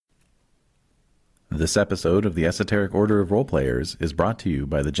This episode of the Esoteric Order of Roleplayers is brought to you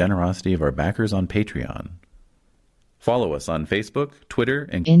by the generosity of our backers on Patreon. Follow us on Facebook, Twitter,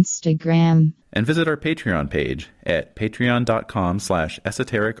 and Instagram. And visit our Patreon page at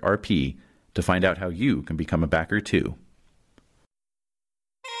patreon.com/esotericrp to find out how you can become a backer too.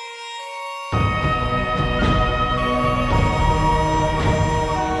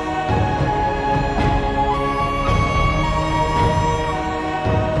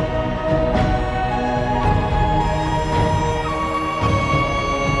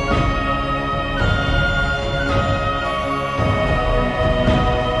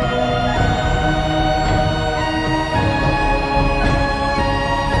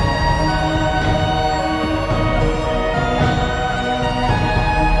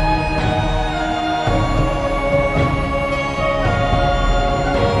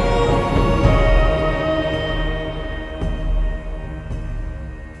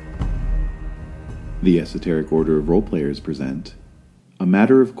 The Esoteric Order of Roleplayers present A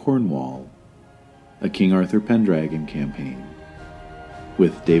Matter of Cornwall, a King Arthur Pendragon campaign,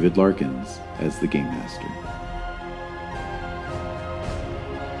 with David Larkins as the Game Master.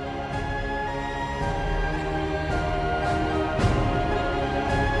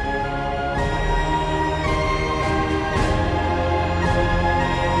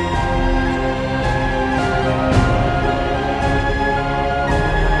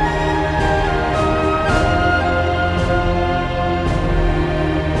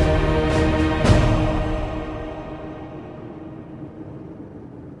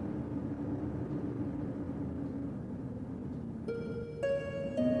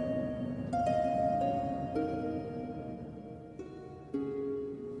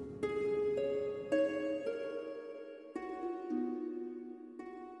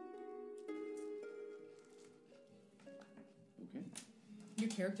 Your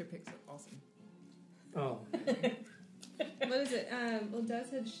character picks are awesome. Oh. What is it? Well, Des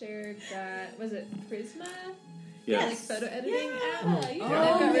had shared that, was it Prisma? Yes. Like photo editing app. Oh, They've yeah.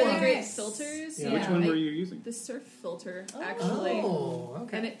 got really great Yes. filters. Yeah. Which one were you using? The surf filter, actually. Oh,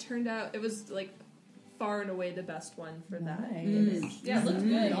 okay. And it turned out, it was like far and away the best one for that. Nice. Yeah, it looked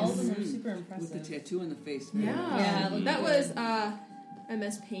good. All of them were super With impressive. the tattoo on the face. Yeah. That was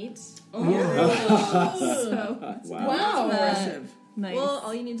MS Paint. Oh, So, Wow. impressive. Nice. well,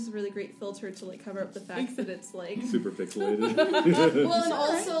 all you need is a really great filter to like cover up the fact that it's like. Super pixelated. Well, and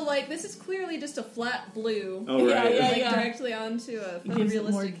also like this is clearly just a flat blue. Oh, right. Yeah, Like yeah. directly onto a It gives it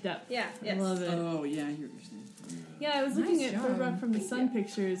more photorealistic. depth. Yeah, yes. I love it. Oh, yeah, I hear what you're saying. Yeah, I was looking Nice at job. Bird Rock from the Sun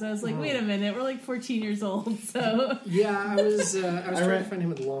pictures. I was like, Oh. wait a minute, we're like 14 years old, so... Yeah, I was trying read- to find him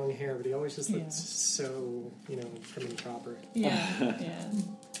with long hair, but he always just looked Yeah. so, prim and proper. Yeah.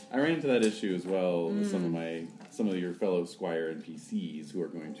 I ran into that issue as well with some of your fellow Squire NPCs who are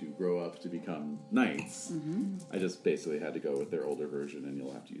going to grow up to become knights. Mm-hmm. I just basically had to go with their older version, and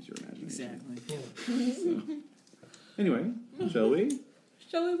you'll have to use your imagination. Exactly. So. Anyway, shall we?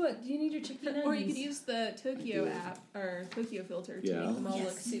 Shall we what? Do you need your chicken Or you could use the Tokyo app or Tokyo filter to Yeah. make them all Yes.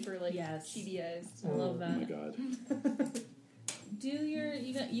 look super like Yes. chibi-ized. I love Oh that. my god. Do your...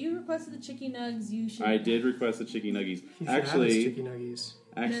 You requested the chicky nugs, you should... I did request the Chicky Nuggies. He should have his chicky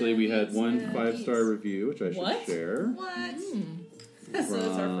Actually, nuggies. we had one Nuggies. 5-star review, which I should What? share. What? So it's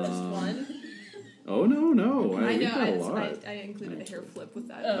our first one. Oh, no. I We've know. got a lot. I included a hair flip with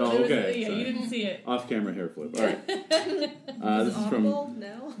that. Oh, Oh, there was okay, yeah, sorry. you didn't see it. Off-camera hair flip. All right. Is This it is from audible?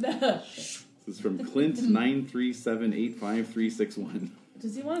 No. This is from Clint937853661.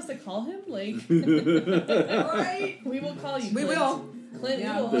 Does he want us to call him? Like, Right? we will call you. We Clint. will. Clint,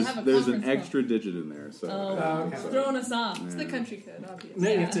 Yeah. we will There's, have a there's an conference extra digit in there, so. call. Oh, okay. Throwing us off. It's the country code, obviously. No,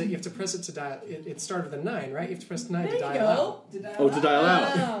 Yeah. you have to press it to dial. It started with a 9, right? You have to press 9 There to you dial go. out. Oh, to dial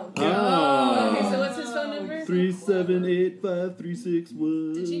out. Oh. Oh. Okay, so what's his phone number?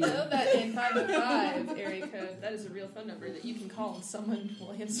 3785361. Did you know that in 505 area code, that is a real phone number that you can call and someone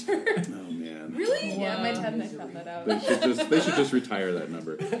will answer? Oh man. Really? Wow. Yeah, my dad and I found that out. They should just retire that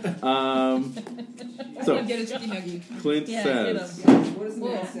number. So Get a chicky nuggie. Clint Yeah, says. get him. What does the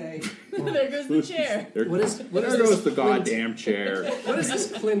man say? There goes the chair. There, What is there this goes the Clint- goddamn chair. What does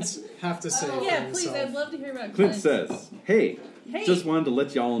this Clint have to say for Yeah, please, himself? I'd love to hear about Clint says, "Hey, Hey. just wanted to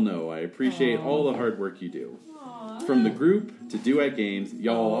let y'all know I appreciate all the hard work you do. From the group to Duet Games,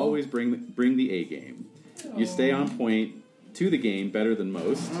 y'all always bring the A game. You stay on point to the game better than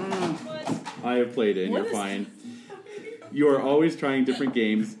most. What? I have played it, and What you're is- fine. You are always trying different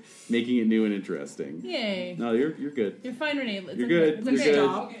games, making it new and interesting. Yay. No, you're good. You're fine, Renee. It's You're okay. good. It's You're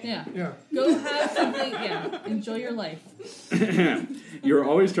okay. good. Yeah. Yeah. Go have something. Yeah. Enjoy your life. You're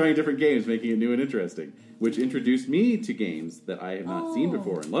always trying different games, making it new and interesting, which introduced me to games that I have not seen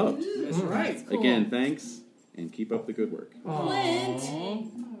before and loved. That's right. That's cool. Again, thanks, and keep up the good work. Clint.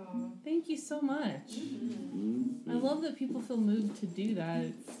 Thank you so much. I love that people feel moved to do that.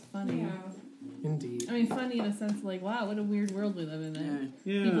 It's funny. Indeed. I mean, funny in a sense, like, wow, what a weird world we live in. That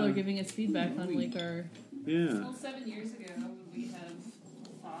Yeah. people are giving us feedback on like our. Yeah. Well, 7 years ago, we have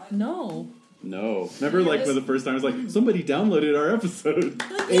 5. No. No. Never like for the first time, I was like, somebody downloaded our episode.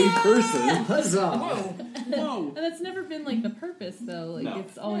 A person. Huzzah! Whoa. And that's never been like the purpose, though. Like, No.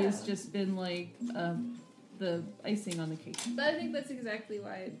 it's always just been like the icing on the cake. But I think that's exactly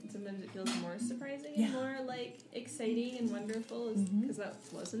why sometimes it feels more surprising and more like exciting and wonderful, is because that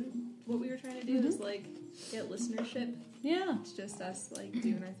wasn't what we were trying to do. Is like get listenership. Yeah. It's just us like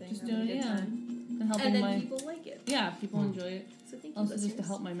doing our thing, Just having doing a it, good yeah. time, And helping and then my. people like it. Yeah, people enjoy it. So thank you, Also, just to listeners.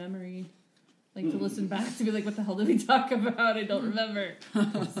 help my memory. Like, to listen back to be like, what the hell did we talk about? I don't remember.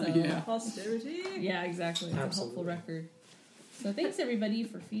 So, Yeah. Posterity. Yeah, exactly. It's a helpful Absolutely. record. So thanks everybody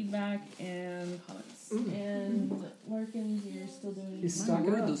for feedback and comments. And Larkins, you're still doing. He's My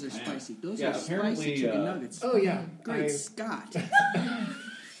stocking word, up. those are spicy. Those Yeah, are spicy apparently, chicken nuggets. Oh yeah, Great Scott.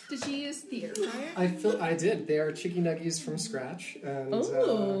 Did she use the air fryer? I did. They are chicken nuggies from scratch, and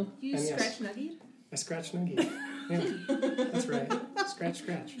Oh. You and use yes. scratch nugget? I scratch nugget. Yeah, that's right. Scratch.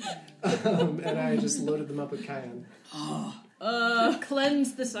 And I just loaded them up with cayenne.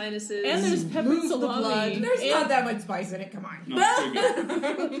 Cleanse the sinuses. And there's peppered Move the salami. blood. There's and not that much spice in it, come on.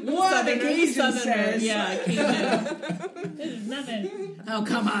 What the Cajun Southerner, says. yeah, Cajun. There's nothing. Oh,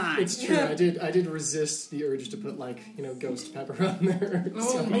 come on. It's true. I did resist the urge to put ghost pepper on there.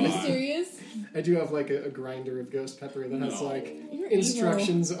 So Are you serious? I do have like a grinder of ghost pepper that has like You're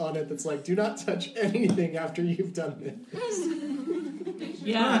instructions on it that's like, do not touch anything after you've done this. Evil.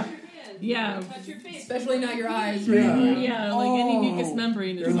 Yeah. Yeah. Touch your face. Especially not your eyes. Yeah. Yeah, like any mucous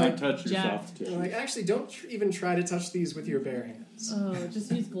membrane is Do like not touch your jacked. soft They're tissue. like, actually, don't even try to touch these with your bare hands. Oh,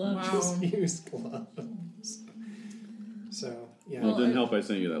 just use gloves. Wow. Just use gloves. So, yeah, Well, it didn't help I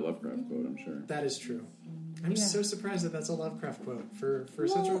sent you that Lovecraft quote, I'm sure. that is true. I'm Yeah. so surprised that that's a Lovecraft quote for Well,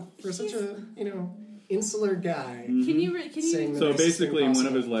 such a insular guy. Can you Saying So Nice basically, in one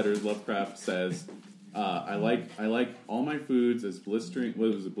of impossible. his letters, Lovecraft says, "I like all my foods as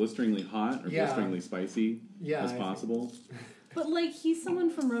blisteringly hot or Yeah. blisteringly spicy Yeah, as possible." But like, he's someone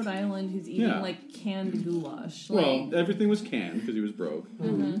from Rhode Island who's eating Yeah. like canned goulash. Well, Like, everything was canned because he was broke,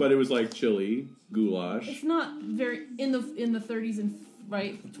 Mm-hmm. but it was like chili, goulash it's not very in the 30s and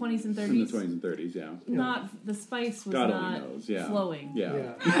 20s and 30s. in the 20s and 30s. Yeah, Not the spice was God not only knows. Yeah, flowing.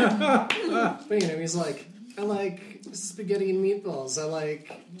 Yeah. Yeah. But he's like, I like spaghetti and meatballs. I like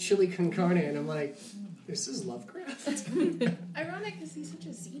chili con carne. And I'm like, this is Lovecraft. Ironic because he's such a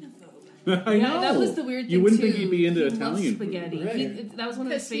xenophobe. I Yeah, know. that was the weird thing. You wouldn't too. think he'd be into He loves Italian spaghetti. food, right? That was one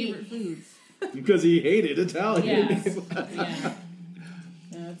of his Because he- favorite foods. because he hated Italian. Yes. Yeah.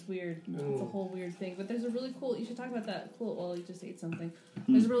 Yeah, it's weird. It's a whole weird thing. But there's a really cool. You should talk about that. Cool. Well, you just ate something.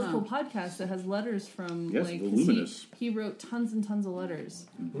 There's a really cool podcast that has letters from Yes, like 'cause voluminous. he wrote tons and tons of letters.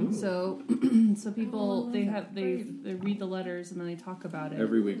 So so people they read the letters and then they talk about it.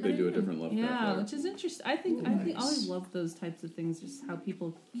 Every week they do a different Lovecraft. Yeah, letter. which is interesting. I think I always love those types of things, just how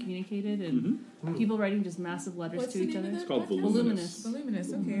people communicated and people writing just massive letters What's to the each name of other. that It's called podcast? voluminous. Voluminous.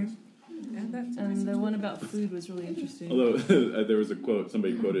 Voluminous, okay. Add that to my And the one about food was really interesting. Although there was a quote,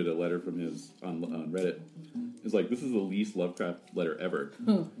 somebody quoted a letter from his on Reddit. It's like, this is the least Lovecraft letter ever,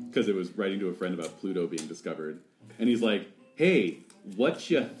 because it was writing to a friend about Pluto being discovered, and he's like, "Hey, what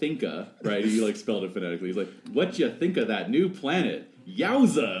you thinka?" Right? He like spelled it phonetically. He's like, "What you think of that new planet?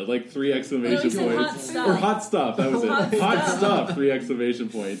 Yowza!" Like 3 exclamation he said hot points. stuff. Or hot stuff. That was it. Hot Hot stuff. stuff. 3 exclamation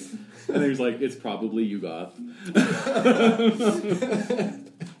points. And then he's like, "It's probably Yugoth."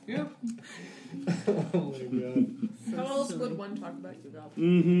 Oh my god. How else would one talk about you, Rob?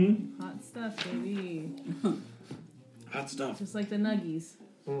 Mm-hmm. Hot stuff, baby. Hot stuff. Just like the nuggies.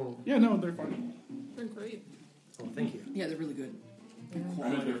 Yeah, no, they're fine. They're great. Oh, thank you. Yeah, they're really good. I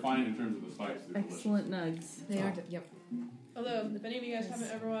mean, they're fine in terms of the spice. They're delicious. Excellent nugs. They are, yep. Although, if any of you guys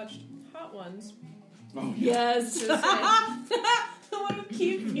haven't ever watched Hot Ones, Oh, yeah. Yes. just say, The one with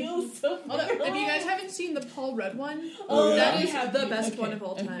Keith feels so although, if you guys haven't seen the Paul Rudd one, Oh, that yeah? is have the you. best Okay, one of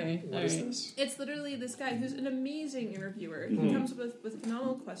all time. Okay, What is alright. this? It's literally this guy who's an amazing interviewer. He Mhm. comes with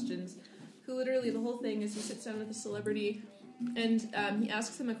phenomenal questions. Who literally the whole thing is he sits down with a celebrity And he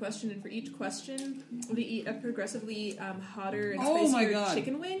asks them a question, and for each question, they eat a progressively hotter and Oh my spicier God.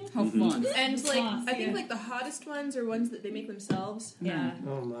 chicken wing. How fun. And like Sauce, I think yeah. like the hottest ones are ones that they make themselves. Yeah.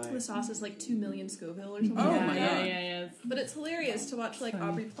 Oh my. The sauce is like 2 million Scoville or something. Oh yeah, my yeah, God. yeah. But it's hilarious to watch like Fun.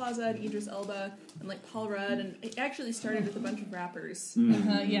 Aubrey Plaza and Idris Elba and like Paul Rudd, and it actually started with a bunch of rappers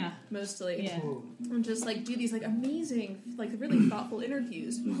Yeah. mostly. Yeah. And just like do these like amazing, like really thoughtful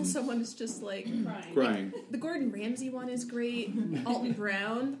interviews while someone is just like Crying. the Gordon Ramsay one is great. Alton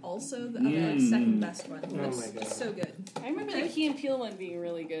Brown also the other second best one. Oh It's my God. so good. I remember the Key and Peele one being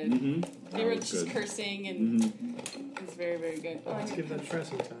really good. They were just cursing and it was very, very good. Let's give that a try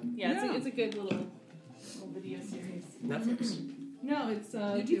sometime. Yeah, it's a good little video series. Netflix. No, it's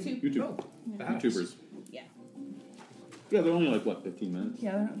YouTube. YouTube. Oh, fast. YouTubers. Yeah. Yeah, they're only like, what, 15 minutes?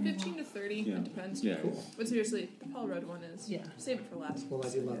 Yeah. 15 to 30, Yeah. it depends. Yeah. But seriously, the Paul Rudd one is. Yeah. Save it for last. Well, I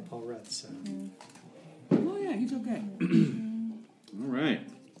do love Paul Rudd, so. Oh yeah, he's okay. All right.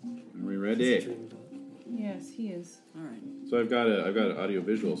 Are we It's a ready? dream dog. Yes, he is. All right. So I've got an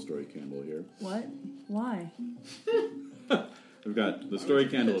audio-visual story candle here. What? Why? I've got the story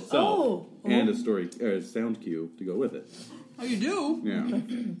candle itself Oh! and a sound cue to go with it. Oh, you do? Yeah,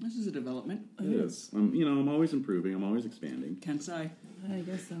 This is a development. it is. I'm always improving. I'm always expanding. Can't say. I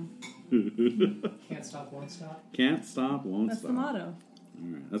guess so. Can't stop, won't stop. Can't stop, won't That's stop. the motto. All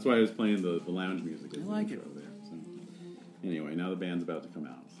right. That's why I was playing the lounge music. as I the like intro there. So. Anyway, now the band's about to come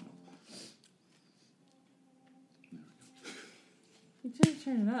out. So. You should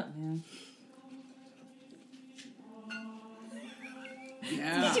turn it up, man.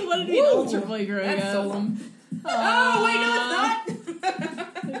 Yeah. She wanted to be an altar boy growing That's up. solemn. Oh, wait, no, it's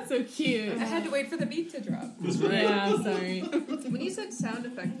not. That's so cute. I had to wait for the beat to drop. Yeah, sorry. When you said sound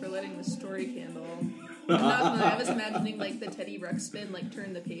effect for letting the story candle, I was imagining like the Teddy Ruxpin like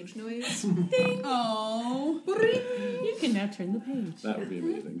turn the page noise. Ding. Oh. You can now turn the page. That would be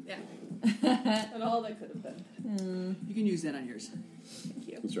amazing. Yeah, that's all that could have been. You can use that on yours. Thank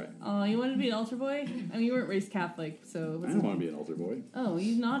you. That's right. Oh, you wanted to be an altar boy? I mean, you weren't raised Catholic, so... it I wasn't- don't want to be an altar boy. Oh,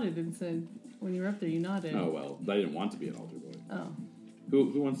 you nodded and said... When you were up there, you nodded. Oh, well, I didn't want to be an altar boy. Oh.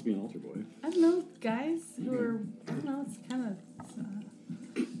 Who wants to be an altar boy? I don't know, guys who are... I don't know, it's kind of...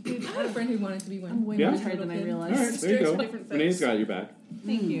 Dude, I had a friend who wanted to be one. I'm way Yeah. more tired than I All realized. right, there you Straight go. to different Renee's folks. got your back.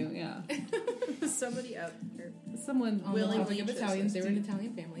 Thank you, yeah. Somebody out there. Someone... On Willing the topic of to Italians, they were an assist.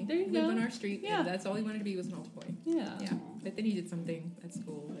 Italian family. There you Lived go. on our street. Yeah. And that's all he wanted to be was an altar boy. Yeah. Yeah. But then he did something at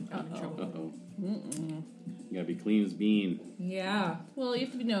school that got him in trouble. Uh-oh. Mm-mm. You gotta be clean as bean. Yeah. Well, you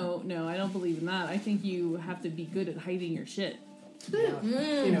have to be... No, I don't believe in that. I think you have to be good at hiding your shit. Yeah.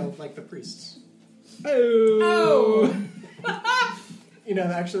 You know, like the priests. Oh! You know,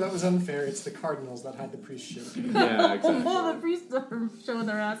 actually, that was unfair. It's the cardinals that had the priest shit. Yeah, exactly. Oh, the priests are showing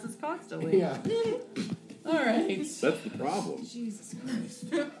their asses constantly. Yeah. All right. That's the problem. Jesus Christ.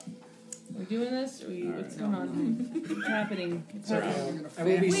 We're doing this? Or All what's right. going on? What's happening? What's Yeah. happening? I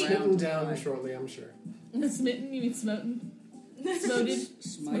will be Wait. smitten down shortly, I'm sure. Smitten? You mean smoten? Smoted?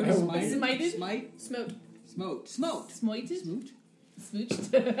 Smite. Smited? Smite. Smote. Smote. Smote. Smoited? Smoot.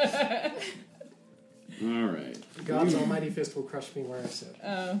 Smooched? All right. God's almighty fist will crush me where I sit.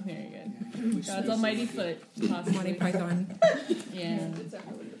 Oh, very good. God's almighty foot. Monty Possibly. Python. Yeah. It's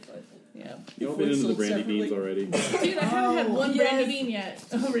definitely the foot. Yeah. You all been into the brandy beans already? Dude, I haven't had one brandy bean yet.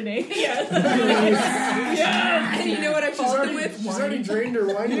 Oh, Renee. Yes. And you know what I followed him with? She's already drained her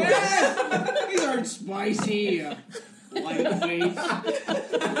wine. Yes! These aren't spicy. Lightweight.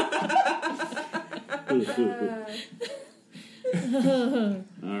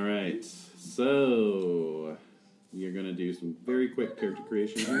 All right. So we are going to do some very quick character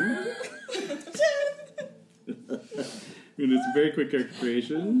creation here. We're going to do some very quick character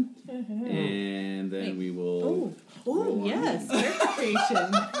creation, and then we will. Oh, yes. Character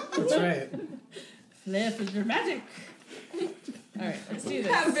creation. That's right. Flip is your magic. All right, let's do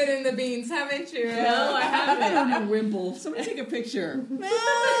this. Have been in the beans, haven't you? No, I haven't. A wimple. Somebody take a picture. No,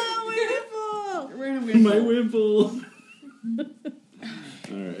 We're in a My wimple. wimple.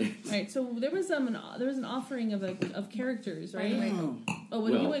 All right. All right, so there was an offering of characters, right? Oh, Oh,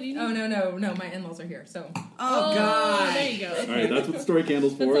 what Well- do you need? Oh, no. My in-laws are here, so. oh God. There you go. All right. That's what the story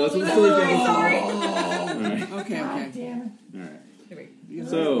candle's for. That's That's all what the we story know. candle's Sorry. for. All right. Okay, okay. Damn it. All right. Here we go.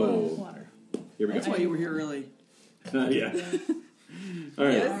 So Water. here we That's go. why you were here early. Yeah. All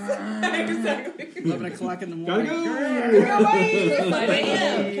right. Exactly. 11 o'clock in the Gotta morning. go. 5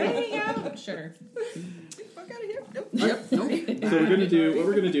 a.m. Can I hang out? Sure. Fuck out of here. Nope. Yep. Nope. So what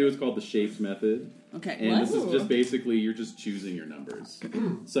we're gonna do is called the shapes method, Okay. and this is What? just basically you're just choosing your numbers.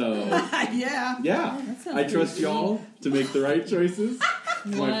 So Yeah. yeah, That sounds I trust pretty y'all to make the right choices.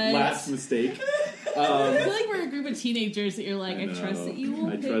 What? My last mistake. I feel like we're a group of teenagers that you're like, I know. trust that you will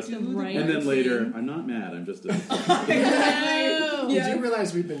I pick trust- the right And then later, thing. I'm not mad. I'm just. You do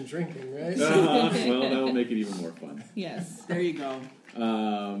realize we've been drinking, right? Well, that will make it even more fun. Yes. There you go.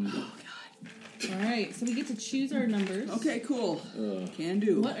 All right, so we get to choose our numbers. Okay, cool. Can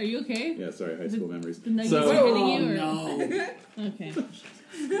do. What? Are you okay? Yeah, sorry, high school memories. The nuggets So- are hitting you? Or? No. Okay.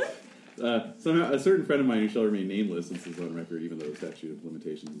 Somehow, a certain friend of mine who shall remain nameless since he's on record, even though the statute of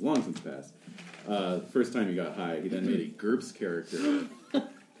limitations is long since passed. First time he got high, he then made a GURPS character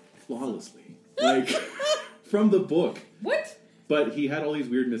flawlessly, like from the book. What? But he had all these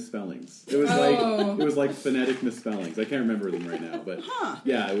weird misspellings. It was like phonetic misspellings. I can't remember them right now, but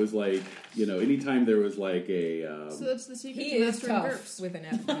yeah, it was like anytime there was like a. So that's the secret He to is mastering tough GURPS. with an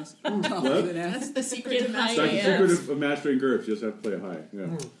F. What? That's the secret to Get high. mastering That's the secret of mastering GURPS. You just have to play it high.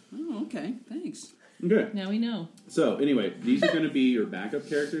 Yeah. Oh, okay. Thanks. Okay. Now we know. So anyway, these are going to be your backup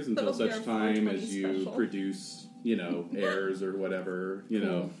characters until That'll be such our time 420 as you special. produce, heirs or whatever,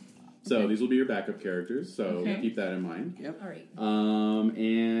 Cool. So Okay. these will be your backup characters. So Okay. keep that in mind. Yep. All right.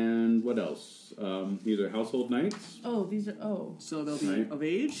 And what else? These are household knights. Oh, these are. Oh. So they'll be Right. of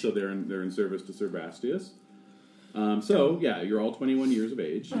age. So they're in service to Sir Bastius. So yeah, you're all 21 years of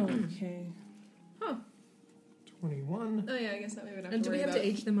age. Okay. 21. Oh yeah, I guess that we would have And to do we worry have to about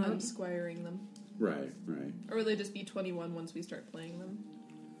age them up? unsquiring them. Right. Or will they just be 21 once we start playing them?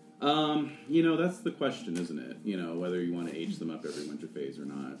 That's the question, isn't it? Whether you want to age them up every winter phase or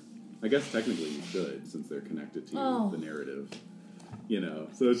not. I guess technically you should, since they're connected to the narrative.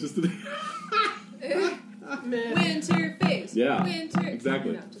 So it's just Winter phase. Yeah, Winter.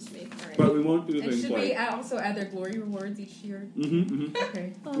 exactly. Not just me. All right. But we won't do And things should like we also add their glory rewards each year?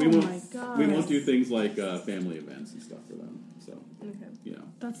 Okay. Oh we won't. my god. We won't do things like family events and stuff for them. So Okay.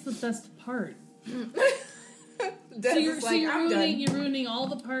 That's the best part. That's So you're I'm done. you're ruining all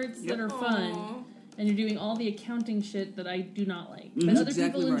the parts that are fun, Aw. and you're doing all the accounting shit that I do not like. But Mhm. other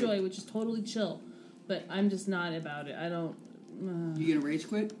Exactly people right. enjoy, which is totally chill. But I'm just not about it. I don't. You gonna rage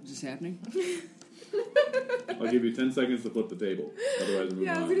quit? Is this happening? I'll give you 10 seconds to flip the table. Otherwise, we'll move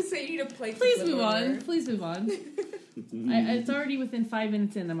Yeah, I was on. gonna say you need to play. Please move on. Please move on. It's already within 5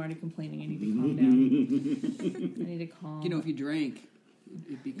 minutes in. I'm already complaining. I need to calm down. I need to calm. If you drank,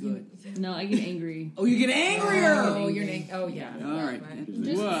 it'd be good. No, I get angry. Oh, you get angrier. Oh, your name. Oh, yeah. All right.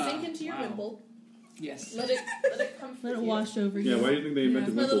 Just Wow. sink into your wimple. Yes. Let it come Let it through. wash over you. Yeah, why do you think they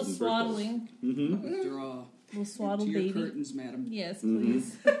invented My little wimples in the first place? swaddling. Mm-hmm. Draw Little swaddle to your baby. curtains, madam. Yes, Mhm.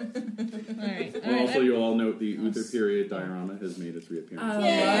 please. All right. All Well, right. also, you'll all note the Uther period diorama has made its reappearance. Oh,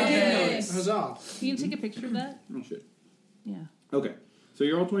 Yay! I did Yay! notice. Huzzah. You can take a picture of that? Oh, shit. Yeah. Okay, so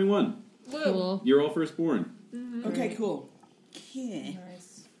you're all 21. Cool. You're all firstborn. Okay, cool. Okay.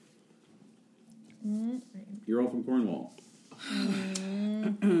 Nice. You're all from Cornwall.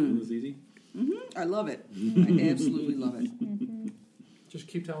 Isn't this easy? I love it. I absolutely love it. Just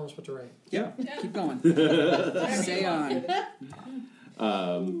keep telling us what to write. Yep. Keep going. Stay on.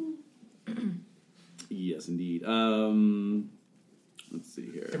 Yes, indeed. Let's see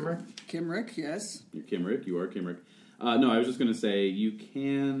here. Kimrick, yes. You're Kimrick. You are Kimrick. No, I was just going to say you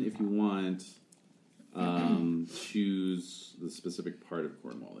can, if you want, choose the specific part of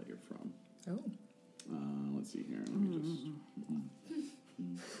Cornwall that you're from. Oh. Let's see here. Let me just.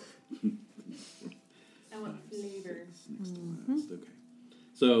 I want flavor. Next to last. Okay.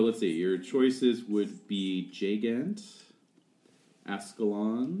 So let's see. Your choices would be Jagant,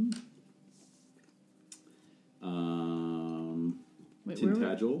 Ascalon, Wait, where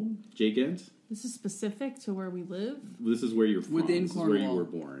Tintagel, Jagant. This is specific to where we live? This is where you're from. Within this is where you Cornwall. were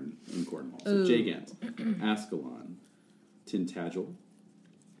born in Cornwall. So Oh. Jagant, Ascalon, Tintagel,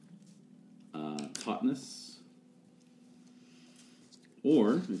 Totnes,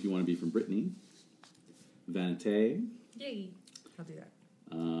 or if you want to be from Brittany, Vanité, Yay. I'll do that.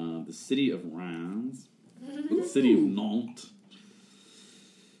 the city of Reims, the city of Nantes,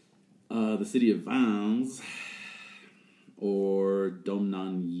 the city of Vannes, or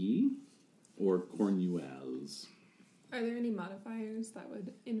Domnagny, or Cornuelles. Are there any modifiers that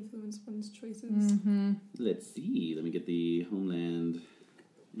would influence one's choices? Mm-hmm. Let's see. Let me get the homeland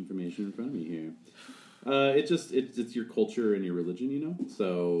information in front of me here. It's your culture and your religion,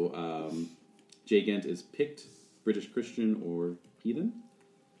 So, Jagant is Pict, British Christian, or heathen.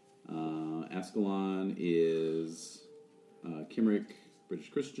 Ascalon is Kimrick, British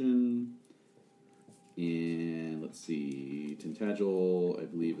Christian. And let's see, Tintagel, I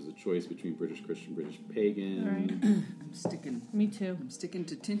believe, is a choice between British Christian, British pagan. All right. I'm sticking. Me too. I'm sticking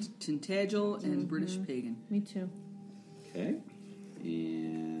to Tintagel and British pagan. Me too. Okay.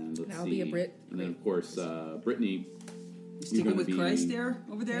 And let's And I'll see. be a Brit. And then, of course, Brittany You sticking gonna with be- Christ there,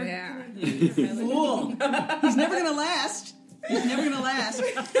 over there? Yeah. Fool! He's never gonna last. He's never gonna last.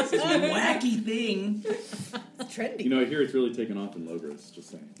 This wacky thing. It's trendy. You know, I hear it's really taken off in Logos, just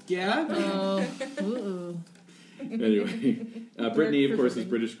saying. Yeah? Oh, ooh. Anyway, Brittany, of course, is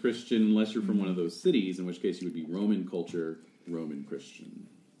British Christian unless you're from one of those cities, in which case you would be Roman culture, Roman Christian.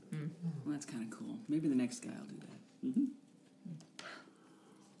 Well, that's kind of cool. Maybe the next guy will do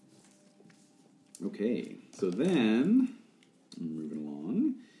that. Okay, so then, moving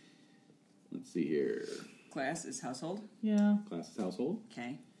along. Let's see here. Class is household. Yeah. Class's household.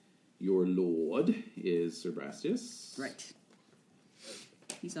 Okay. Your lord is Sir Brastius. Right.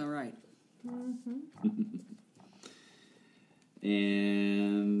 He's all right.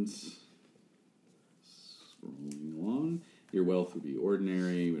 And scrolling along, your wealth would be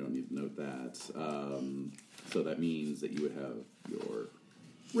ordinary. We don't need to note that. So that means that you would have your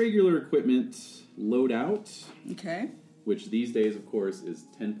regular equipment loadout, Okay. which these days, of course, is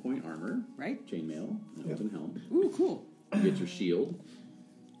 10-point armor, Right? chainmail, and open helm. Ooh, cool. You get your shield.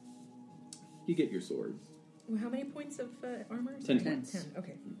 You get your sword. Well, how many points of armor? 10 10. points. 10.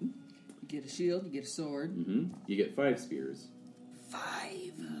 Okay. You get a shield, you get a sword. You get 5 spears. 5.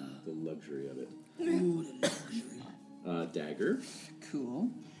 The luxury of it. Ooh, the luxury. Dagger. Cool.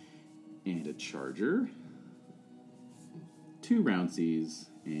 And a charger. 2 roundseys.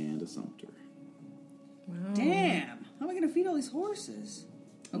 And a sumpter. Wow. Damn. How am I going to feed all these horses?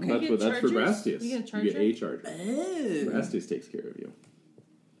 Okay. That's get that's for chargers? Brastius. You get a You charger? get a charger. Oh. Brastius takes care of you.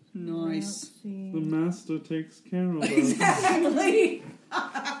 Nice. Let's see. master takes care of us. Exactly.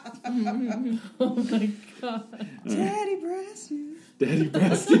 Oh my god. Daddy Brassius. Daddy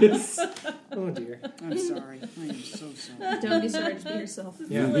Brastius. Oh dear. I'm sorry. I am so sorry. Don't be sorry, just be yourself.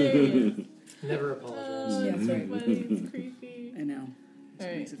 Yeah. Hilarious. Never apologize. Oh, Yeah, it's so right. funny. It's creepy. I know. It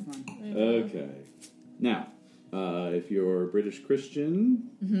Alright. makes it fun. Okay. Now, if you're British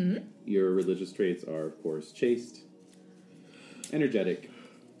Christian, your religious traits are, of course, chaste, energetic,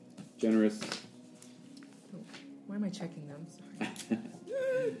 generous. Why am I checking them? Sorry.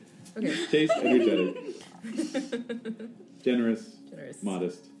 Okay. Chaste, energetic, generous, Generous.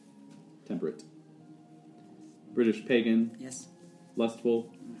 modest, temperate. British pagan, Yes. lustful,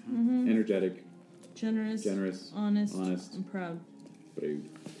 energetic, Generous. generous, Honest. honest. And proud. brave.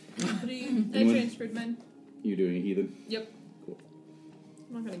 What do you? I Anyone? transferred mine. You doing a heathen? Yep. Cool.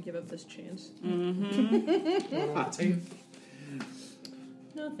 I'm not gonna give up this chance. Tape.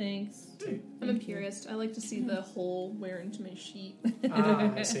 No thanks. I'm a purist. I like to see the hole wear into my sheet.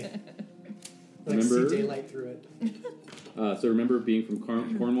 Ah, I see. Like Remember- see daylight through it. So remember, being from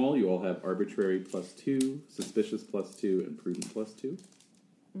Cornwall, you all have arbitrary +2, suspicious +2, and prudent +2.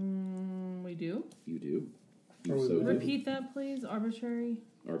 We do. You do. You Or we so would. do. Repeat that, please. Arbitrary.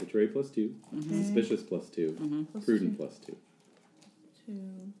 Arbitrary +2, suspicious +2, Plus prudent two. +2.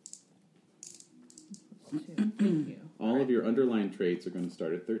 2. Plus 2. Thank you. All of your underlying traits are going to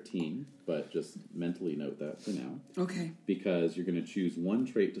start at 13, but just mentally note that for now, Okay. because you're going to choose one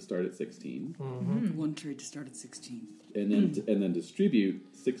trait to start at 16, One trade to start at 16. and then distribute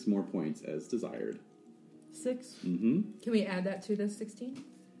 6 more points as desired. 6. Mm-hmm. Can we add that to the 16?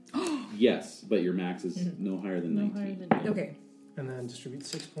 Yes, but your max is no higher than No 19. higher than 8. Okay. And then distribute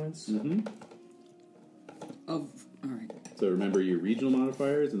 6 points. Mm-hmm. All right. So remember your regional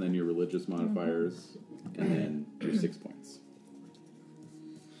modifiers, and then your religious modifiers, and then your 6 points.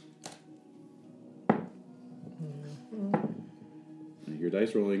 I hear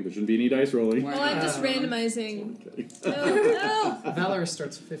dice rolling. There shouldn't be any dice rolling. Wow. Oh, I'm just randomizing. Okay. No. Valor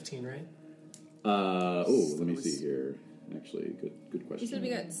starts at 15, right? Let me see here. Actually, good question. You said we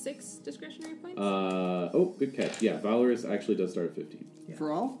got 6 discretionary points? Good catch. Yeah, Valorous actually does start at 15.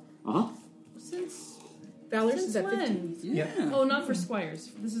 For all? Uh-huh. Since Valor's since is at 15. when? Yeah. Oh, not for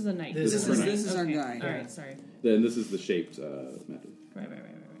squires. This is a knight. This This is is our Okay. guy. All right, sorry. Then this is the shaped method. Right.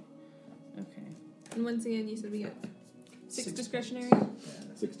 Okay. And once again, you said we got 6 discretionary?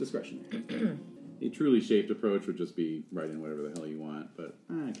 6 discretionary. A truly shaped approach would just be writing whatever the hell you want, but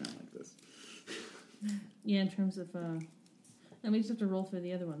I kind of like this. Yeah, in terms of, and we just have to roll for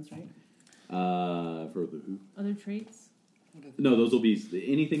the other ones, right? For the who? Other traits. No, those will be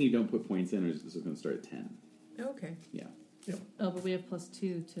anything you don't put points in is going to start at 10. Okay. Yeah, Oh, but we have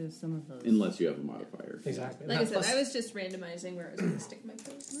 +2 to some of those. unless you have a modifier. Exactly. Like I That said, plus- I was just randomizing where I was going to stick my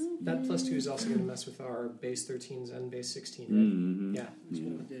points. That +2 is also going to mess with our base 13s and base 16, right? Mm-hmm. Yeah. That's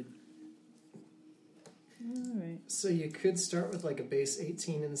what we did. All right. So you could start with like a base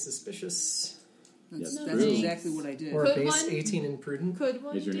 18 in suspicious, That's, Yes. that's True. exactly what I did. or a Could base one? 18 in prudent. Could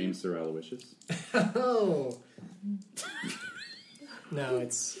one Is your do- name Sir Aloysius? Oh. No,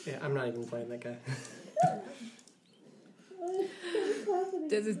 it's. Yeah, I'm not even playing that guy.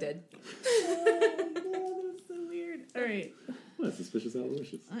 Des is dead. That's so weird. All right. What? Suspicious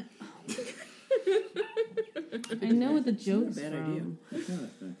Aloysius. I know what the joke's bad from. idea. It's not,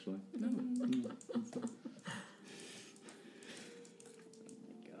 actually. No.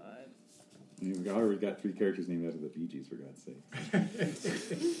 God. I mean, we already got 3 characters named after the Bee Gees, for God's sake.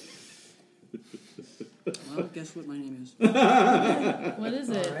 Well, guess what my name is? What is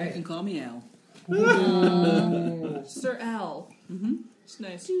it? All right. You can call me Al. Sir Al. Mm-hmm. It's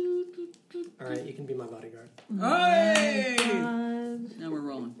nice. All right, you can be my bodyguard. Hey! God. Now we're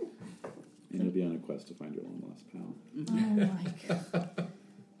rolling. And you'll be on a quest to find your long lost pal. Oh my god.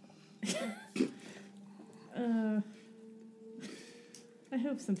 I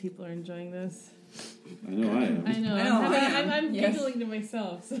hope some people are enjoying this. I know I am. I know. I know, I am. I'm Yes. giggling to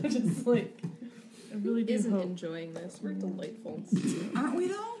myself, so just like I really do Isn't hope. enjoying this. We're delightful. Aren't we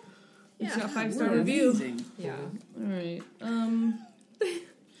though? Yeah. Got 5-star We're review. amazing. Yeah. All right.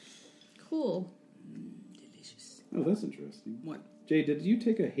 Cool. Delicious. Oh, that's interesting. What? Jay, did you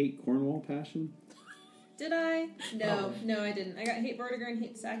take a hate Cornwall passion? Did I? No, I didn't. I got hate Vortigern,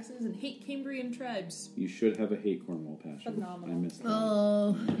 hate Saxons, and hate Cambrian tribes. You should have a hate Cornwall passion. Phenomenal. I missed that.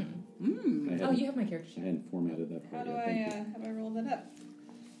 Oh. Mmm. I Oh, you have my character I sheet. hadn't formatted that How part do yet. I Thank how do I roll that up?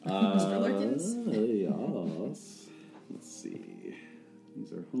 you. Mr. Larkins? Yes. Let's see.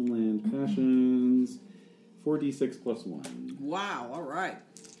 These are Homeland Passions. 4d6 plus 1. Wow, all right.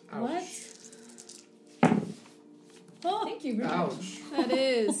 What? Oh. Thank you very much. Ouch. That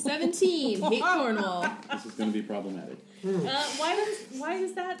is 17. Hate Cornwall. This is going to be problematic. Why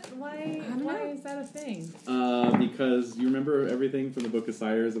is that a thing? Because you remember everything from the Book of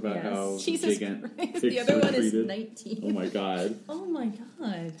Sires about Yes. how Jesus gigant Christ. pigs The other were one is treated. 19. Oh my god. Oh my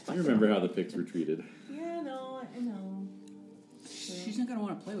god. I remember how the pigs were treated. Yeah, no, I know. She's not gonna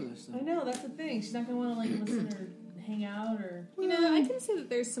want to play with us though. I know, that's the thing. She's not gonna want to like listen or hang out or. You know, I can say that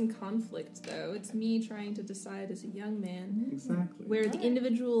there's some conflict, though. It's me trying to decide as a young man Exactly. where the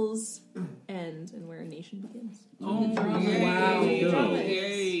individuals end and where a nation begins. Oh, Drama. Wow.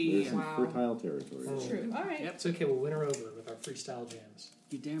 Yay. There's some fertile territory. True. All right. Yep. It's okay, we'll win her over with our freestyle jams.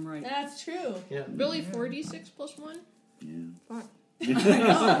 You damn right. That's true. Yeah. Really, 4d6 plus 1? Yeah. Fuck. I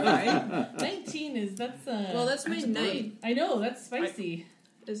know, right? 19 is that's Well, that's my That's a knight I know that's spicy.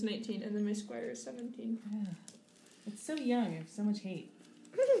 is 19, and then my squire is 17. Yeah. It's so young. I have so much hate.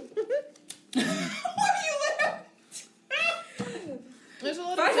 There's a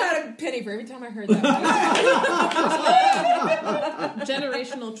lot If I of had a penny for every time I heard that.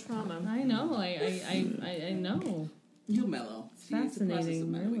 Generational trauma. I know. I know. You'll mellow. It's See, it's a process of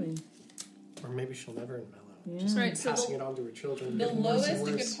fascinating, mellowing. really. Or maybe she'll never mellow. Yeah. All right, so Passing it on to her children. the getting worse lowest and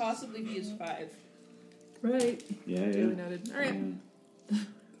it worse. could possibly be is 5. Right. Yeah, Duly yeah. noted. Alright.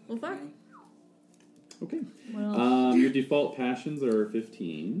 Well, fuck. Okay. Well. Your default passions are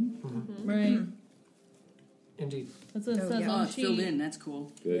 15. Right. Indeed. That's what it Oh, says yeah. Oh, on it's the filled sheet. in. That's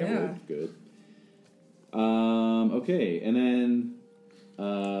cool. Good, Yeah. good. Okay, and then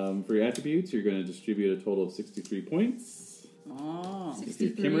for your attributes, you're going to distribute a total of 63 points. Oh. If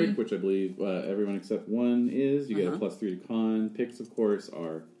you're Kimrick, which I believe everyone except one is, you get a +3 to con. Picks, of course,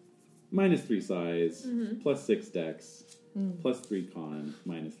 are -3 size, +6 dex, +3 con,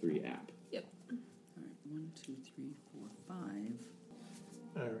 -3 app. Yep. All right. 1, 2, 3, 4, 5.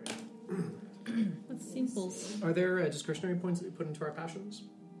 All right. That's simples. Are there discretionary points that we put into our passions?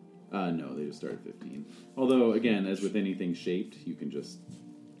 No, they just start at 15. Although, again, as with anything shaped, you can just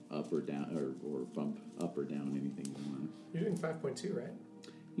up or down, or bump up or down anything you want. You're doing 5.2, right?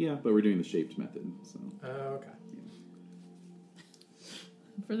 Yeah, but we're doing the shaped method, so. Okay.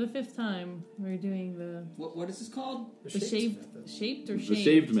 For the 5th time, we're doing the What is this called? the method. shaped or The shaved?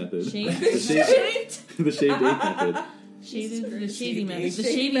 shaved method. Shaved? The shaved, the shaved ape method. Shaded, the shady Shady method. The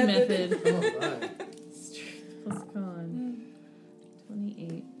shady shady method. method. Oh, right. Plus con.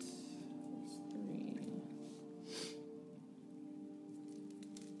 28. Plus 3.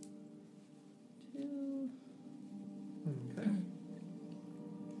 2. Okay.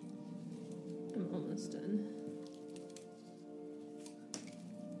 I'm almost done.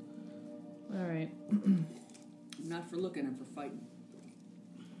 Alright. Not for looking, I'm for fighting.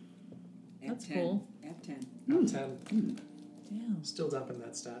 App That's 10. cool. App 10. Not 10. Damn. Still dumping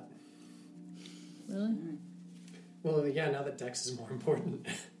that stat. Really? Well, yeah, now that Dex is more important.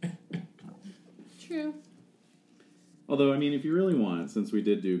 True. Although, I mean, if you really want, since we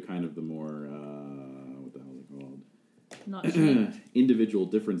did do kind of the more, what the hell is it called? Not shaped. Individual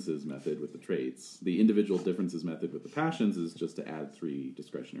differences method with the traits. The individual differences method with the passions is just to add 3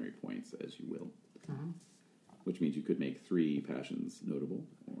 discretionary points as you will. Which means you could make 3 passions notable,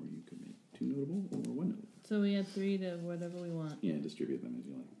 or you could make 2. 2 notable or 1 notable. So we add 3 to whatever we want. Yeah, distribute them as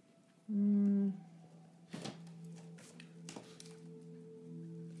you like.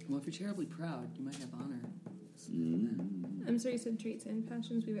 Well, if you're terribly proud, you might have honor. I'm sorry, you said traits and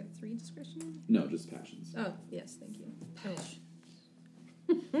passions. We've got 3 discretionary? No, just passions. Oh, yes, thank you.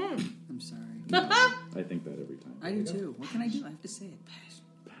 I'm sorry. I think that every time. I do too. What can I do? I have to say it. Passion.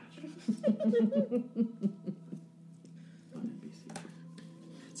 On NBC.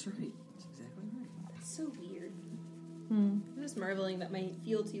 That's right. That's exactly right. That's so weird. I'm just marveling that my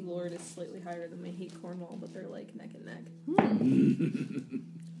fealty lord is slightly higher than my hate Cornwall, but they're like neck and neck. Neck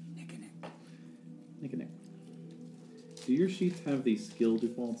and neck. Nick and Nick. Do your sheets have the skill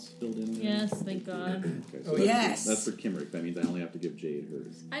defaults filled in? already? Yes, thank God. Okay, Oh, that's yes. that's for Kimrick. That means I only have to give Jade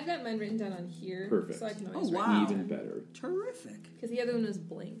hers. I've got mine written down on here. Perfect. So I can always Oh, write wow. Even better. Terrific. because the other one was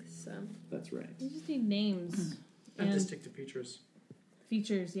blank, so. That's right. You just need names I have to and stick to features.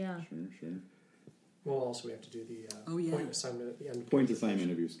 features, yeah. Sure. Well, also we have to do the Oh, yeah. point assignment at the end. Point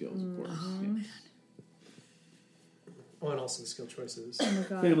assignment of your skills, of course. Yeah. Oh, and also the skill choices. Oh my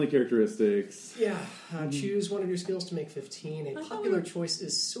God. Family characteristics. Yeah, choose one of your skills to make 15. A popular choice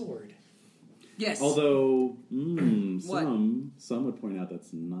is sword. Yes. Although, What? some would point out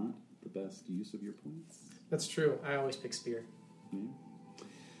that's not the best use of your points. That's true. I always pick spear. Yeah.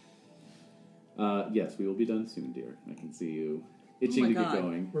 Yes, we will be done soon, dear. I can see you itching Oh my to God. get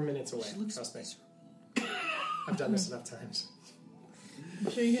going. We're minutes away. She looks Trust me. I've done this enough times. I'm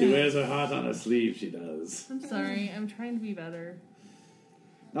sure you She have. wears her heart on her sleeve, she does. I'm sorry. I'm trying to be better.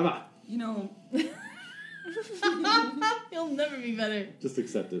 Nava, You know, You'll never be better. just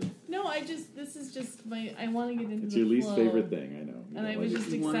accept it. No, this is just I want to get into It's the your least flow. favorite thing, I know. You And I don't was like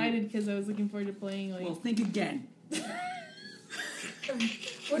just it. You wanna- excited because I was looking forward to playing, like... well, think again.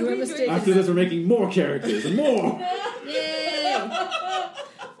 What are we doing? After this, we're making more characters and more!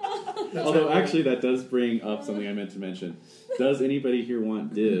 Although, actually, that does bring up something I meant to mention. Does anybody here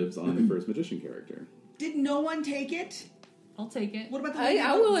want dibs on the first magician character? Did no one take it? I'll take it. What about the I- lady?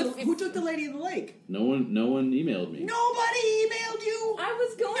 I will of if- the, who took the lady of the lake? No one emailed me. Nobody emailed you. I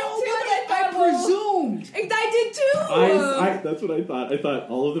was going Nobody. to, but I presumed. I did too! I that's what I thought. I thought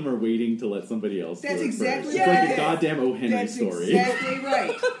all of them are waiting to let somebody else That's do it exactly first. It's like right. a goddamn O. Henry That's story. exactly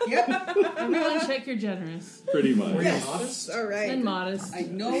right. Yep. Everyone check you're generous. Pretty much. Were you Yes. modest? All right. And modest. I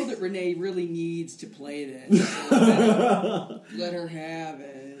know that Renee really needs to play this. So let her have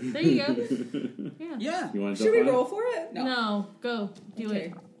it. There you go. Yeah. Yeah. You want to Should we jump on roll for it? No, go. Do Okay.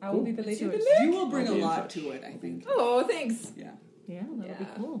 it. I will be the It's lady of the yours. lake. You will bring I'll a be in lot touch. to it, I think. Oh, thanks. Yeah. Yeah, that'll be Yeah.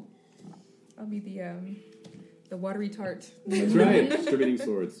 cool. I'll be the watery tart. That's right. Distributing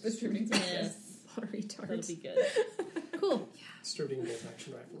swords. Distributing some Yes. watery tart. That'll be good. Cool. Distributing bolt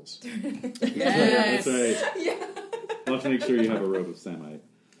action rifles. Yes. That's right. Yeah. I'll have to make sure you have a robe of samite.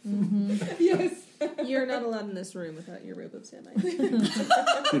 Yes. You're not allowed in this room without your robe of samite.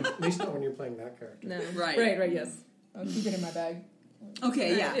 At least not when you're playing that character. No. Right. Right, yes. I'll keep it in my bag.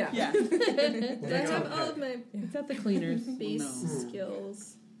 Okay, yeah. Yeah. Yeah. I have all of my It's at the cleaners. base No.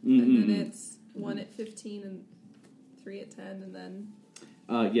 skills. Mm-hmm. And then it's 1 at 15 and 3 at 10 and then...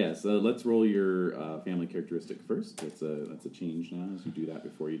 Yes, let's roll your family characteristic first. That's a change now, as you do that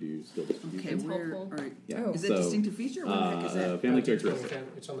before you do skill Okay, distribution. where? helpful. All right. Yeah. Oh. Is that So, distinctive feature? What the heck is that? family It's characteristic.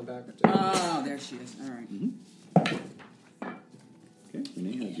 It's on the back. Oh, there she is. All right. Okay,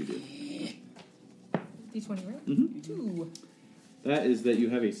 Renee, how'd you do? D20, right? Mm-hmm. 2. That is that you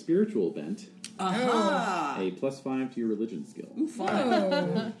have a spiritual bent, Aha! a +5 to your religion skill. Ooh, fun.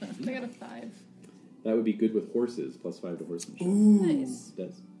 Oh. I got a 5. That would be good with horses, +5 to horsemanship. Nice.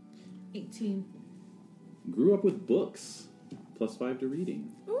 Does. 18. Grew up with books, +5 to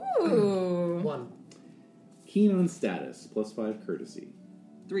reading. Ooh. 1. Keen on status, +5 courtesy.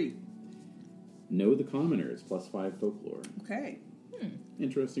 3. Know the commoners, +5 folklore. Okay.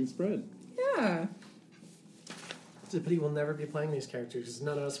 Interesting spread. Yeah. But he will never be playing these characters because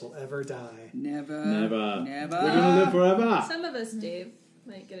none of us will ever die. Never. Never. Never. We're gonna live forever. Some of us, Dave,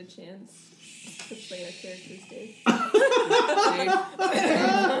 might get a chance to play our characters, Dave.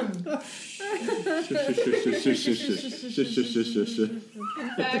 In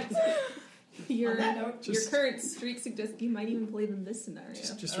fact, your current streak suggests you might even play them this scenario.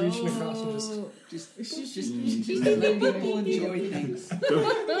 Just reaching across and just... Just let people enjoy things.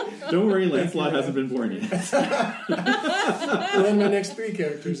 Don't worry, Lancelot hasn't been born yet. And then my next 3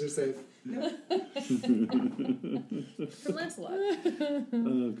 characters are safe. For Lancelot.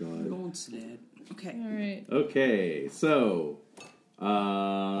 Oh, God. Gold sled. Okay. All right. Okay, so,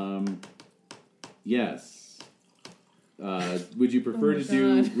 yes. Would you prefer Oh my to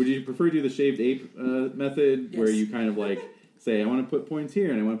do? God. Would you prefer to do the shaved ape method, where Yes. you kind of like say, I want to put points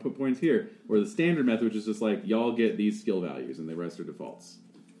here and I want to put points here. Or the standard method, which is just like, y'all get these skill values and the rest are defaults.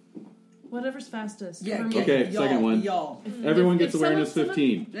 Whatever's fastest. Yeah, For me. Okay, y'all, second one. Y'all. Everyone If gets awareness someone-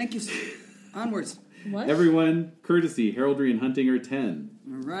 15. Thank you. Onwards. What? Everyone, courtesy, heraldry, and hunting are 10.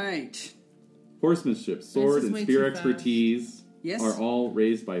 All right. Horsemanship, sword, is and way spear too fast. expertise Yes. are all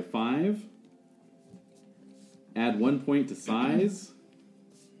raised by 5. Add 1 point to size.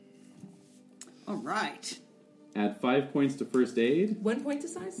 All right. Add 5 points to first aid. 1 point to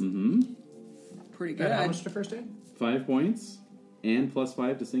size? Mm-hmm. Pretty good. How much to first aid? 5 points. And plus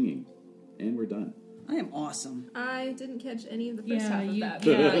 5 to singing. And we're done. I am awesome. I didn't catch any of the first Yeah, half of you, that.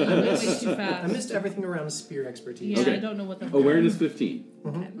 yeah, you went way too I fast. missed everything around spear expertise. Yeah, Okay. I don't know what the Awareness 15.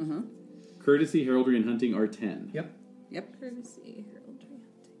 Uh-huh. Courtesy, heraldry, and hunting are 10. Yep. Yep. Courtesy, heraldry, hunting.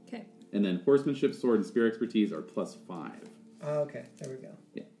 Okay. And then horsemanship, sword, and spear expertise are plus 5. Okay, there we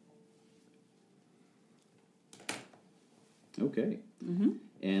go. Okay. Mm-hmm.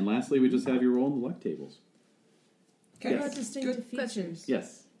 And lastly, we just have you roll in the luck tables. Okay. What about distinctive features?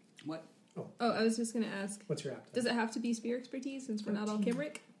 Yes. What? Oh, I was just going to ask, What's your app? does it have to be spear expertise since we're not all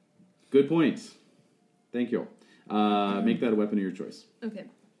Kimrick? Good point. Thank you. Make that a weapon of your choice. Okay.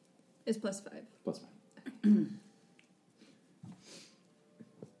 It's plus 5. Plus 5.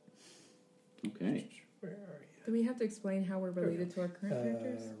 Okay. Where are Do we have to explain how we're related to our current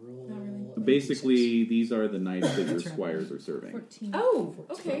characters? roll. Not really. Basically, these are the knights that your squires are serving. 14. Oh,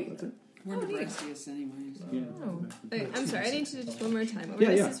 okay. That's it. We're Oh, neat. Nebraskius anyways. Yeah. Oh. Okay, I'm sorry, I need to do this one more time. Yeah,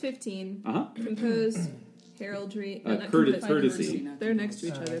 Awareness yeah. is 15. Uh-huh. Compose, heraldry, not Courtesy. compose, They're next to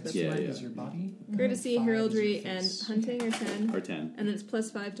each other. That's Yeah, why. yeah. Is your body? Courtesy, 5 is heraldry, your and face. hunting are 10. Or 10. And then it's plus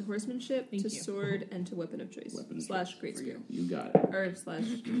 5 to horsemanship, Thank to you. sword, and to weapon of choice. Weapon of slash choice. great spear. You got it. Or slash.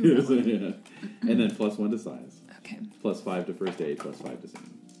 Yeah. And then plus 1 to size. Okay. Plus 5 to first aid. Plus 5 to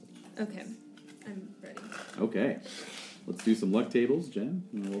singing. Okay. I'm ready. Okay. Let's do some luck tables. Jen,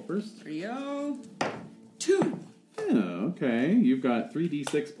 you want to roll first? Rio. 2. Yeah, okay. You've got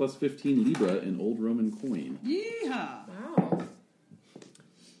 3d6 plus 15 Libra in Old Roman coin. Yeehaw. Wow.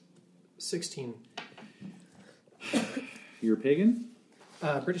 16. You're a pagan?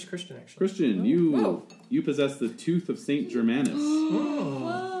 British Christian, actually. Christian, you possess the tooth of Saint Germanus.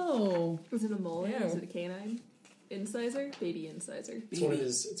 Whoa. Is it a mole? Ew. Is it a canine? Incisor? Baby incisor. It's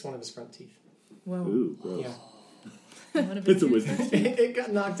one of his front teeth. Well, Ooh, gross. Yeah. One of It's a his wisdom. It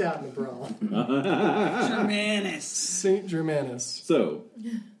got knocked out in the brawl. Germanus. Saint Germanus. So,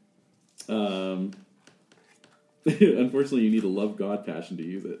 unfortunately, you need a love God passion to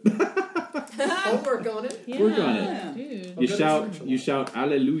use it. I'll work on it. Yeah, Work on it. dude. I'll go to You church a shout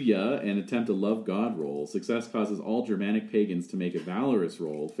Alleluia and attempt a love God roll. Success causes all Germanic pagans to make a valorous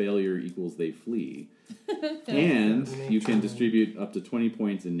roll. Failure equals they flee. And you can distribute up to 20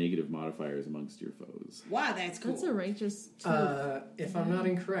 points in negative modifiers amongst your foes. Wow, that's cool. That's a righteous. If I'm not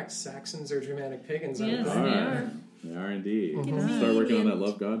incorrect, Saxons are Germanic pagans. Yes, aren't they they? are. They are indeed. Mhm. Start working on that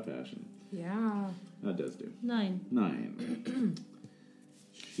love God passion. yeah. That does do. 9. 9.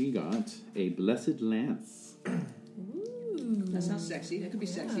 She got a blessed lance. That sounds sexy. That could be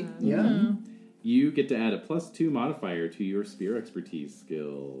sexy. Yeah. You get to add a +2 modifier to your spear expertise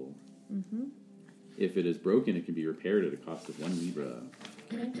skill. Mm-hmm. If it is broken, it can be repaired at a cost of 1 Libra.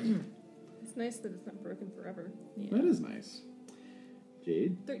 It's nice that it's not broken forever. That is nice.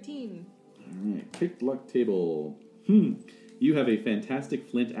 Jade? 13. Alright, picked luck table. You have a fantastic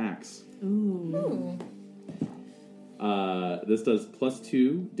flint axe. Ooh. This does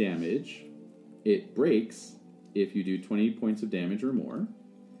 +2 damage. It breaks if you do 20 points of damage or more.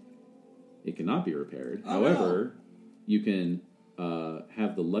 It cannot be repaired. Oh, However, you can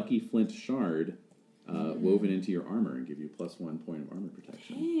have the lucky flint shard woven into your armor and give you +1 point of armor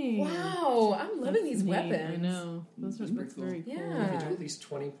protection. Hey. Wow, I'm loving these Neat. weapons. I know. Those are That's pretty cool. very cool. If you Yeah. do at least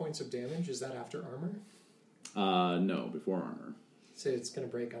 20 points of damage, is that after armor? No, before armor. So it's going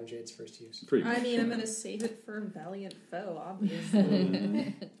to break on Jade's first use. Pretty much. I mean, I'm going to save it for a valiant foe, obviously.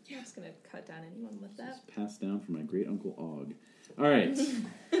 I'm just going to cut down anyone with that. It's passed down from my great uncle Og. All right.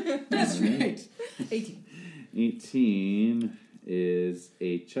 That's right. 18. 18 is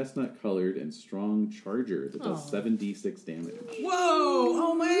a chestnut-colored and strong charger that does Aw. 7d6 damage. Whoa!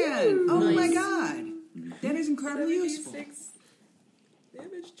 Oh man! Oh my Nice. god! That is incredibly useful. 76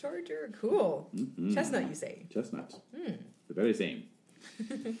 damage charger. Cool. Mhm. Chestnut, you say? Chestnut. The very same.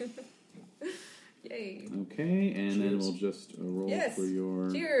 Yay. Okay, and then Cheers. we'll just roll Yes. for your...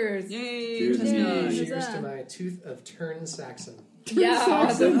 Cheers. Yay! Cheers, Chestnut. indeed. Cheers to my tooth of turn Saxon. Yeah,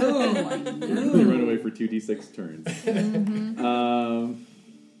 awesome. Oh, I They know. run away for 2d6 turns.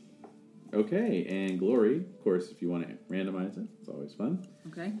 Okay, and glory, of course, if you want to randomize it, it's always fun.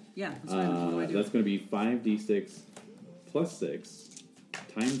 Okay. Yeah. That's right. What do I do? That's going to be 5d6 plus 6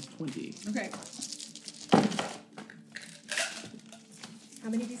 times 20. Okay. How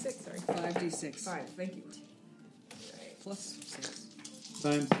many d6? Sorry. 5d6. 5. Thank you. Plus 6.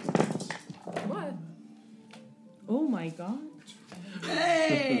 Times 20. What? Oh my god.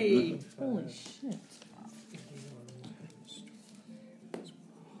 Hey! Holy shit.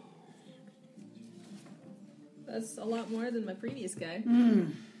 That's a lot more than my previous guy.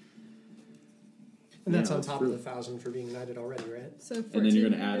 And that's Yeah, on that's top true. of the 1,000 for being knighted already, right? So And then you're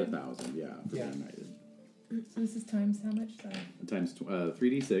going to 1400. add 1,000, yeah, for Yeah. being knighted. So this is times how much? Sorry. Times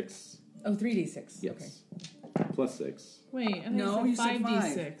 3d6. Oh, 3d6. Yes. Okay. Plus 6. Wait, I think No, you it's said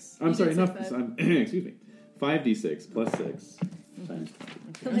 5d6. I'm You sorry, did not. say five. Excuse me. 5d6 plus 6 times 20.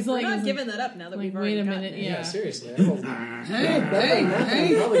 Like, It's we're like- not giving that up now that like, we've already wait a gotten minute, it. yeah. Seriously. I rolled Hey!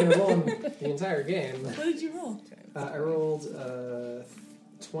 I'm probably going to roll the entire game. What did you roll? I rolled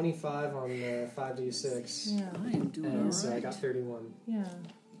 25 on the 5d6. Yeah. I am doing And so I alright. got 31. Yeah.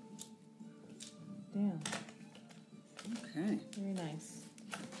 Damn. Okay. Very nice.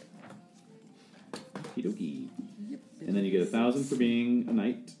 Okie dokie. And then you get 1,000 for being a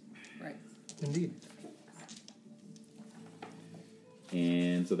knight. Right. Indeed.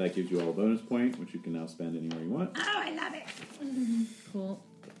 And so that gives you all a bonus point, which you can now spend anywhere you want. Oh, I love it. Cool.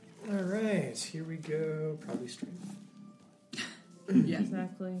 All right, here we go. Probably strength. Yeah.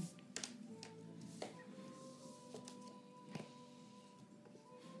 Exactly.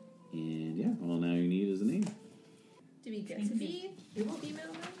 And yeah, all now you need is a name. Do we get to be female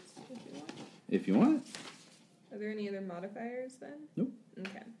knights if we want? If you want it. Are there any other modifiers then? Nope.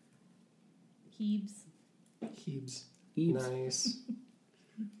 Okay. Hebes. Hebes. Hebes. Nice.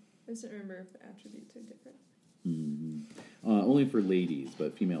 I just don't remember if the attributes are different. Only for ladies,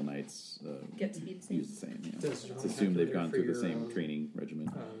 but female knights Get to be the same. use the same. Yeah. Does It's John assumed they've have to gone for through the your, same training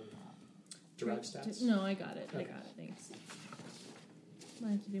regimen. Derived stats. No, I got it. I Okay. got it. Thanks.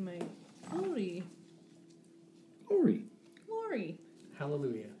 I have to do my glory. Glory. Glory.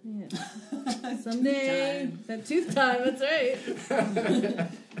 Hallelujah. Yeah. Someday. That tooth time, that's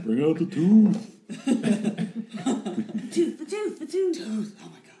right. Bring out the tooth. The tooth. Oh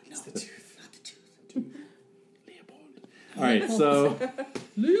my god, no. It's the tooth. Not the tooth. Leopold. All right, so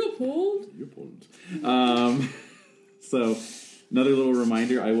Leopold. So another little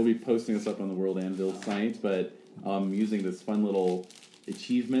reminder: I will be posting this up on the World Anvil site, but using this fun little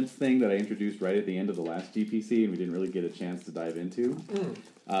achievements thing that I introduced right at the end of the last GPC, and we didn't really get a chance to dive into.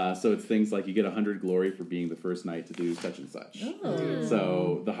 So it's things like you get 100 glory for being the first knight to do such and such. Oh.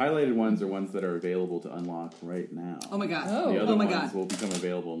 So the highlighted ones are ones that are available to unlock right now. Oh my god. Oh. The other Oh my ones god. will become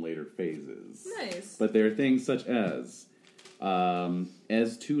available in later phases. Nice. But there are things such as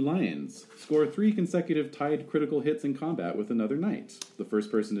 2 lions. Score 3 consecutive tied critical hits in combat with another knight. The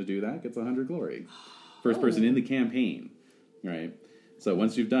first person to do that gets 100 glory. First person in the campaign. Right? So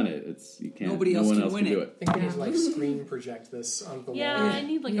once you've done it, you can't. Nobody no else one can else win can do it. it. I think we need to like screen project this on the Yeah, wall. I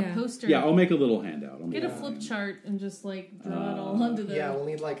need like Yeah. a poster. Yeah, I'll make a little handout. I'll Get make a flip chart and just like draw it all onto the. Yeah, we'll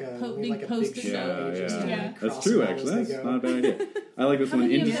need like a big big poster show. show. Just Yeah. Yeah. That's cross true, them out actually. as they That's go. not a bad idea. I like this How one.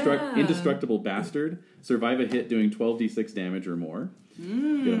 many of them? Indestructible Bastard. Survive a hit doing 12d6 damage or more. Get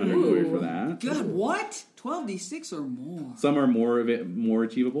 100 glory for that. God, what? 12d6 or more. Some are more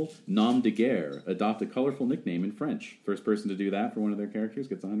achievable. Nom de guerre. Adopt a colorful nickname in French. First person to do that for one of their characters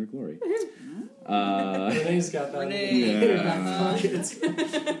gets 100 glory. Renee's got that. Renee. In her back pocket.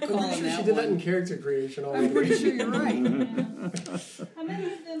 I'm Calling pretty sure that she did that one. in character creation already. I'm pretty sure you're right. How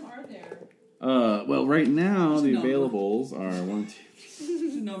many of them are there? Well, right now, There's a the number. availables are 1, 2,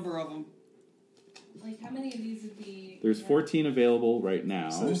 There's a number of them. Like, how many of these would be. There's 14 available right now.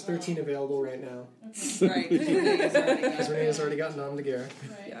 So there's 13 available right now. Right. Renee's already got Because Renee has already got nom de guerre.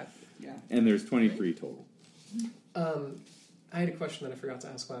 Right. Yeah. And there's 23 total. I had a question that I forgot to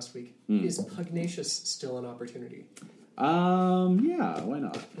ask last week. Is pugnacious still an opportunity? Yeah, why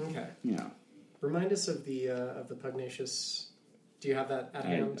not? Okay. Yeah. Remind us of the pugnacious. Do you have that at I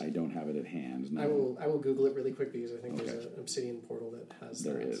hand? don't have it at hand. No. I will Google it really quick because I think Okay. there's an Obsidian portal that has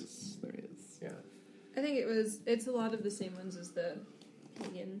There that. is. Yeah. I think it's a lot of the same ones as the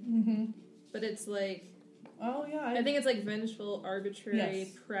pagan. Mm-hmm. But it's like, Oh, yeah. I think it's like vengeful, arbitrary, Yes.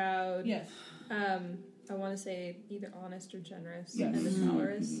 proud. Yes. I want to say either honest or generous, Yes. and then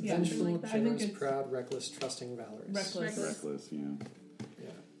valorous. Yeah. Something Vengeful, like that. I think generous, it's- proud, reckless, trusting, valorous. Reckless. Reckless, yeah. Yeah.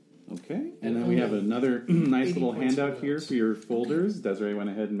 Okay, and then we have another nice 80 little points handout for here notes. for your folders. Desiree went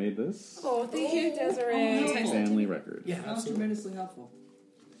ahead and made this. Oh, thank you, Desiree. Family record. Yeah, That was absolutely. tremendously helpful.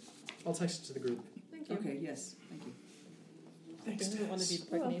 I'll text it to the group. Thank you. Okay, yes. Thank you. Thanks, I don't want to be guys.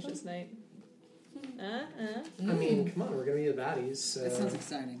 pugnacious knight. I mean, come on, we're gonna be the baddies. So. That sounds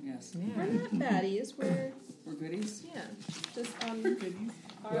exciting, yes. We're not baddies. We're We're goodies? Yeah. Just on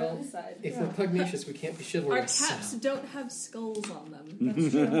our Well, side. If we're pugnacious, we can't be Our chivalrous. caps don't have skulls on them.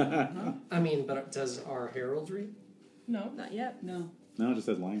 That's true. I mean, but does our heraldry? No. Not yet. No. No, it just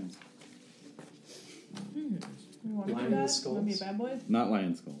says lions. You want to do Lion that? skulls? Want to be a bad boy? Not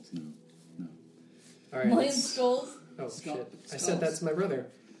lion skulls, no. All right. Lion let's- skulls? Oh Skull- shit! I skulls. said that's my brother.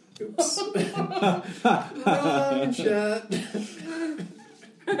 Oops. Wrong shot.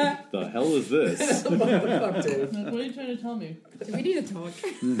 The hell is this? What the fuck, Dave? Like, what are you trying to tell me? Do we need to talk?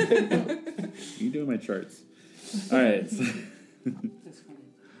 You doing my charts. Alright. That's funny.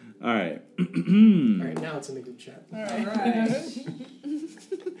 Alright. All right, now it's in the group chat. Alright.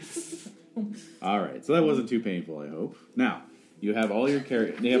 Alright, so that wasn't too painful, I hope. Now, you have all your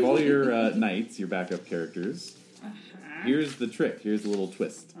you have all your knights, your backup characters. Here's the trick. Here's the little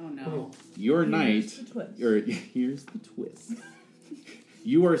twist. Oh no. Your knight, the twist. or here's the twist.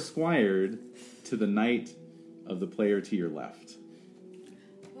 You are squired to the knight of the player to your left.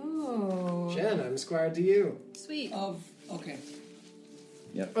 Oh. Jen, I'm squired to you. Sweet. Okay.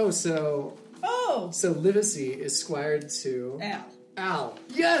 Oh, so Oh! Livacy is squired to Al. Al.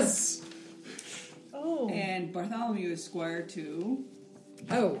 Yes. Oh. And Bartholomew is squire to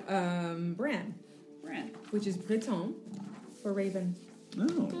Oh, Bran, Bran. which is Breton for Raven.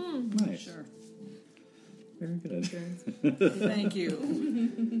 Oh, nice. Sure. Very good. Thank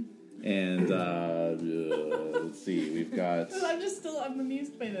you. And let's see, we've got I'm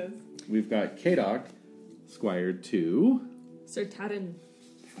amused by this. Kadok, squired to Sir Tadden.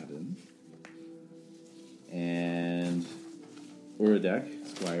 Haddon, and Uradek,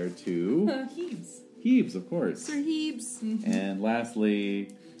 squired to Heaves. Heaves, of course. Sir Heaps. And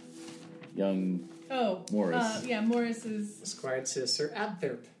lastly, young Oh. Morris. Yeah, Morris is... Squired to Sir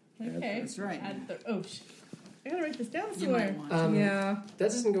Adtherp. Okay. That's right. I gotta write this down You might somewhere. want to. Yeah. That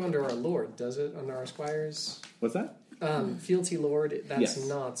doesn't go under our lord, does it? Under our squires? What's that? Fealty lord, that's Yes.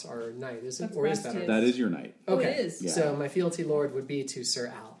 not our knight, is it? That's Or is that our Bastian. That is your knight. Oh, Okay. it is. Yeah. So my fealty lord would be to Sir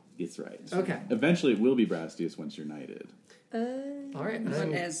Al. That's right. Okay. Eventually, it will be Brastius once you're knighted. All right. But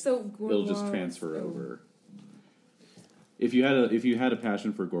I'm- as So It'll just transfer over. If you had a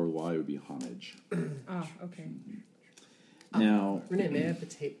passion for Gorlois, it would be homage. Oh, okay. Now, Renee, may I have the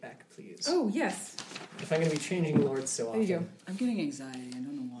tape back, please? Oh, yes. If I'm going to be changing lords so There often. you go. I'm getting anxiety. I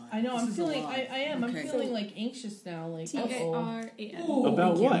don't know why. I know, This I'm is a feeling... lot. I am. Okay. I'm feeling, like, anxious now. Like, uh-oh. T-A-R-A-N. about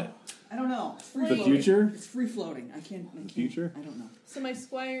Thank you. what? I don't know. It's free The floating. future? It's free floating. I can't. The future? I don't know. So my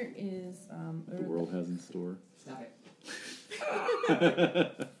squire is... The world has in store. Stop it.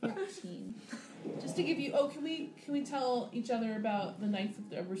 14. Just to give you... Oh, can we tell each other about the knights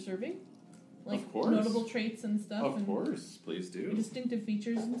that we're serving? Like, Of course. notable traits and stuff? and course, please do. distinctive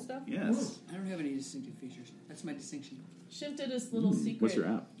features and stuff? Yes. I don't have any distinctive features. That's my distinction. Shiv did this little secret... What's your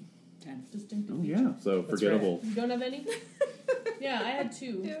app? 10. Distinctive Oh feature. yeah, so That's forgettable. You don't have any? Yeah, I had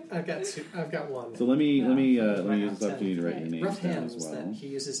 2. I've got two. I've got one. So let me use Right, this opportunity to write your names Rough down hands as that well. he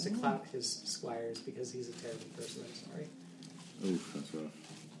uses to clout his squires because he's a terrible person. I'm sorry. Oof, that's rough.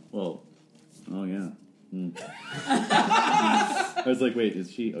 Well, oh yeah. I was like, wait,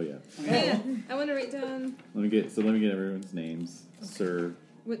 is she? Oh yeah. Yeah, I want to write down Let me get everyone's names. Sir,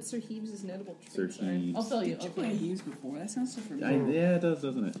 what Sir Heaps' notable Sir traits are. Heaves. I'll tell you. Did you play Hughes before? That sounds so Yeah, familiar. it does,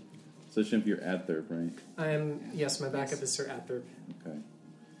 doesn't it? So Shimp, you're Adtherp, right? Yes, my backup is Sir Adtherp. Okay.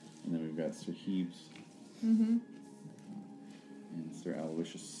 And then we've got Sir Heaps Mm-hmm. and Sir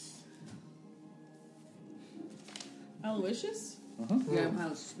Aloysius. Aloysius? Uh-huh. Yeah, I'm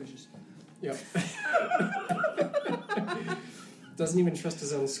highly suspicious. Yep. Doesn't even trust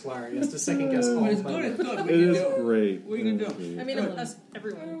his own squire. He has to second guess all But it's of good. them. It's good. What It are you is gonna do? great. What are you gonna It do? is I great. mean, us,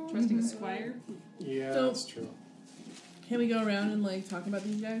 everyone trusting a squire. Yeah, So- that's true. Can we go around and like talk about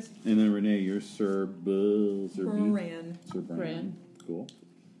these guys? And then Renee, you're Sir Sir Bran. Sir Bran. Cool.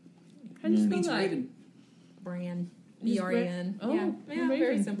 How do you It spell means that? Raven. Bran. Just B-R-A-N. Oh, Yeah, you're very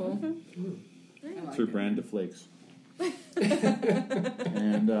Raven. simple. Okay. I like Sir it. Bran de Flakes.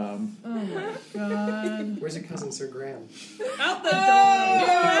 And Oh my god. Where's your cousin, Sir Graham? Out the door!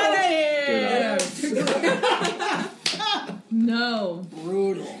 Get out. No.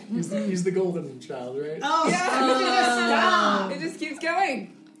 Brutal. He's the golden child, right? Oh, Stop! It just keeps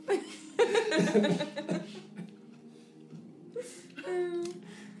going.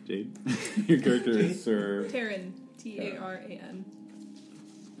 Jade. Your character is Sir. Taran. T-A-R-A-N.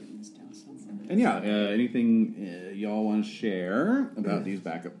 And yeah, anything y'all want to share about these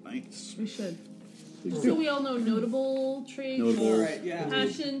backup knights? We should. Please So do. we all know notable traits, Notable. All right, yeah.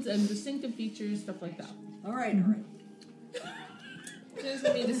 passions, and distinctive features, stuff like that. All right, all right. There's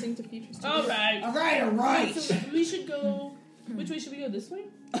gonna be distinctive features. too. All right. All right, all right. So we should go. Which way should we go? This way?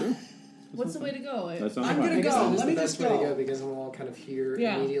 What's the way to go? That sounds I'm fine. gonna I guess go. that is Let the me best just way to go. go because we'll all kind of hear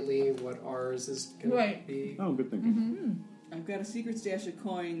Yeah. immediately what ours is going Right. to be. Oh, good thinking. I've got a secret stash of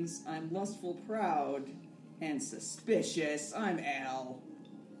coins. I'm lustful, proud, and suspicious. I'm Al.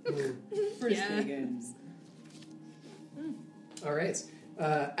 First Yeah. Higgins. All right.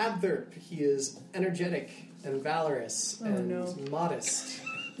 Abthorp, he is energetic and valorous and modest.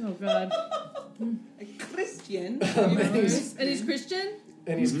 Oh God. A Christian. And he's And he's Christian?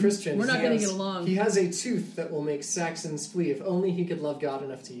 Christian. We're not He gonna has- get along. He has a tooth that will make Saxons flee if only he could love God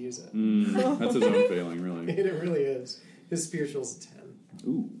enough to use it. That's his own failing, really. It really is. His spiritual's a 10.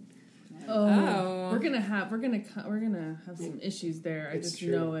 Ooh. Oh. We're gonna have some issues there. I It's just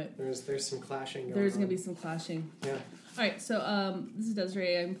true. know it. There's some clashing going There's on. gonna be some clashing. Yeah. All right, so this is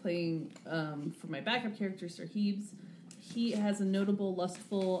Desiree. I'm playing for my backup character, Sir Hebes. He has a notable,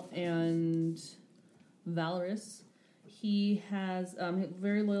 lustful, and valorous. He has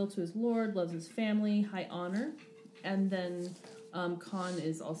very loyal to his lord, loves his family, high honor, and then con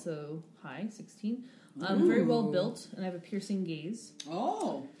is also high, 16. Very well built, and I have a piercing gaze.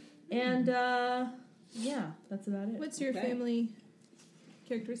 Oh. And yeah, that's about it. What's your Okay. family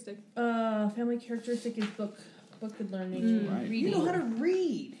characteristic? Family characteristic is book and learning, Right. reading. You know how to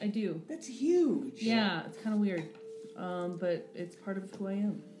read. I do. That's huge. Yeah, it's kind of weird, but it's part of who I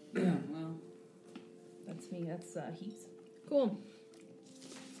am. Yeah, well. That's me. That's Heaps. Cool.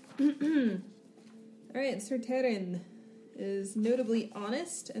 Alright, Sir Terran is notably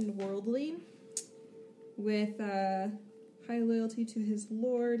honest and worldly, with high loyalty to his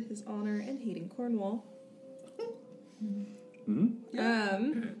lord, his honor, and hating Cornwall.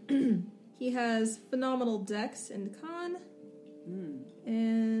 He has phenomenal dex and con,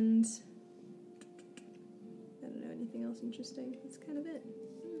 and I don't know anything else interesting. That's kind of it.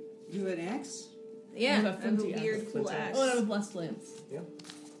 You have an axe? Yeah, I have a I have a flinty axe. weird, cool axe. Oh, and I have a blessed lance.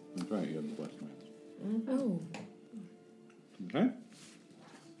 That's right, you have the blessed lance. Oh, Okay.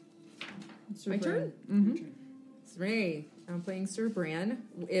 Sir My Bran. turn? It's Ray. I'm playing Sir Bran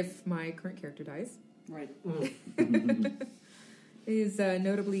if my current character dies. Right. He's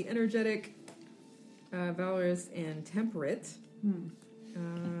notably energetic, valorous, and temperate.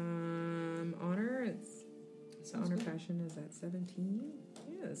 Honor, it's honor passion is at 17.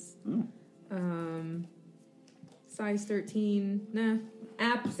 Yes. Oh. Size 13. Nah.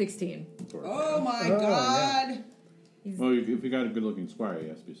 App 16. Oh my Oh, god! Well, if you got a good-looking squire, he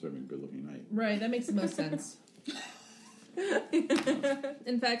has to be serving a good-looking knight. Right, that makes the most sense.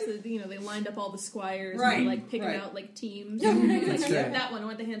 in fact, they lined up all the squires Right, and like picking right. out like teams. Yeah, like, that's yep, right. that one. I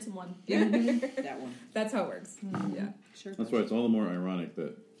want the handsome one. Yeah, that one. That's how it works. Yeah. Sure. That's why it's all the more ironic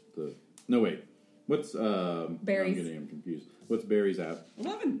that the... No, wait. What's... Berries. I'm getting him confused. What's Barry's app?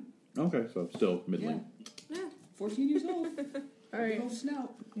 11. Okay, so still middling. Yeah. 14 years old. All right. Big old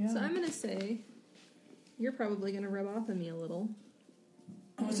snout. Yeah. So I'm gonna say you're probably gonna rub off on me a little.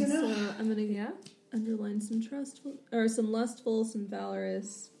 Oh, So I'm gonna underline some trustful or some lustful, some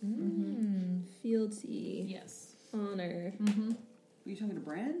valorous, fealty, Yes. honor. Mm-hmm. Are you talking to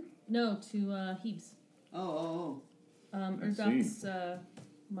Bran? No, to Heaps. Oh. Urdok's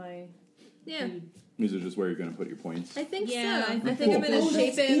my Yeah, dude. Is it just where you're going to put your points? I think Yeah, so. I I think think I'm cool. gonna Oh,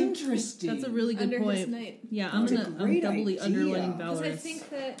 shape that's him interesting. That's a really good under point. his knight. Yeah, I'm That's a I'm doubly great underlining idea. valorous. Because I think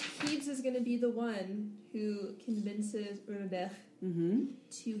that Thebes is going to be the one who convinces Urdok Mm-hmm.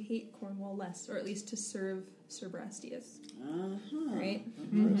 to hate Cornwall less, or at least to serve Sir Brastius. Uh-huh. Right?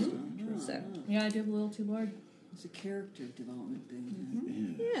 So, Yeah, I did a little too hard. It's a character development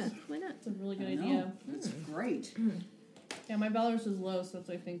thing. yeah, why not? It's a really good I know. idea. That's great. Yeah, my valorous is low, so that's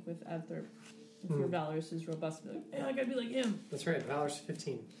what I think with Abthorp. If your valorous is robust, be like, yeah, I gotta be like him. That's right. Valor's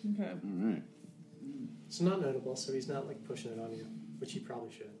 15. Okay. All right. It's not notable, so he's not like pushing it on you, which he probably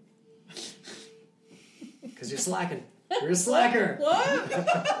should. Because you're slacking. You're a slacker. What?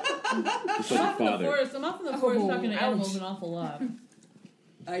 Just like I'm off in the father. forest. I'm off in the forest talking to ouch. animals an awful lot.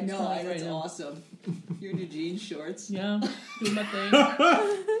 I know. Right That's now. awesome. You're in your jean shorts. Yeah, doing my thing.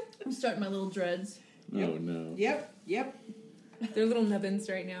 I'm starting my little dreads. Oh, no. Yep. They're little nubbins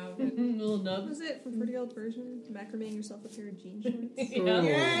right now. But Little What nubs. was it from Pretty Old Version? Macrameing yourself a pair of jean shorts? Yeah.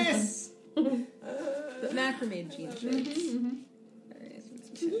 Yes. But macrame jean shorts. Alright.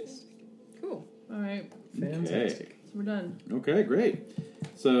 cool. All right, Fantastic. so we're done. Okay, great.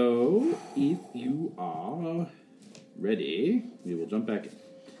 So, if you are ready, we will jump back in.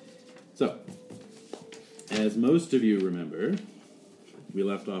 So, as most of you remember, we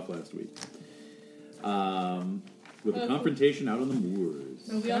left off last week with a confrontation out on the moors.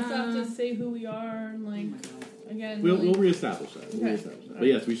 So we also have to say who we are and like Again, We'll reestablish that. We'll Okay. reestablish that. But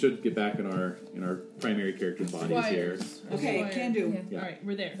yes, we should get back in our primary character bodies here. Squires. Okay, Squires. can do. Yeah. All right,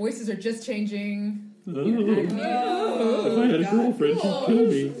 we're there. Voices are just changing. If I had a God. girlfriend, she'd kill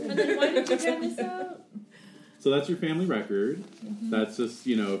me. And then why did you hand this out? So that's your family record. That's just,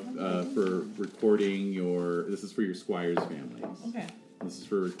 for recording your... This is for your squire's families. Okay. This is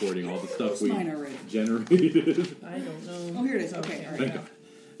for recording all the stuff Where's we mine already? generated. I don't know. Oh, here it is. Okay, all right. Thank God.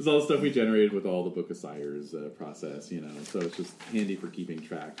 This is all the stuff we generated with all the Book of Sires process, So it's just handy for keeping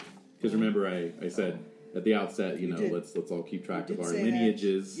track. Because remember, I said at the outset, You did. let's all keep track You of did our say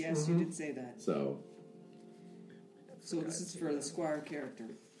lineages. That. Yes, you did say that. So So this is for the squire character.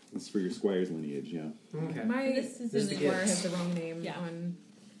 this is for your squire's lineage, yeah. Okay. My This is This is in the the squire Gibbs. has the wrong name Yeah. on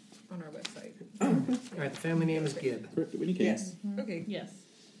our website. All right, the family name is Gibb. Correct it when you can. Yes. Okay. Yes.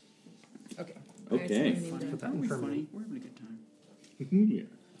 Okay. Okay. Put that Aren't in we for me. funny? We're having a good time. yeah.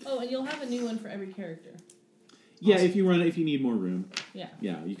 Oh, and you'll have a new one for every character. Yeah, if you need more room, Yeah.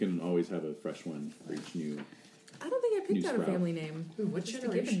 you can always have a fresh one for each new. I don't think I picked New out a sprout. family name. Ooh, what Just a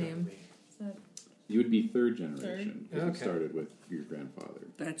generation given name. are we? Is that You would be third generation because you Okay. started with your grandfather.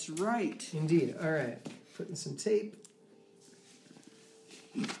 That's right. Indeed. All right. Putting some tape.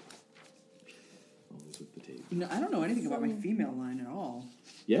 Always with the tape. You know, I don't know anything about my female line at all.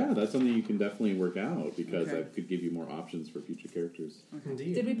 Yeah, that's something you can definitely work out because Okay. that could give you more options for future characters.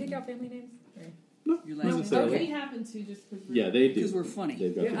 Indeed. Did we pick out family names? Or- You Not like necessarily. We happen to just because Yeah, they do. Because we're funny.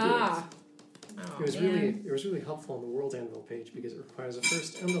 They've got Yeah. the Ah. Oh, It was man. really helpful on the World Anvil page because it requires a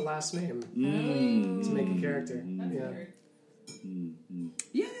first and a last name Mm. to make a character. That's Yeah. weird.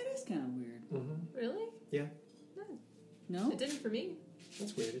 Yeah, that is kind of weird. Mm-hmm. Really? No? It didn't for me.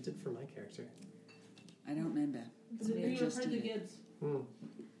 That's weird. It did for my character. I don't remember. You I were just part of the did it. Gibbs. Hmm.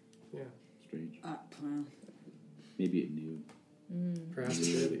 Yeah. Strange. Well, Maybe it knew. Perhaps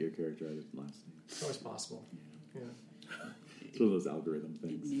Maybe it it knew did. that your character had a last name. It's always possible. Yeah. It's one of those algorithm it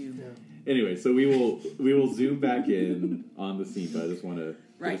things. knew. Yeah. Anyway, so we will zoom back in on the scene, but I just want to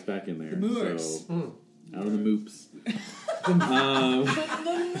Right. get us back in there. The moors. So Mm. out on the moops.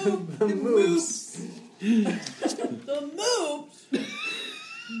 The moves. The moves!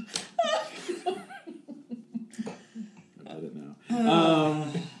 I got it now.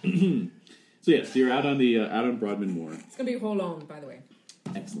 So yes, you're out on Broadman Moor. It's gonna be Holon, by the way.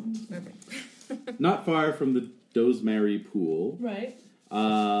 Excellent. Okay. Not far from the Dosemary Pool. Right.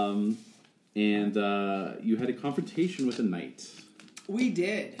 And you had a confrontation with a knight. We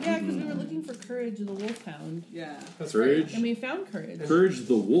did. Yeah, because we were looking for Courage the Wolfhound. Yeah. That's Courage. right. And we found Courage. Courage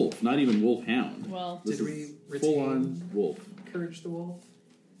the Wolf, not even Wolfhound. Well, This Did is we full on retain- wolf. Courage the Wolf.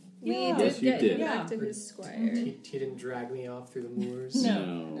 We Yeah. did Yes, you get did. him Yeah. back to his squire. He didn't drag me off through the moors.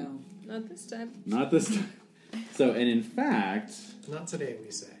 No. No. Not this time. Not this time. So, and in fact, Not today,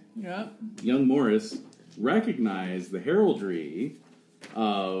 we say. yeah. young Morris recognized the heraldry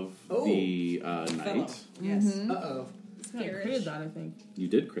of Oh. the Fellow. knight. Yes. Uh-oh. I created that, I think. You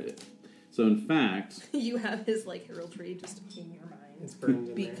did crit it. So, in fact, You have his heraldry just in your mind. It's burned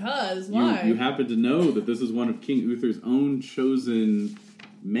in there. Because, you, why? you happen to know that this is one of King Uther's own chosen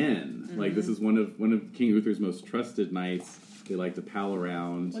men. Like, this is one of King Uther's most trusted knights. They like to pal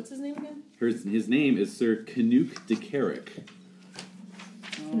around. What's his name again? His name is Sir Canuck de Carrick.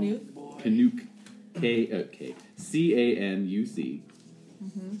 Canute? Boy. Canuck, Canuc,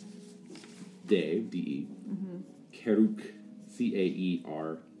 Dave, D-E, Caruc,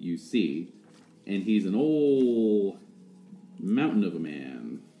 Caeruc, and he's an old mountain of a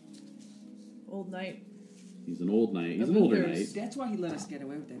man. Old Knight. He's an old knight. He's Of an older Uther's. knight. That's why he let us get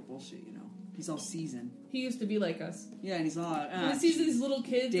away with that bullshit, you know. He's all seasoned. He used to be like us. Yeah, and he's all... And he sees these little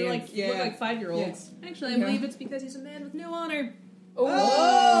kids, they're damn, like, yeah. look like 5-year-olds. Actually, I Yeah. believe it's because he's a man with no honor.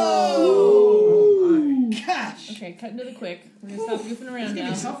 Oh, my. Gosh! Okay, cut into the quick. We're gonna stop goofing around This is gonna be a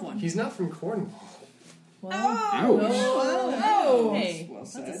now. tough one. He's not from Cornwall. Well, Ouch. oh, hey, Well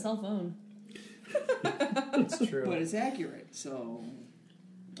that's said. a cell phone. It's true. But it's accurate, so...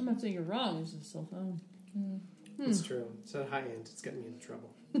 I'm not saying you're wrong, it's just a cell phone. It's true. It's at high end. It's getting me into trouble.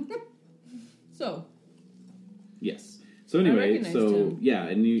 So, Yes. So anyway, recognized so him. yeah,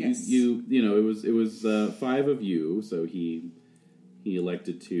 and Yes. you know it was 5 of you, so he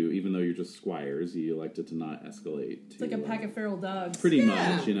elected to, even though you're just squires, he elected to not escalate. it's like a pack of feral dogs. Pretty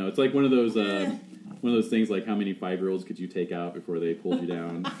much, you know, it's like one of those things like how many 5-year-olds could you take out before they pulled you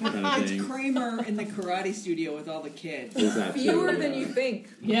down kind of It's thing. Kramer in the karate studio with all the kids. Is that Fewer true? than you think.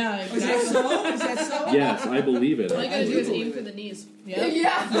 Yeah, Is that exactly. so? Is that so? Yes, I believe it. All you gotta I do do is aim believe for it. the knees. Yep.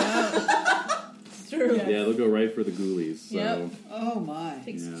 Yeah. It's true. Yeah, they'll go right for the ghoulies. So Yep. Oh my.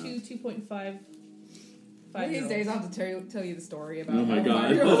 Takes Yeah. 2.5 One of these days I'll have to tell you the story about Oh my how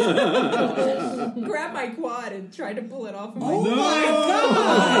God. 5-year-old grabbed my quad and tried to pull it off of my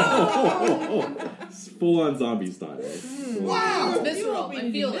Full on zombie style. Wow! It's visceral.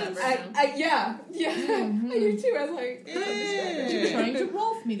 I feel that right now. Yeah. I do too. I was like, You're trying to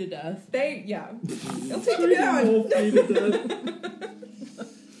wolf me to death. they'll take you down.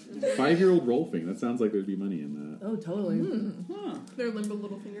 5-year-old rolfing. That sounds like there'd be money in that. Oh, totally. Their limber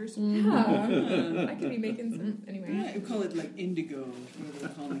little fingers. Yeah. I could be making some, anyway. Yeah, we call it like indigo, whatever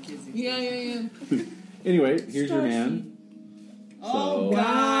they call the kids. these Yeah. days. Anyway, here's your man. Oh, So-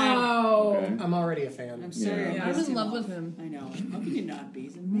 Wow. Okay. I'm already a fan. I'm sorry. Yeah. I I'm pissed in him love off. with him. I know. How can you not be?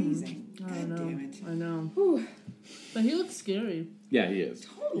 He's amazing. I God know. damn it. I know. Whew. But he looks scary. Yeah, he is.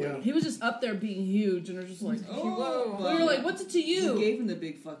 Yeah. He was just up there being huge, and we're just like, Oh, we were like, what's it to you? You gave him the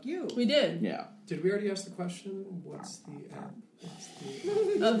big fuck you. We did. Yeah. Did we already ask the question? What's the app?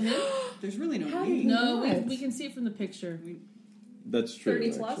 Of him? There's really no How need. do No, What? we can see it from the picture. That's true.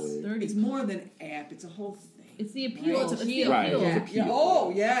 30 plus? actually. 30. It's more than app. It's a whole thing. It's the appeal. Right. It's the Right. appeal. Yeah. Appeal.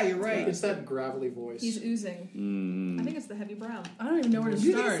 Oh, yeah, you're right. It's that gravelly voice. He's oozing. I think it's the heavy brow. I don't even know where to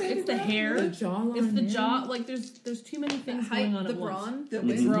You think start. it's It's the hair. The jawline. It's the man. jaw. Like there's too many The things height, going on the at once. brawn.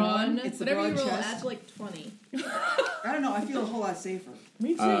 The It's brawn. It's the Whatever you broad roll, chest. add to like 20. I don't know. I feel a whole lot safer.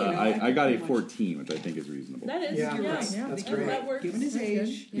 Me too. I got a pretty much- 14, which I think is reasonable. That is. Yeah, Yeah. that's yeah. great. That works. Given his That's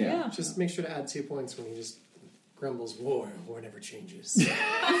age. good. Yeah. Just make sure to add 2 points when he just grumbles, war never changes.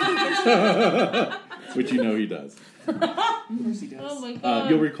 Which you know he does. Of course he does. Oh my god.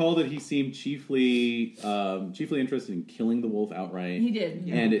 You'll recall that he seemed chiefly interested in killing the wolf outright. He did.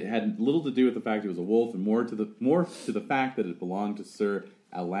 And it had little to do with the fact it was a wolf, and more to the fact that it belonged to Sir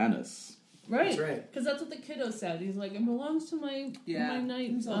Alanus. Right. That's right. Because that's what the kiddo said. He's like, it belongs to my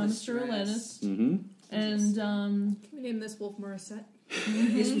knight, He's all Sir distressed. Alanus. Mm-hmm. And Can we name this wolf Morissette?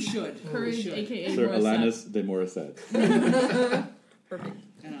 Yes, we should. Courage, We should. aka Sir Morissette. Alanus de Morissette. Perfect.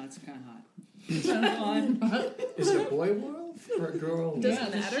 I know, it's kind of hot. It's kind of fun. Is it a boy wolf or a girl wolf? Yeah,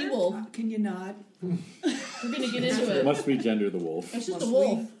 the she-wolf. Can you not? We're going to get into it. Must we gender the wolf? It's just Must a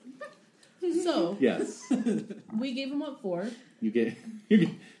wolf. So, Yes. we gave him what for? You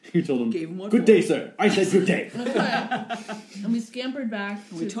told him, Gave him what good for." day, sir. I said good day. And we scampered back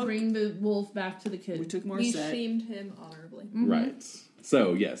We to took- bring the wolf back to the kid. We took more We set. shamed him honorably. Right.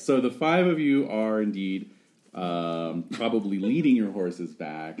 So, yes. So the 5 of you are indeed probably leading your horses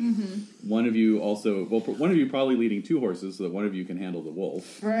back. One of you one of you probably leading 2 horses so that one of you can handle the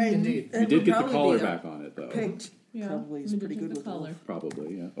wolf. Right. Indeed. You did get the collar back on it, though. Picked. Yeah. Probably is We pretty did good the with the collar. wolf.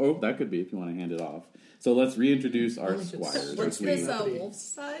 Probably, yeah. Oh, that could be if you want to hand it off. So let's reintroduce our squires What's as we, this wolf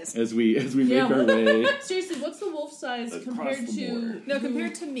size? as we Yeah. make our way. Seriously, what's the wolf size Across compared the to... board. No,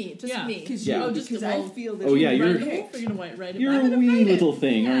 compared to me, just Yeah. me. Because Yeah. Oh, just because the I wolf. feel that Oh, yeah, Ride you're- the wolf, or you're going to write it You're back? a wee ride it. little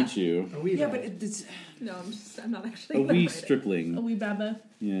thing, Yeah. aren't you? A wee yeah, lad. but it's No, I'm not actually. A gonna wee write it. stripling. A wee baba.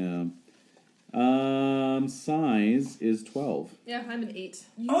 Yeah. Size is 12. Yeah, I'm an 8.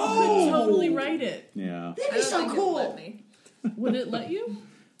 You could totally write it. Yeah. I don't think it'll let me. Would it let you?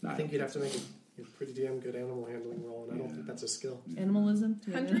 I think you'd have to make a pretty damn good animal handling roll, and I don't think that's a skill. Animalism?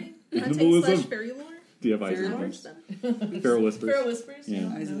 Hunting Animalism. / fairy lore. Do you have eyes? Very in Knowledge them? them. Feral whispers. Feral whispers? Yeah.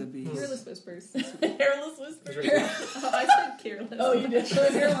 No, eyes of no. the beast. Hairless whispers. Hairless whispers? Oh, I said careless. Oh, you did.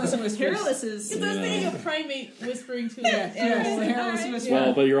 Hairless whispers. Careless is. Because I was thinking of primate whispering to Yeah, it. yeah, it's the hairless Yeah. whisper.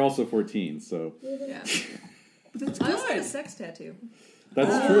 Well, but you're also 14, so Yeah. But that's I also have a good. sex tattoo.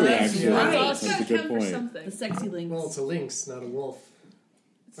 that's true. that's Actually, right. that's It's a gotta good count for point. something. The sexy links. Well, it's a lynx, not a wolf.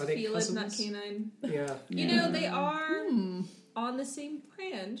 Are they Felid, cousins? not canine. Yeah. You know, they are Hmm. on the same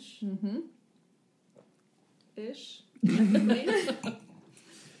branch. Mm-hmm. Ish.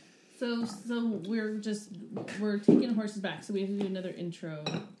 So we're taking horses back, so we have to do another intro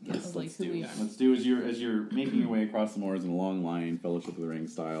of like who we are. Let's do as you're making your way across the moors in a long line, Fellowship of the Ring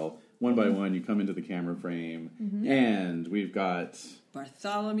style. One by one, you come into the camera frame, and we've got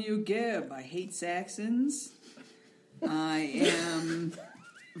Bartholomew Gibb. I hate Saxons. I am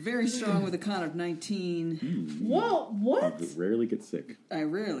very strong with a con of 19. Whoa! What? you rarely get sick. I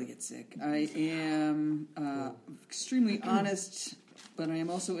rarely get sick. I am extremely honest, but I am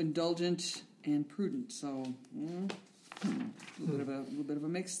also indulgent and prudent. So, a little bit of a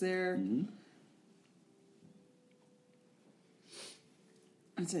mix there.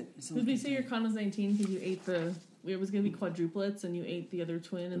 That's it. That's all Did I we can say your con was 19 because you ate the? It was going to be quadruplets, and you ate the other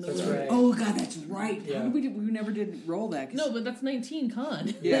twin in the That's room? right. Oh God, that's right. Yeah. How did we never did roll that. 'Cause- No, but that's 19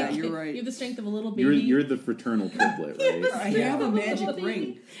 con. Yeah, Like, you're right. You have the strength of a little baby. You're the fraternal triplet, right? I have a magic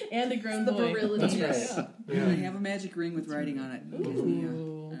ring. and a grown The boy. virility. That's Yes. right. I Yeah. have a magic ring with writing on it.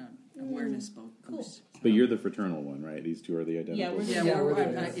 Ooh. Awareness both. Cool. But you're the fraternal one, right? These two are the identical. Yeah, we're Yeah, Yeah, we're, we're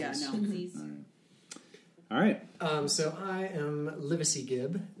I'm the not, yeah, no. Twinsies. All right. So I am Livesey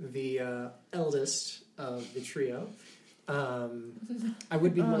Gibb, the eldest of the trio. I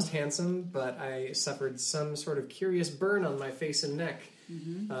would be the most handsome, but I suffered some sort of curious burn on my face and neck,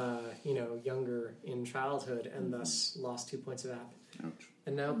 younger in childhood, and thus lost 2 points of app. Ouch.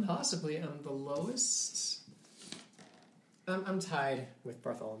 And now possibly I'm the lowest. I'm tied with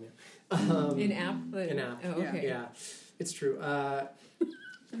Bartholomew. In app? In app. Oh, okay. Yeah, it's true.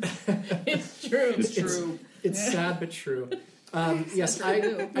 It's true. It's true. It's sad but true. Yes, I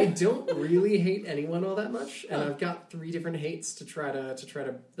don't really hate anyone all that much, and I've got 3 different hates to try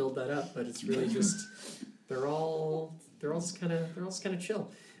to build that up. But it's really just they're all just kind of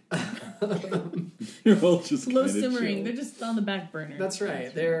chill. You're all just Slow kinda simmering. chill. They're just on the back burner. That's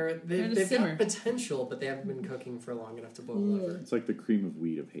right. They're They've just simmer. got potential, but they haven't been cooking for long enough to boil over. It's like the cream of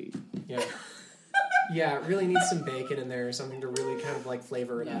wheat of hate. Yeah. Yeah, it really needs some bacon in there or something to really kind of like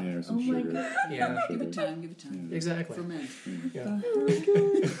flavor it up. Yeah, or some Oh my sugar. God. Yeah, Give it time. exactly. Ferment. Yeah.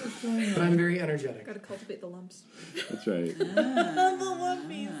 But I'm very energetic. Gotta cultivate the lumps. That's right. The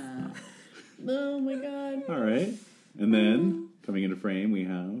lumpies. Oh my god. All right. And then, coming into frame, we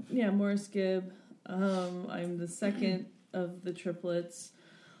have... Yeah, Morris Gibb. I'm the second of the triplets.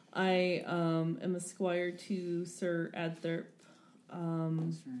 I am a squire to Sir Adtherp.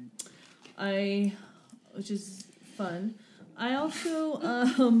 That's right. Which is fun. I also I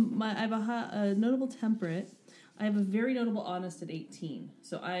have a notable temperate. I have a very notable honest at 18.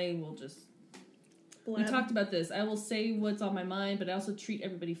 So I will just. We talked about this. I will say what's on my mind, but I also treat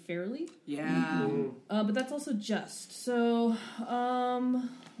everybody fairly. Yeah. But that's also just. So,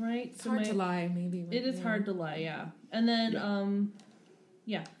 right. It's hard to lie, maybe. It is hard to lie, yeah. And then,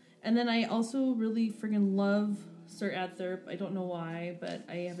 yeah. And then I also really friggin' love Sir Adtherp. I don't know why, but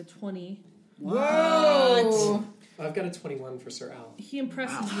I have a 20. Whoa! I've got a 21 for Sir Al. He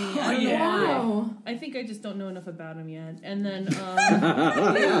impresses me. Oh, I don't know yeah. why. I think I just don't know enough about him yet. And then,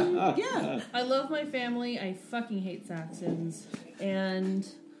 Yeah. I love my family. I fucking hate Saxons. And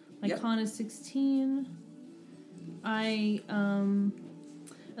my con is 16. And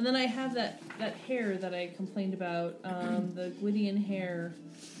then I have that hair that I complained about, the Gwydion hair.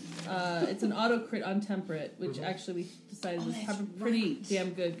 It's an auto crit on temperate, which actually we decided was probably pretty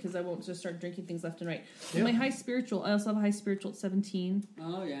damn good because I won't just start drinking things left and right. Yep. My high spiritual, I also have a high spiritual at 17.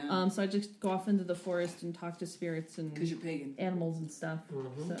 Oh, yeah. So I just go off into the forest and talk to spirits and Because you're pagan. animals and stuff.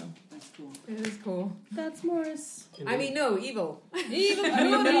 So That's cool. It is cool. that's Morris. I mean, no, evil. Evil,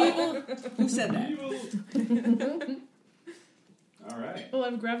 Who said that? All right. Oh, I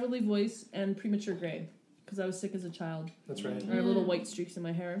have a gravelly voice and premature gray because I was sick as a child. That's right. I have little white streaks in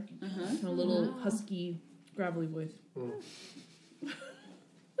my hair Uh-huh. and a little husky, gravelly voice. Cool.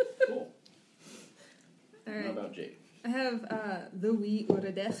 All How right. about Jake? I have the wee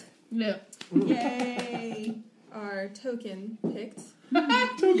Uradech, Yeah. Yay! our token picked.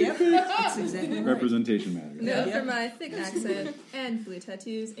 Yep. That's exactly right. Representation matters. Known Yeah. for my thick accent and blue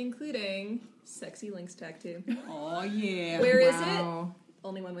tattoos, including sexy Lynx tattoo. Oh, yeah. Where is Wow. it?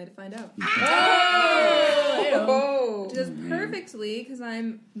 Only one way to find out. Oh! It does perfectly because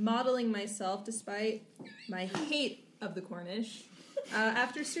I'm modeling myself despite my hate of the Cornish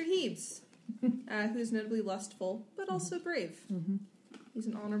after Sir Hebes, who's notably lustful but also brave. He's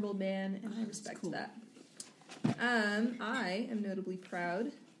an honorable man, and I respect cool. that. I am notably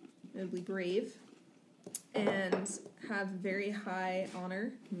proud, notably brave, and have very high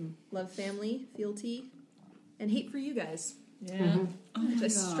honor, love family, fealty, and hate for you guys, Yeah. Oh, my which I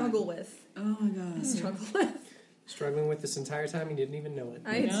God. struggle with. Oh, my God. Struggle with. Struggling with this entire time, you didn't even know it.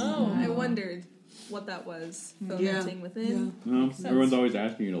 I wondered what that was fomenting within. Well, everyone's always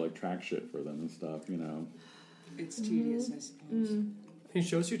asking you to like track shit for them and stuff, you know. It's tedious, I suppose. Hey,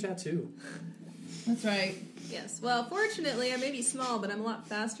 show us your tattoo. That's right. Yes. Well, fortunately, I may be small, but I'm a lot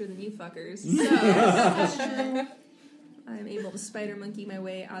faster than you fuckers. So I'm able to spider monkey my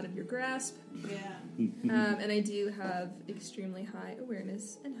way out of your grasp. Yeah. And I do have extremely high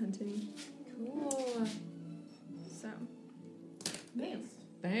awareness and hunting. Cool. So, Thanks.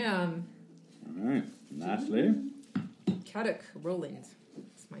 Bam. All right. Lastly, Caddock Roland.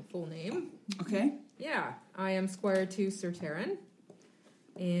 That's my full name. Okay. Yeah, I am Squire to Sir Terran.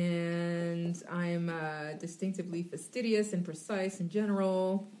 And I'm distinctively fastidious and precise in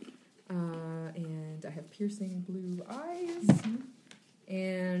general. And I have piercing blue eyes.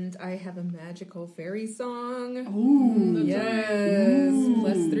 And I have a magical fairy song. Ooh. Yes.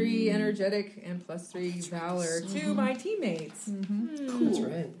 +3 energetic and +3 valor to my teammates. That's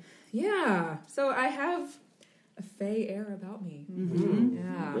right. Yeah. So I have a fey air about me. Mm-hmm.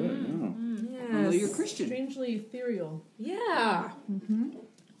 Yeah. good. Yeah. Although Yes. you're Christian. Strangely ethereal. Yeah.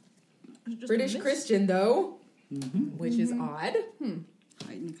 Just British a mist. Christian, though, Mm-hmm. which is odd.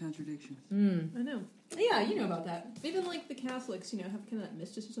 Heightened contradiction. I know. Yeah, you know about that. Even like the Catholics, have kind of that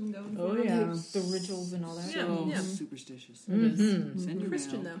mysticism going. Oh, for them. yeah. The rituals and all that. Yeah. So yeah. superstitious. Mhm. Send your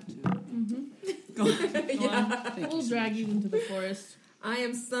Christian, mail though. to- Yeah. We'll drag you into the forest. I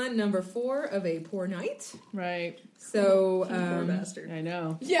am son number 4 of a poor knight. Right. So, Poor bastard. I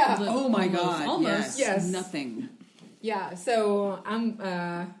know. yeah. Oh my Almost, god. almost. Yes. Nothing. Yeah, so I'm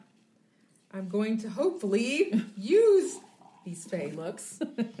going to hopefully use these Fey looks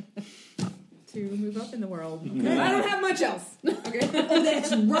to move up in the world. Okay. I don't have much else. Okay. Oh,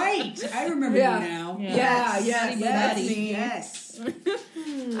 that's right. I remember Yeah. you now. Yeah. Yes, that's me. Yes.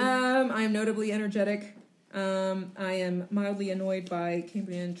 I am notably energetic. I am mildly annoyed by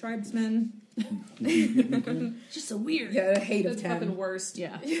Cambrian tribesmen. Just so weird. Yeah, a hate That's of 10. fucking worst.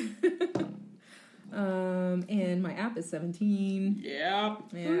 Yeah. And my app is 17.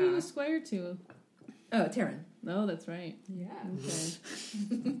 Yep. Who are you Yeah. a squire to? Oh, Terran. No, that's right. Yeah.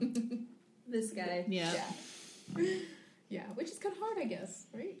 Okay. This guy. Yeah. Yeah, which is kind of hard, I guess,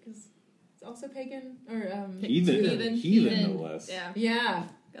 right? Because it's also pagan or Heathen, Heathen. no less. Yeah. Yeah.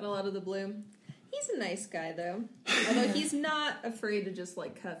 Got a lot of the bloom. He's a nice guy, though. Although he's not afraid to just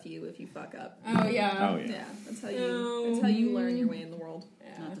like cuff you if you fuck up. Oh yeah. Oh, yeah. Yeah, that's how you learn your way in the world.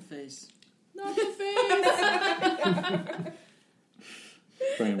 Yeah. Not the face. Not the face.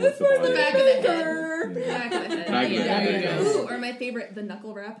 Try and work the The body. back of the head. Yeah. Back of the head. Back of the Yeah, head, there you yeah. go. Ooh, or my favorite, the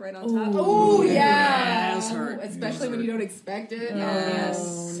knuckle wrap right on top. Oh Yeah, yeah. those hurt. Especially Those when hurt. you don't expect it. Oh,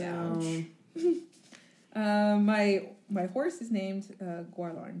 Yes. no. My horse is named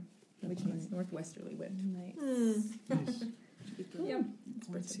Guarlarn, which means northwesterly wind. Nice. Yeah.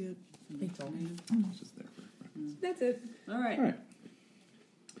 Let's see it. It's all. It's just there for reference. That's it. All right. All right.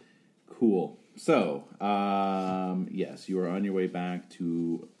 Cool. So, yes, you are on your way back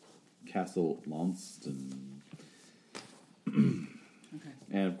to Castle Launceston. Okay.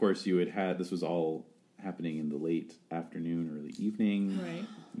 And of course, you had this was all happening in the late afternoon, early evening. Right.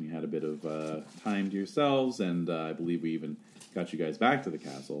 You had a bit of time to yourselves, and I believe we even got you guys back to the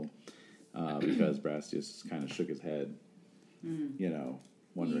castle because Brastius kind of shook his head,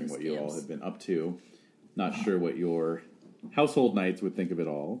 wondering what you all had been up to. Not sure what your household knights would think of it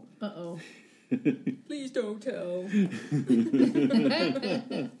all. Uh-oh. Please don't tell.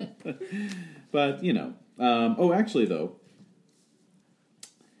 But, actually, though,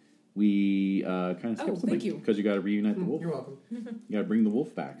 we kind of skipped something. thank you. Because you got to reunite the wolf. You're welcome. You got to bring the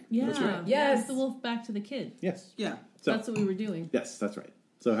wolf back. Yeah. That's right. Yes. Pass the wolf back to the kid. Yes. Yeah. So, That's what we were doing. yes, that's right.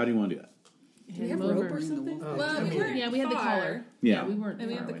 So how do you want to do that? Do we Hand have him rope over. or something? Well, we weren't Yeah, we had the far, collar. Yeah. We weren't And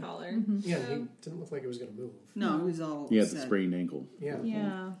we far had the away. collar. Yeah, So- he didn't look like it was going to move. No, it was all He has a set. sprained ankle. Yeah.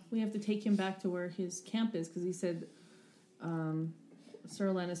 Yeah, we have to take him back to where his camp is because he said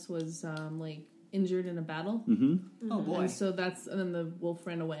Sir Alanus was injured in a battle, Mm-hmm. Oh boy. and so and then the wolf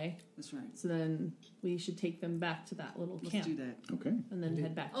ran away. That's right. So then we should take them back to that little Let's camp do that. Okay. and then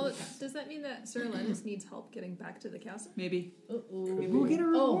head back to Oh, the castle. does that mean that Sir Lennis needs help getting back to the castle? Maybe. Uh-oh. Maybe we'll get a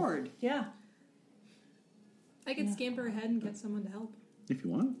Oh. reward. Yeah. I could Yeah. scamper ahead and get someone to help. If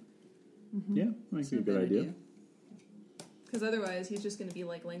you want. Mm-hmm. Yeah, might be a good idea. Because otherwise, he's just going to be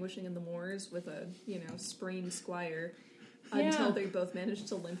like languishing in the moors with a, sprained squire Yeah. until they both manage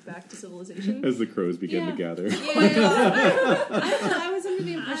to limp back to civilization. As the crows begin Yeah. to gather. Yeah. I don't know. I was under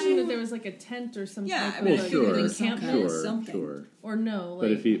the impression that there was like a tent or something. Yeah, like I mean, Well, I sure, figured some encampment. kind of Sure, something. sure. Or no.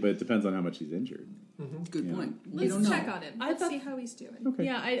 But Like, but it depends on how much he's injured. Good Yeah. point. We Let's don't know. check on him. I Let's thought- see how he's doing. Okay.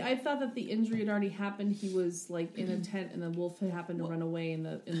 yeah, I thought that the injury had already happened. He was like in a tent, and the wolf had happened to run away in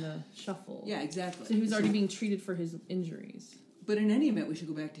the shuffle. Yeah, exactly. So he was already being treated for his injuries. But in any event, we should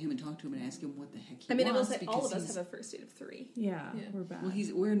go back to him and talk to him and ask him what the heck he I mean, I will wants. say all because of us he's- have a first aid of 3. Yeah, Yeah. we're back. Well,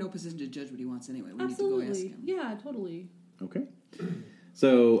 we're in no position to judge what he wants anyway. We need to go ask absolutely. him. Yeah, totally. Okay.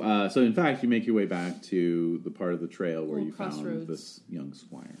 So in fact, you make your way back to the part of the trail where Little you found crossroads. this young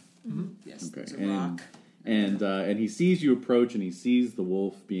squire. Yes, Okay. there's a rock. And he sees you approach, and he sees the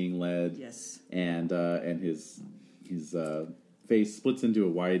wolf being led, Yes, and his face splits into a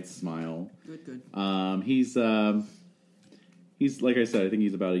wide smile. good. He's like I said, I think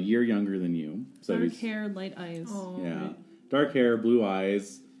he's about a year younger than you. So Dark he's hair, light eyes. yeah, dark hair, blue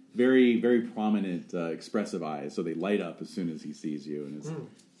eyes, very very prominent, expressive eyes. So they light up as soon as he sees you, and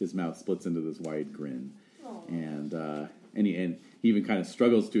his mouth splits into this wide grin, and he even kind of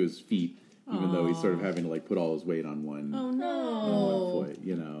struggles to his feet, even though he's sort of having to put all his weight on one, Oh on no! one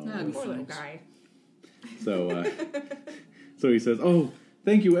foot, That'd be Poor little fun. guy. So so he says, "Oh,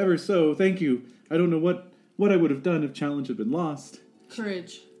 thank you ever so, thank you. I don't know what I would have done if challenge had been lost."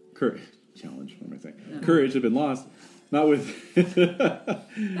 Courage. Courage. challenge. What am I saying? Courage had been lost. Not with.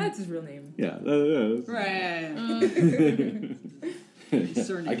 That's his real name. Yeah. Right.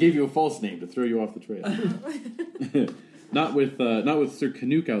 I gave you a false name to throw you off the trail. Not with Sir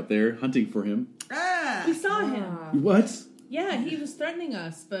Canuck out there hunting for him. We saw him. What? Yeah, he was threatening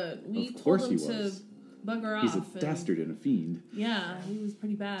us, but we Of told course him he to was. bugger He's off. a dastard and a fiend. Yeah, he was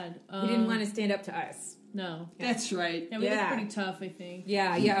pretty bad. He didn't want to stand up to us. No. That's right. Yeah, we Yeah. looked pretty tough, I think.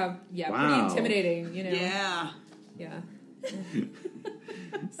 Yeah. Wow. Pretty intimidating, you know. Yeah.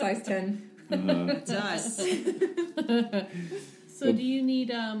 Size 10. It's us. So do you need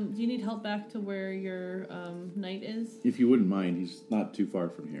help back to where your knight is? If you wouldn't mind, he's not too far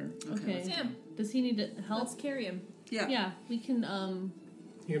from here. Okay. Sam, Does he need help? let's carry him. Yeah. Yeah, we can.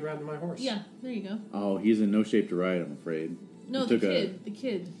 You can ride on my horse. Yeah, there you go. Oh, he's in no shape to ride, I'm afraid. No, He the took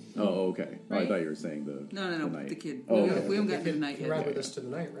kid. Oh, okay. Oh, I Right? thall you were saying the No, night. the kid. Oh, we okay. haven't gotten to the night You yet. can ride with us to the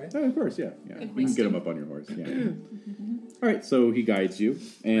night, right? Oh, of course, yeah. Can We can hoist get him him. up on your horse. Yeah. All right, so he guides you,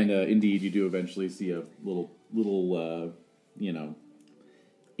 and indeed, you do eventually see a little,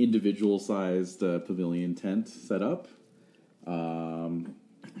 individual-sized pavilion tent set up.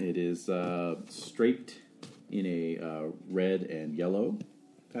 It is striped in a red and yellow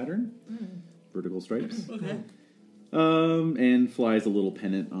pattern, vertical stripes. Okay. And flies a little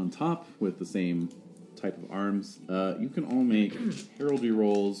pennant on top with the same type of arms. You can all make heraldry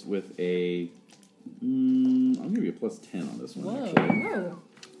rolls with a. I'll give you a plus 10 on this one. Whoa. Actually. Whoa.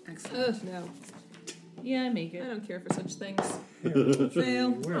 Excellent. Ugh, no. Yeah, I make I it. don't care for such things.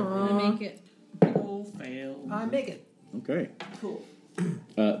 Fail. I make it. Oh, fail. I make it. Okay. Cool.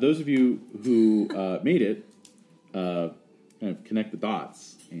 Those of you who made it kind of connect the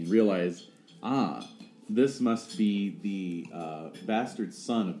dots and realize, this must be the bastard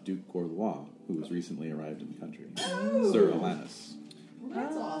son of Duke Cornwall, who has recently arrived in the country, Sir Alanus.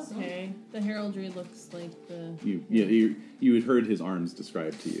 That's awesome. Okay. The heraldry looks like the. You had heard his arms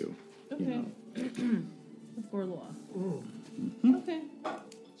described to you. Okay. You know. The Forlois. Okay.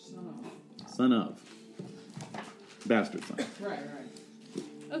 Son of. Bastard son. Right.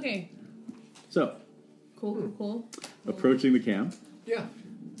 Okay. So, Cool. approaching the camp, Yeah.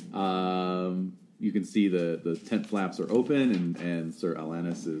 you can see the tent flaps are open and Sir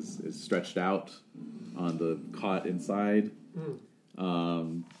Alanus is stretched out on the cot inside.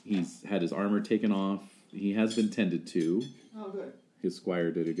 He's had his armor taken off. He has been tended to. Oh, good. His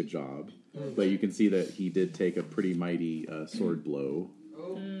squire did a good job. But you can see that he did take a pretty mighty sword blow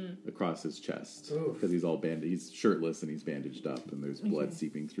across his chest. Because he's all bandaged. He's shirtless and he's bandaged up, and there's blood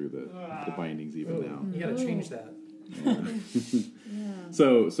seeping through the bindings even now. You gotta change that.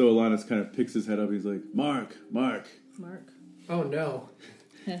 So Alanus kind of picks his head up. He's like, Mark. Mark. Oh no.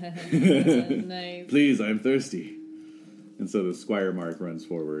 Nice. Please, I'm thirsty. And so the Squire Mark runs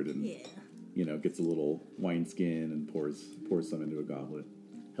forward and gets a little wineskin and pours some into a goblet,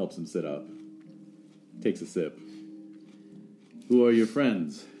 helps him sit up, takes a sip. Who are your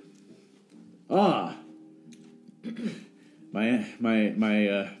friends? Ah, my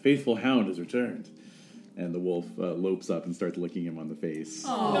faithful hound has returned. And the wolf lopes up and starts licking him on the face.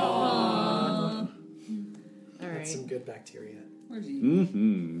 All That's right. some good bacteria. Where's he?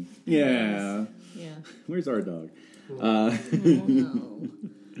 Mm-hmm. Yeah. Yeah. Where's our dog? Oh, no.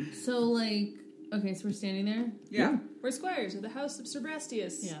 So, okay, so we're standing there? Yeah. We're squires of the house of Sir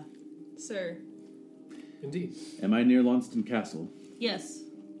Brastius. Yeah. Sir. Indeed. Am I near Launceston Castle? Yes.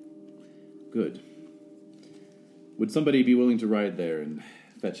 Good. Would somebody be willing to ride there and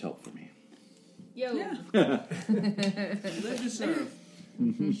fetch help for me? Yo. Yeah. Glad to serve.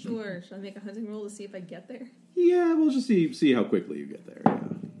 Sure. Shall I make a hunting roll to see if I get there? Yeah, we'll just see how quickly you get there.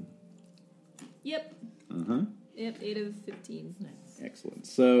 Yep. Uh-huh. Yep, 8 of 15. Nice. Excellent.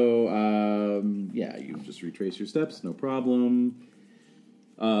 So, you just retrace your steps, no problem.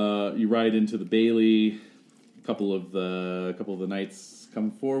 You ride into the Bailey. A couple of the knights come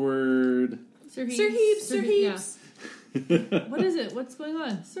forward. Sir Heaps. Sir Heaps! Sir Yeah. Heaps! What is it? What's going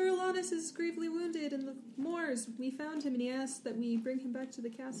on? Sir Alanus is gravely wounded in the moors. We found him and he asked that we bring him back to the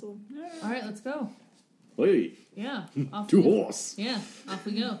castle. All right, let's go. Hey, Yeah. Off two we go. horse. Yeah, off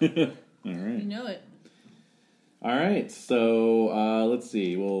we go. All You right. know it. All right. So let's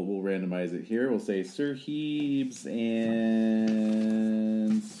see. We'll randomize it here. We'll say Sir Heaps and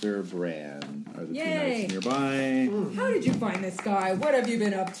Sir Bran are the two Yay. knights nearby. How did you find this guy? What have you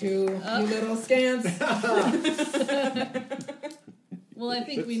been up to, you little scamps? Well, I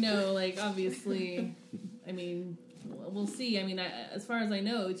think we know, obviously, I mean, we'll see. I mean, as far as I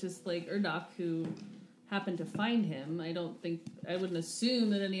know, it's just, Urdok who happened to find him. I wouldn't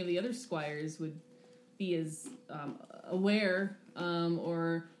assume that any of the other squires would be as aware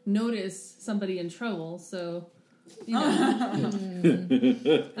or notice somebody in trouble. So, you know, I'm Aren't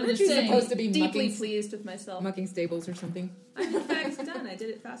just you saying. supposed to be Deeply mucking, pleased with myself. mucking stables or something? I'm in fact done. I did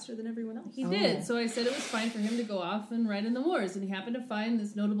it faster than everyone else. He did, so I said it was fine for him to go off and ride in the wars, and he happened to find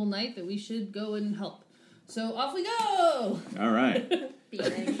this notable knight that we should go and help. So off we go! All right.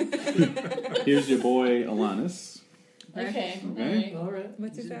 Beating. Here's your boy Alanis. Okay, Okay. All right.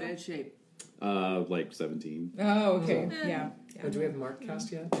 What's He's his in name? bad shape. Like 17. Oh, okay. Oh. Yeah. Oh, do we have Mark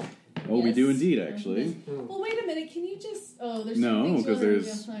cast yet? Oh, we Yes. do indeed, actually. Well, wait a minute, can you just... Oh, there's No, some things because you wanna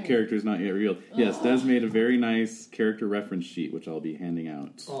there's reveal. characters not yet revealed. Yes, Oh. Des made a very nice character reference sheet, which I'll be handing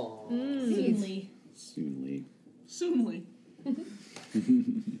out Oh. Soonly. soonly. Soonly.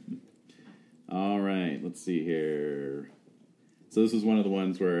 All right, let's see here. So this is one of the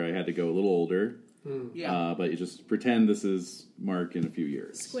ones where I had to go a little older, Yeah. but you just pretend this is Mark in a few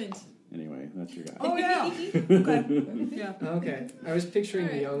years. Squint. Anyway, that's your guy. Oh, yeah. Okay. Yeah. Okay. I was picturing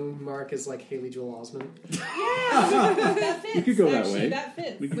the young Mark as like Haley Joel Osment. Yeah, that fits. You could go that Actually, way. That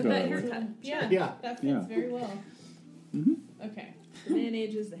fits. We could With go that that way. haircut. Yeah, Yeah. that fits Yeah. very well. Mhm. Okay. The man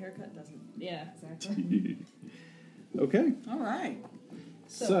ages, the haircut doesn't. Yeah, exactly. Okay, All right.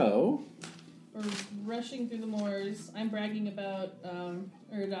 so We're rushing through the moors. I'm bragging about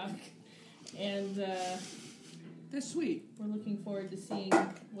Urdok, and That's sweet. we're looking forward to seeing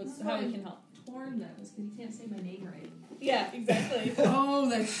how we can help. Torn those because he can't say my name right. Yeah, exactly. Oh,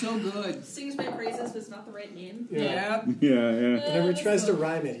 that's so good. Sings my praises, but it's not the right name. Yeah. yeah. Whenever he that's tries to so-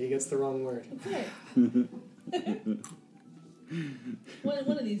 rhyme it, he gets the wrong word. Okay.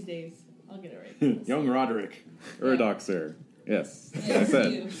 one of these days, I'll get it right. Young Roderick, Urdok, sir. Yes, Yeah, I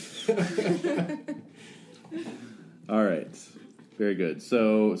said. you. All right, very good.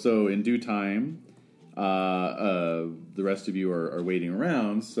 So in due time, the rest of you are waiting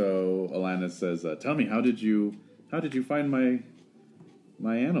around. So Alanis says, "Tell me, how did you find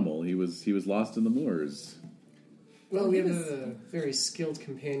my animal? He was lost in the moors." Well, we have a very skilled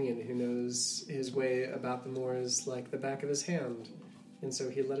companion who knows his way about the moors like the back of his hand, and so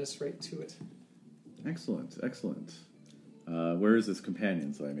he led us right to it. Excellent, excellent. Where is this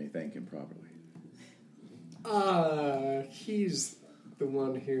companion, so I may thank him properly? He's the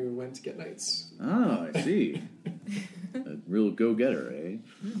one who went to get knights. Oh, I see. A real go-getter, eh?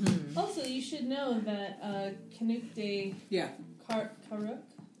 Also, you should know that Canute de Yeah. Karuk,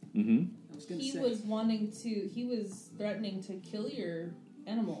 Mm-hmm. I was going to he say. was threatening to kill your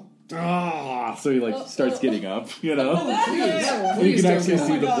animal. Ah, so he starts getting up, you know. You Please can don't actually do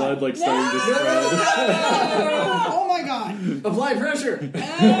see that. the blood starting to spread. Oh, my God. Apply pressure!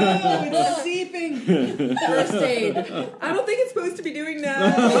 Oh, it's seeping. First aid. I don't think it's supposed to be doing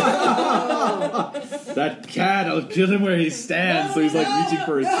that. That cat, I'll kill him where he stands. So he's like reaching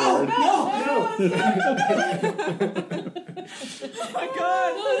for his sword. Oh, my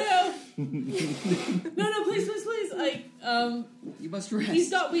God. No, please. You must rest.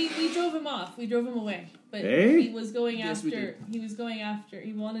 We drove him off. We drove him away. But Eh? he was going Yes, we after. He was going after.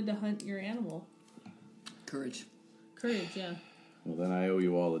 He wanted to hunt your animal. Courage. Courage, yeah. Well, then I owe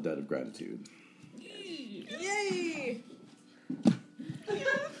you all a debt of gratitude. Yay!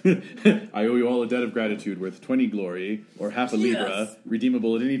 I owe you all a debt of gratitude worth 20 glory or half a libra,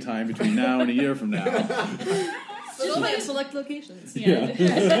 redeemable at any time between now and a year from now. Just only at select locations.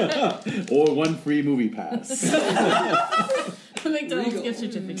 Yeah. Or one free movie pass The McDonald's Regal. gift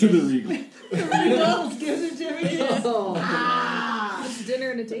certificate. to the Regal. McDonald's gift certificate. It's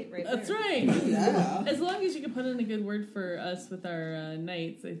dinner and a date right That's there. right. Yeah. As long as you can put in a good word for us with our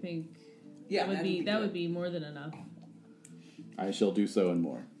knights, I think Yeah, that would be more than enough. I shall do so and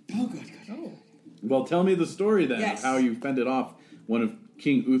more. Oh, good. Oh. Well, tell me the story then Yes. of how you fended off one of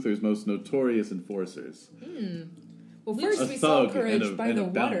King Uther's most notorious enforcers. Well, first A we saw thug Courage and a- by and the a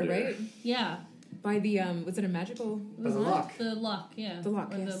water, bounder. right? Yeah. By the was it a magical? It was the lock. The lock, yeah. The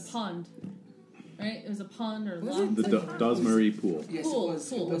lock, Or yes. the pond. Right? It was a pond or Was lock. it? The Dosmery Pool. Yes, Cool, it was.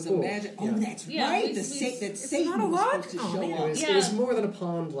 cool. It was a Cool. magic. Oh, Yeah. that's Yeah, right. we- That it's Satan not a was lock? supposed to Oh, show man. up. It was more than a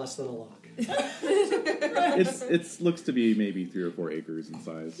pond, less than a lock. It looks to be maybe 3 or 4 acres in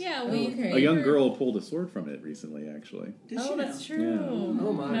size. Yeah, we. Okay. A young girl pulled a sword from it recently, actually. Did Oh, she that's now? true. Yeah.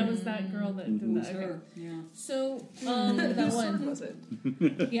 Oh, my. That was that girl that did It was that. Okay. her. Yeah. So, that Whose one. sword was it?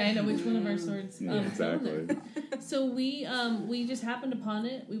 Yeah, I know which one of our swords. Yeah, fell in exactly. there. So we just happened upon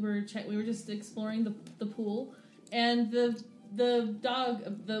it. We were just exploring the pool, and the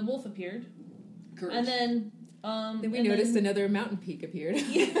dog, the wolf appeared, Courage. and then Then we and noticed then, another mountain peak appeared.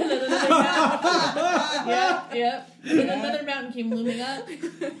 yeah, and then another mountain, yep. And then another mountain came looming up,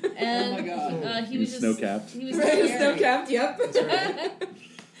 and Oh my God. he was just Snow-capped. He was Right, scary. snow capped. Yep.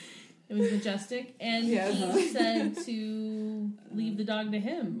 It was majestic, and Yeah. he said to leave the dog to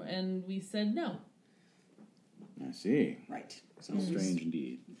him, and we said no. I see. Right. So Strange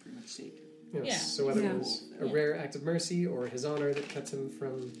indeed. pretty much safe. Yes. Yeah. So whether Yeah. it was a rare act of mercy or his honor that kept him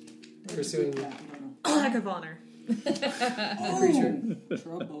from pursuing Yeah, I don't know. Lack of honor. creature.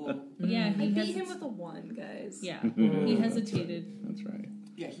 Trouble. Yeah, I he beat him hesitated. with a 1, guys. Yeah, Mm. he hesitated. That's right.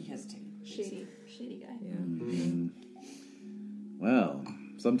 Yeah, he hesitated. Shady guy. Yeah. Mm. Well,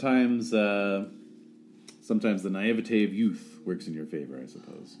 sometimes the naivete of youth works in your favor, I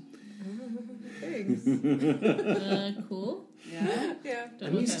suppose. Thanks. Cool. Yeah, Yeah. Don't I'm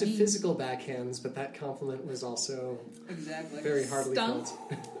know what used that to means. physical backhands, but that compliment was also exactly. very hardly Stunk.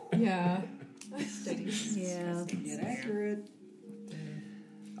 felt. Yeah. Yeah. Get accurate.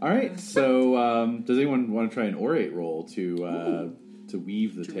 All right. So, does anyone want to try an orate roll to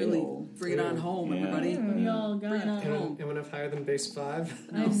weave the To tale? really bring it on home, Yeah. everybody. What do y'all got? Bring it on home. Anyone have higher than base 5?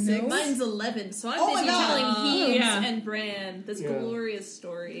 I have 6. Mine's 11, so I'm Oh my busy God. telling Heaves Yeah. and Bran this Yeah. glorious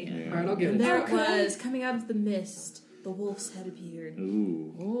story. Yeah. All right, I'll give And it. there it Okay. was, coming out of the mist. The wolf's head appeared.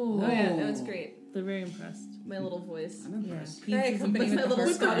 Ooh. Oh, Oh yeah, that was great. they're very impressed. My little voice. I'm impressed. Hey, company With my with the little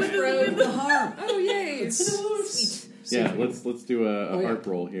harp. Scottish brogue. The harp. Oh, yay. Sweet. Yeah. Let's do a Oh, yeah. harp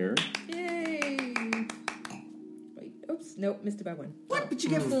roll here. Yay. Wait. Oops. Nope. Missed it by 1. What? But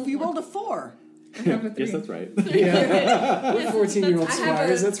you rolled a 4. I have a 3. Yes, that's right. Yeah. With 14-year-old I have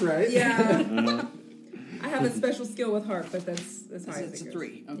squires, a- that's right. Yeah. I have a special skill with harp, but that's high as It's it a goes.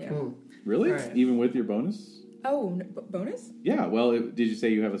 3. Okay. Yeah. Hmm. Really? All right. Even with your bonus? Oh, bonus? Yeah. Well, did you say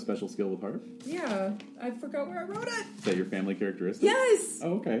you have a special skill with harp? Yeah. I forgot where I wrote it. Is that your family characteristic? Yes.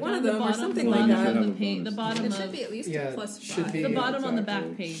 Oh, okay. One of On the them or bottom- something the like bottom that. of Should the have a page, the bonus. bottom It of should be at least Yeah, a plus should 5. be. the bottom on the exactly.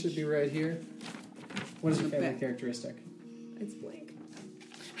 back page. Should be right here. What is your On the family back. characteristic? It's blank.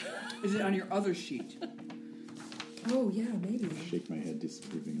 Is it on your other sheet? Oh, yeah, maybe. Shake my head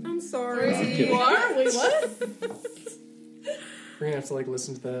disapprovingly. I'm sorry. I'm kidding. You are? Wait, what? We're gonna have to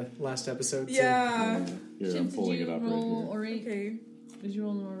listen to the last episode. to- Yeah. Here, Chip, I'm did pulling you it up roll right orate? Okay. Did you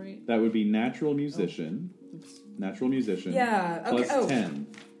roll an orate? That would be natural musician. Natural musician. Yeah. Okay. Plus Oh. 10.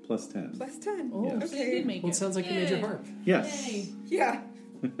 Plus 10. Plus 10. Oh, Yeah. so you Okay. did make Well, it it. sounds like you made your harp. Yes. Yay. Yeah.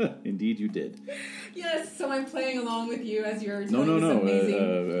 Indeed, you did. Yes. So I'm playing along with you as you're No, telling no, this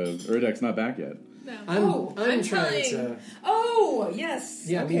no. amazing. Urdek's not back yet. No. I'm trying telling- to. Oh, yes.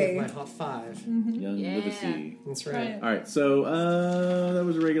 Yeah, me okay. with my hot 5. Young with a Yeah. C. That's Try right. it. All right, so that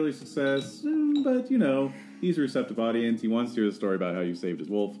was a regular success, but he's a receptive audience. He wants to hear the story about how you saved his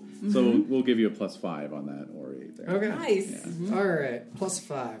wolf, so we'll give you a plus 5 on that orate there. Okay. Nice. Yeah. All right. Plus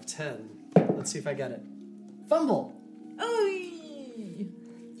 5, 10. Let's see if I get it. Fumble. Oh.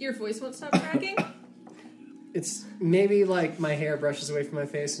 Your voice won't stop cracking? It's maybe like my hair brushes away from my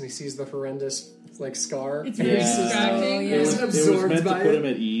face and he sees the horrendous scar. It's very Yeah. distracting. Oh, It yeah. was, He's it was absorbed meant to by put it. him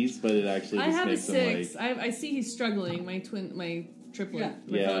at ease, but it actually I just have a makes him 6. like... I see he's struggling. My triplet. My Yeah, fellow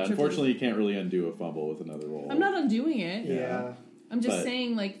triplet. unfortunately, you can't really undo a fumble with another roll. I'm not undoing it. Yeah. I'm just But-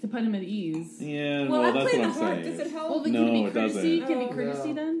 saying, to put him at ease. Yeah, Well, well, I'm that's playing what the I'm harp. saying. Does it help? Well, then No, can it be it courtesy? doesn't. Can it Oh, be courtesy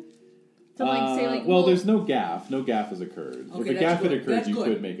no. then? To well, well, there's no gaff. No gaff has occurred. Okay, if a that's gaff had good. occurred, That's you good.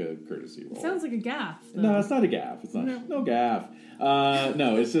 could make a courtesy roll. it sounds like a gaff. Though. No, it's not a gaff. It's not. No gaff.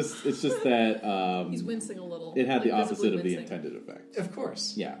 No, it's just that He's wincing a little. it had the like, opposite of the visibly wincing. intended effect. Of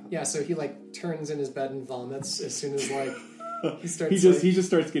course. Yeah. Yeah, so he turns in his bed and vomits as soon as he starts. He just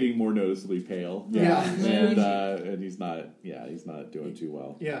starts getting more noticeably pale. Yeah. and he's not doing too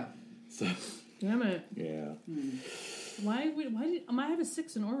well. Yeah. So Damn it! yeah. Why did I have a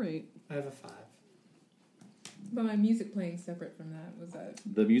 6 in orate? I have a 5. But my music playing separate from that was that.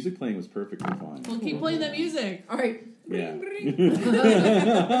 The music playing was perfectly fine. Well, keep playing that music. All right. Yeah. Ring, ring. You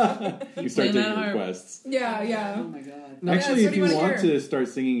start Playing taking that harp. requests. Yeah, Oh yeah. my god. No, Actually, so if do you you wanna want hear? to start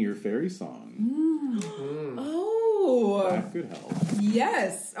singing your fairy song, Mm. Oh, that could help.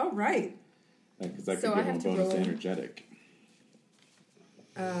 yes. All right. Because that could So I give him have a to bonus roll- energetic.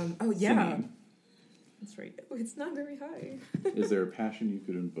 Oh, yeah. Singing. That's right. Oh, it's not very high. Is there a passion you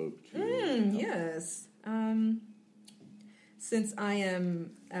could invoke to? Yes. Since I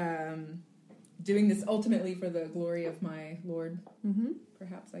am doing this ultimately for the glory of my Lord,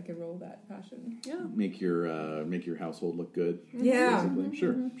 perhaps I could roll that passion. Yeah. Make your household look good. Yeah. Basically.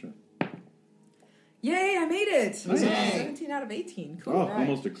 Sure. Yay, I made it! Nice. 17 out of 18. Cool. Oh,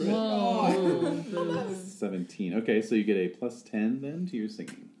 almost a crit. Whoa. 17. Okay, so you get a plus 10 then to your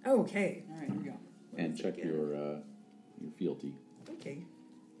singing, Okay. All right, here we go. and check your fealty. Okay.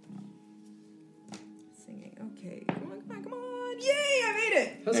 Singing. Okay. Come on, come on, come on. Yay, I made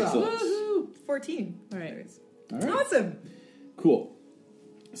it! Huzzah. Excellent. 14. All right. There it is. All right. Awesome. Cool.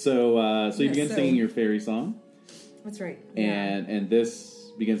 So you Yeah, begin so- singing your fairy song, That's right. and this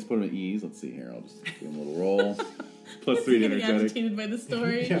begins to put him at ease. Let's see here. I'll just give him a little roll. +3 to Getting energetic. agitated by the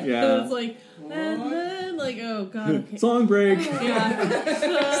story. Yeah. It's like, like, oh god. Okay. Song break. Yeah. It's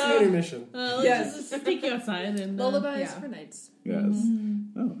the intermission. Let's Yes. just take you outside and Lullabies for nights. Yes.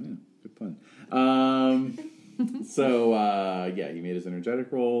 Oh, yeah. Good fun. So, yeah, he made his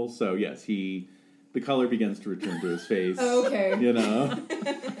energetic roll. So, yes, the color begins to return to his face. Oh, okay. You know?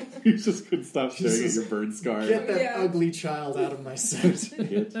 He just couldn't stop staring at your burn scar. Get that ugly child out of my sight.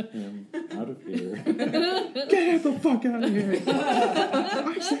 Get him out of here. Get the fuck out of here.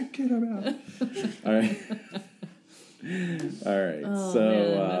 I said get him out. All right. All right. Oh, so,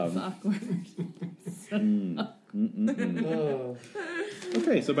 man, that's awkward. Oh.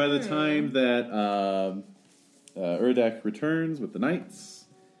 okay, so by the time that Urdek returns with the knights,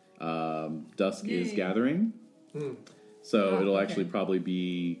 dusk is gathering. So it'll actually probably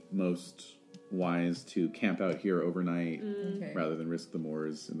be most wise to camp out here overnight rather than risk the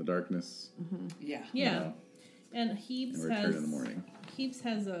moors in the darkness. Yeah. Yeah. know, And Heaps and return has in the morning. Heaps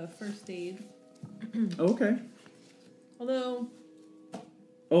has a first aid. Oh, okay. Although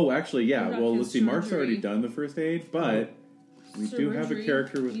Oh, actually, yeah. Urdek Well, has let's see. Mark's surgery. already done the first aid, but we do have a Surgery,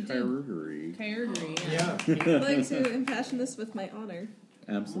 character with you do. chirurgery. Kyogre, Yeah. I'd like to impassion this with my honor.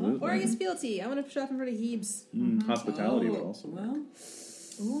 Absolutely. Or I guess fealty. I want to show off in front of Hebes. Hospitality would also work. Well,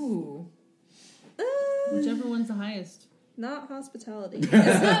 Ooh. Whichever one's the highest. Not hospitality. It's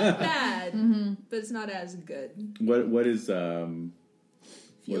not bad, but it's not as good. What is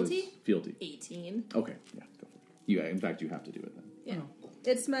Fealty? Fealty. 18. Okay, yeah. Go for it. In fact, you have to do it then. Yeah.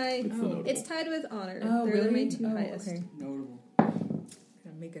 It's my. It's the notable. It's tied with honor. Oh, They're really? my two highest. Okay. notable.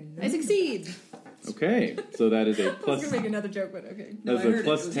 Gonna make another. I succeed. Okay, so that is a I was plus. gonna make another joke, but okay. No, That's I a heard it.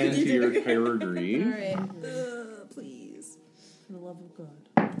 plus It was 10 good. to your All chirurgery. right. Please. For the love of God.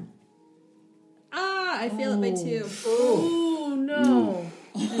 Ah, I fail it by 2. Oh no.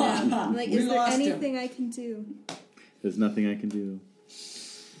 Yeah. I'm like, We is there lost him. anything I can do? There's nothing I can do.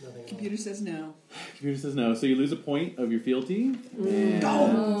 Nothing Computer says no. Computer says no. So you lose a point of your fealty. And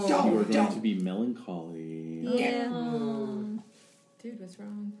Don't, you are going don't. to be melancholy. Yeah. Dude, what's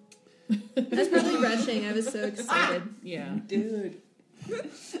wrong? I was probably rushing. I was so excited. Yeah. Dude.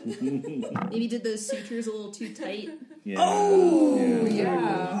 Maybe did those sutures a little too tight. Yeah. Oh, Yeah.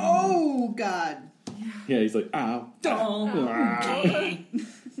 Yeah. Oh, God. Yeah, he's like, ow. Don't.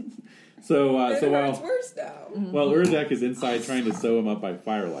 So It hurts while worse now. Urdek is inside trying to sew him up by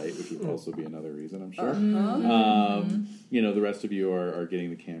firelight, which would also be another reason, I'm sure. The rest of you are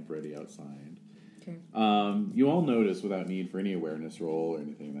getting the camp ready outside. Okay. You all notice, without need for any awareness roll or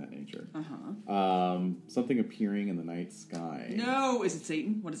anything of that nature, something appearing in the night sky. No, is it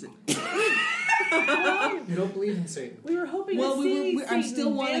Satan? What is it? You don't believe in Satan. We were hoping Well, to see I Satan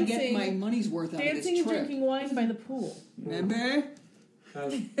still want to get dancing- my money's worth out of dancing this and trip. drinking wine by the pool. Remember? No,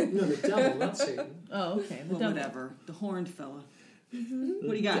 the devil, not Satan. Oh, okay. The Well, devil. whatever. The horned fella.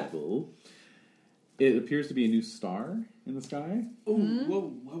 What do you got? Devil. It appears to be a new star in the sky. Oh, whoa,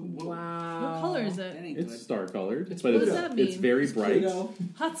 whoa, whoa. Wow. What color is That it? ain't It's good. star colored, It's but What it's, does that it's mean? very bright. Pluto.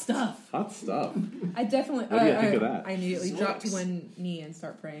 Hot stuff. Hot stuff. I definitely. What do you think of that? I immediately drop to Zorks. one knee and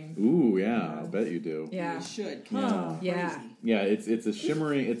start praying. Ooh, yeah, I bet you do. Yeah. You should. Huh. Yeah. Crazy. Yeah, it's a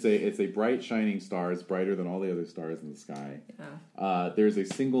shimmering. It's a bright shining star. It's brighter than all the other stars in the sky. Yeah. There's a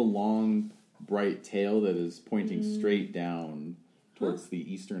single long bright tail that is pointing straight down towards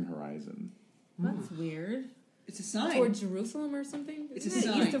the eastern horizon. That's weird. It's a sign. Toward Jerusalem or something? It's a Isn't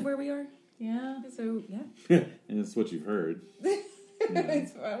that sign. east of where we are? Yeah. So, yeah. And it's what you've heard. It's, I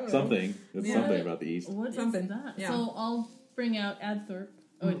don't know. Something. It's Yeah. something about the east. What is Something. that? Yeah. So I'll bring out Adthorpe.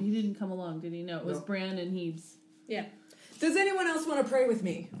 Oh, he didn't come along, did he? No, it was No. Bran and Heaps. Yeah. Does anyone else want to pray with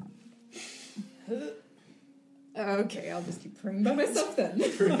me? Okay, I'll just keep praying by myself then.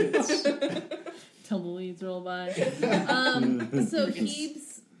 Tumbleweeds roll by. So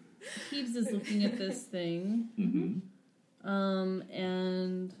Heaps is looking at this thing. Mm-hmm.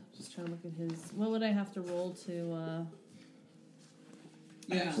 And just trying to look at his. What would I have to roll to?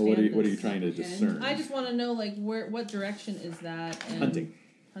 Yeah. Well, what are you this? trying to discern? I just want to know what direction is that? And Hunting.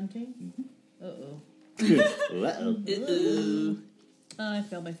 Hunting. Uh-oh. Uh-oh. I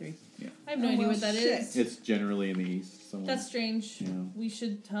failed by 3. Yeah. I have no idea what that is. It's generally in the east somewhere. That's strange. Yeah. We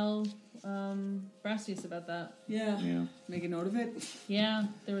should tell Brastius about that. Yeah. Yeah. Make a note of it. Yeah,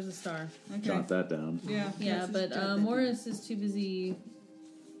 there was a star. Okay. Jot that down. Yeah. Yeah, let's but just jot that Morris is too busy,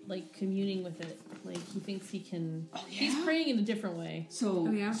 like, communing with it. Like, he thinks he can... Oh, yeah? He's praying in a different way. So,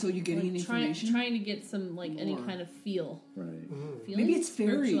 Oh, yeah? so you getting Like, information? trying to get some, like, any More. kind of feel. Right. Feeling? Maybe it's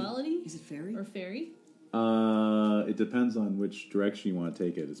fairy. Spirituality? Is it fairy? Or fairy? It depends on which direction you want to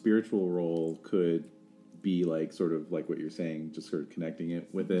take it. A spiritual role could be like sort of like what you're saying, just sort of connecting it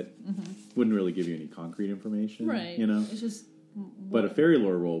with it. Wouldn't really give you any concrete information, Right. You know, It's just. but a fairy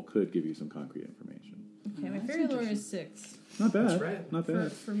lore roll could give you some concrete information. Okay, my fairy lore is 6. Not bad. That's right. Not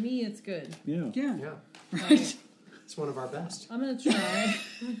bad. For me, it's good. Yeah. Yeah. Yeah, Right. it's one of our best. I'm gonna try.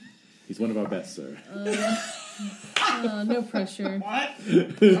 He's one of our best, sir. No pressure. What?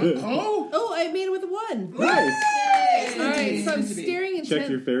 Oh, I made it with a 1. Nice. All right, so I'm Seems to be. staring Check your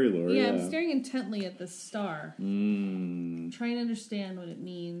intently. fairy lore. Yeah, I'm staring intently at the star, Mm. trying to understand what it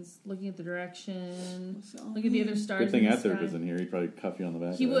means. Looking at the direction. What's that all Look at the other stars. Good thing in the Uther sky. isn't here. He'd probably cuff you on the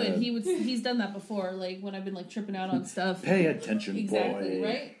back. He of the would. head. He would. He's done that before. Like when I've been like tripping out on stuff. Pay attention, Exactly. boy.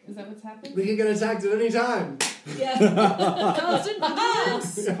 Right? Is that what's happened? We can get attacked at any time. Yeah. Constant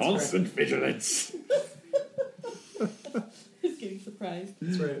vigilance. Constant vigilance. He's getting surprised.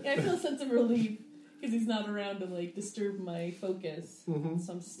 That's right. Yeah, I feel a sense of relief because he's not around to like disturb my focus. Mm-hmm.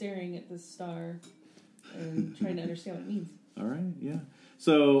 So I'm staring at this star and trying to understand what it means. All right, yeah.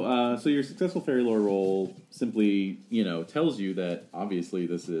 So, so your successful fairy lore roll simply, tells you that obviously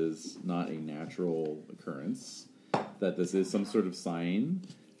this is not a natural occurrence, that this is some sort of sign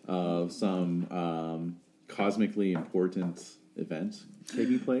of some cosmically important event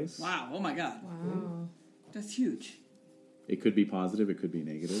taking place. Wow. Oh my God. Wow. That's huge. It could be positive, it could be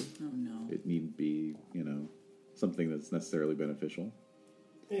negative. Oh no. It needn't be, something that's necessarily beneficial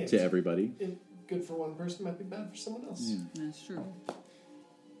Yeah, to everybody. good for one person might be bad for someone else. Yeah. That's true.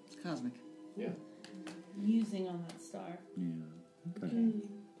 It's cosmic. Yeah. Musing on that star. Yeah. Okay.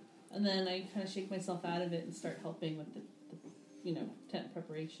 And then I kind of shake myself out of it and start helping with the tent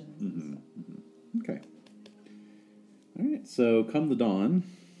preparations. and Mhm. stuff. Okay. All right. So come the dawn,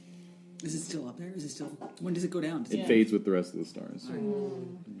 Is it still up there? Is it still? When does it go down? Does it Yeah. fades with the rest of the stars.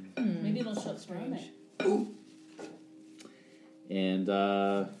 Maybe it'll show up tomorrow night. And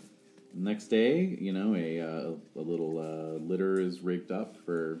next day, a little litter is rigged up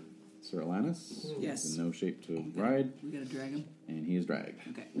for Sir Alanis. Yes. He's in no shape to ride, We gotta drag him. and he is dragged.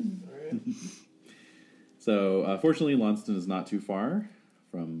 Okay. All right. So, fortunately, Launceston is not too far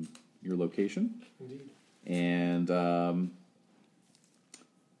from your location. Indeed. And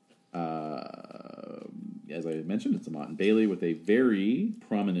as I mentioned, it's a motte and bailey with a very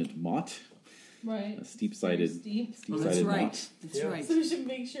prominent motte, Right. a steep-sided, Very steep. Oh, steep-sided that's right. motte. That's Yeah. right. So we should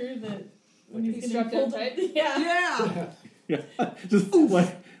make sure that when He's he's strapped going down to tight? Yeah. Yeah. Yeah, just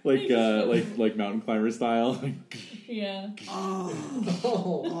like mountain climber style. Yeah. Oh,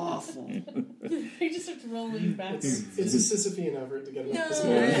 Oh, awful. He just starts rolling backwards. it's a Sisyphean effort to get him up this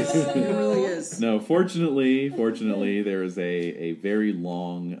Yes, morning. it really is. No, fortunately, there is a very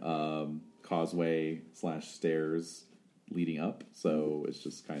long causeway / stairs leading up, so it's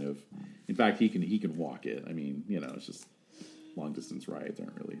just kind of. In fact, he can walk it. I mean, it's just long distance rides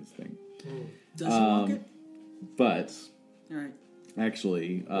aren't really his thing. Does he walk it? But All right.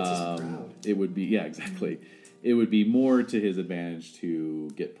 actually, That's his crowd. it would be exactly. It would be more to his advantage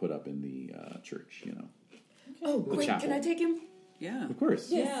to get put up in the church. Oh, The wait, chapel. can I take him? Yeah. Of course.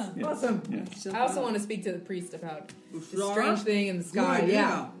 Yeah. Yeah. Awesome. Yeah. So, I also want to speak to the priest about this Flora? strange thing in the sky. Good,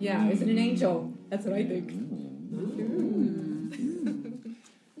 yeah. Yeah. Is it an angel? That's what I think.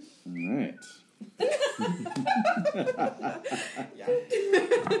 All right.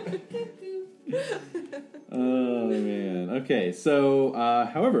 Oh man. Okay. So,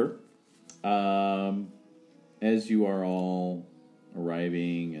 however, as you are all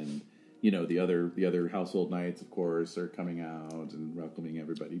arriving, and the other household knights, of course, are coming out and welcoming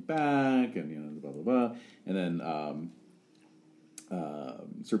everybody back, and blah blah blah, and then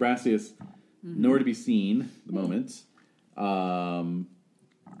Sir Brastius, nowhere to be seen at the moment.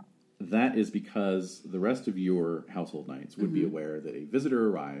 That is because the rest of your household knights would be aware that a visitor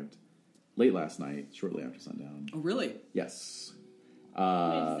arrived late last night, shortly after sundown. Oh, really? Yes.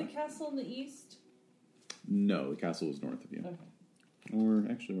 Wait, is the castle in the east? No, the castle was north of you. Okay. Or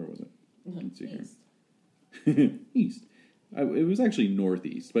actually, where was it? Let's see East. here. East. It was actually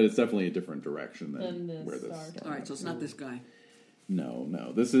northeast, but it's definitely a different direction Than than the where this star. started. All right, so it's not this guy. No.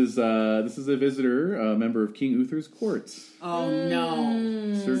 This is a visitor, a member of King Uther's court. Oh,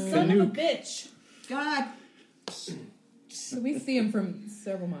 no. Sir Son of a Canute. bitch. God. So we see him from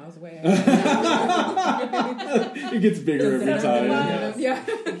several miles away. It gets bigger every time. Yeah.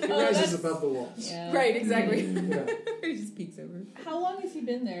 He rises above the walls. Yeah. Right, exactly. Yeah. He just peeks over. How long has he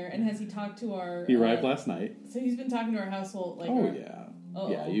been there, and has he talked to our... He arrived last night. So he's been talking to our household, like... Oh our- yeah. Oh.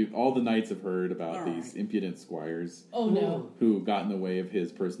 Yeah, all the knights have heard about All these right. impudent squires Oh, no. who got in the way of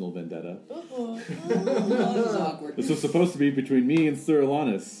his personal vendetta. Uh-oh. Oh, this is awkward. This was supposed to be between me and Sir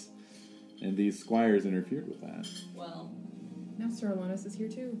Alanis, and these squires interfered with that. Well, Now Sir Alanis is here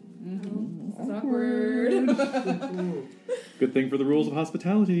too. Mm-hmm. Oh, this is awkward. Good thing for the rules of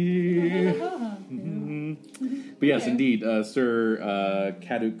hospitality. Mhm. But yes, indeed, Sir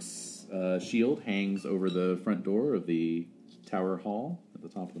Kaduk's shield hangs over the front door of the tower hall at the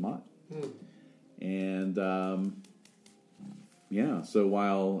top of the motte. And yeah, so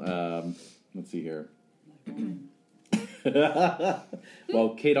while let's see here.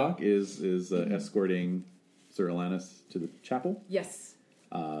 While Kadok is escorting Sir Alanis to the chapel, Yes.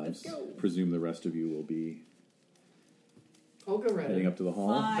 Let's go. presume the rest of you will be I'll go right heading in. up to the hall.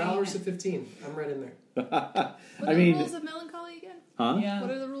 Valor's at 15. I'm right in there. What I are mean, the rules of melancholy again? huh? Yeah. What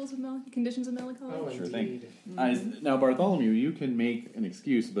are the rules of conditions of melancholy? Oh, Sure indeed. Now, Bartholomew, you can make an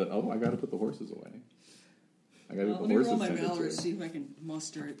excuse, but I got to put the horses away. I got to Let put me the roll horses my tended valor, to. see if I can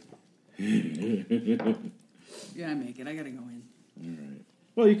muster it. Yeah, I make it. I gotta go in. All right.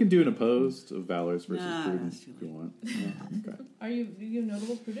 Well, you can do an opposed of valors versus Nah, prudence that's too if you want. Yeah, okay. Do you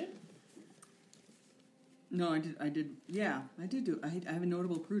notable prudent? No, I did. Yeah, I did do. I have a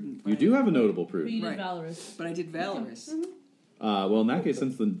notable prudent. You do have a notable But you prudence. did Right. valorous. But I did valorous. Well, in that case,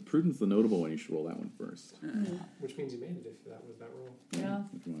 since the prudence the notable one, you should roll that one first. Which means you made it if that was that roll. Yeah.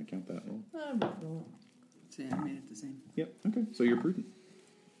 If you want to count that roll. See, I made it the same. Yep. Okay. So you're prudent.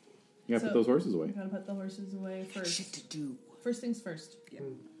 You have to So- put those horses away. We gotta put the horses away Shit first. to do. First things first.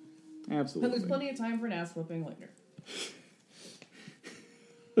 But Absolutely. there's plenty of time for an ass whooping later.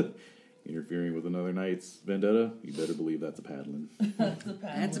 Interfering with another knight's vendetta, you better believe that's a paddling. That's a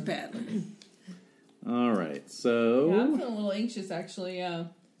bad That's a one. bad one. All right. So. Yeah, I'm feeling a little anxious actually, yeah.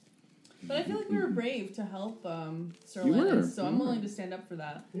 But I feel like we were brave to help Sir You were, Alanis, so you I'm were. willing to stand up for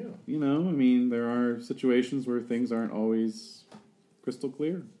that. Yeah. You know, I mean, there are situations where things aren't always crystal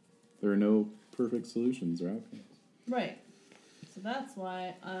clear. There are no perfect solutions or outcomes. Right. So that's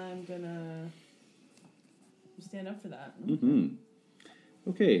why I'm gonna stand up for that. Mm-hmm.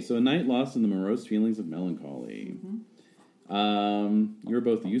 Okay, so a night lost in the morose feelings of melancholy. You're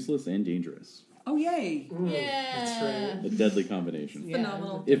both useless and dangerous. Oh, yay! Yeah. A deadly combination. Yeah.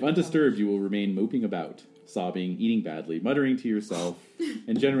 Phenomenal. If undisturbed, you will remain moping about, sobbing, eating badly, muttering to yourself,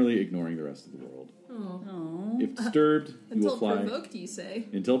 and generally ignoring the rest of the world. Oh. Oh. If disturbed, you will Until fly... provoked, you say.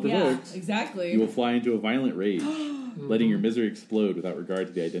 Until Yeah, provoked, exactly. you will fly into a violent rage, letting your misery explode without regard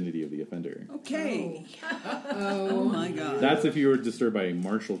to the identity of the offender. Okay. Oh my god. That's if you were disturbed by a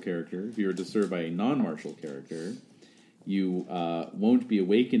martial character. If you were disturbed by a non-martial character, you won't be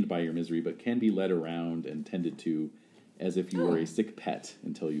awakened by your misery, but can be led around and tended to as if you were a sick pet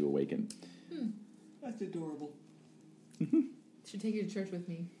until you awaken. That's adorable. Should take you to church with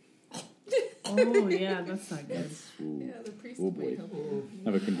me. Oh yeah, that's not good. Ooh. Yeah, the priest Oh, might boy. help.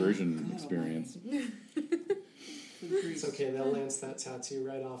 Have a conversion experience. It's okay. They'll lance that tattoo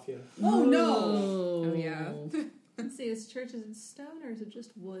right off you. Oh no! Oh yeah. Let's see, is church in stone or is it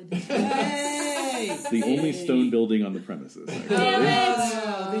just wood? Hey! It's the only stone building on the premises, actually.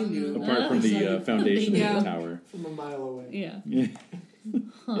 Oh, they knew. Apart from the foundation Yeah. of the tower. From a mile away. Yeah.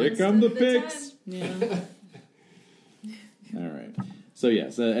 Here come the The pigs! Yeah. All right. So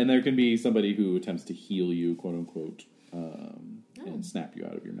yes, and there can be somebody who attempts to heal you, quote unquote, and snap you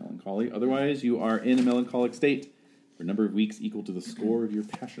out of your melancholy. Otherwise, you are in a melancholic state for a number of weeks equal to the score of your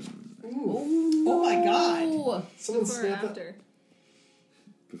passion. Ooh. Oh my god! Oh, Someone Before or snap it. after?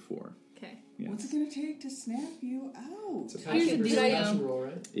 Before. Okay. Yes. What's it gonna take to snap you out? It's a Here's passion the versus deal. passion roll,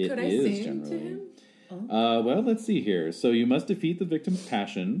 right? It Could I is sing to generally. him? Well, let's see here. So you must defeat the victim's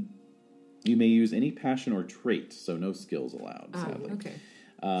passion. You may use any passion or trait, so no skills allowed, sadly. Okay.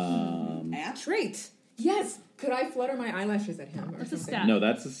 At? Trait. Yes. Could I flutter my eyelashes at him or That's a something? stat. No,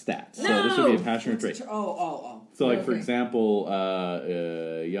 that's a stat. So this would be a No! passion or trait. Oh. So, like, for Okay. example,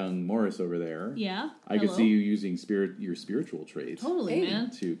 young Morris over there, Yeah. I could Hello. see you using your spiritual trait Totally, Hey. man.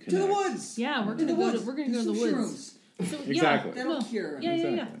 to connect. To the woods! Yeah, we're To gonna the go woods! to the Do some woods. shrooms. So, Exactly. Yeah, That'll no. cure him. Yeah.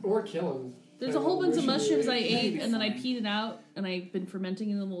 Exactly. Or kill him. There's a whole bunch of mushrooms I Maybe ate, and then I fine. peed it out, and I've been fermenting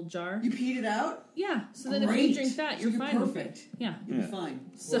in a little jar. You peed it out? Yeah. So then if Great. you drink that, So you're fine. with perfect. it. Yeah. You'll Yeah. be fine.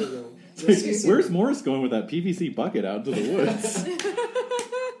 So Where's Morris going with that PVC bucket out into the woods?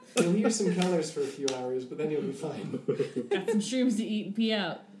 You'll use some counters for a few hours, but then you'll be fine. got some shrooms to eat and pee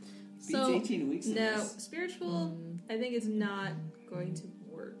out. Beats So 18 weeks. of No, this. spiritual, I think it's not going to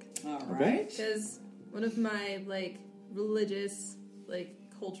work. All Okay. right. Because one of my, religious,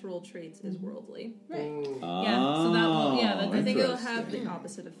 cultural traits is worldly. Right. Mm. Yeah, so that will- yeah, that- I think it'll interesting. have the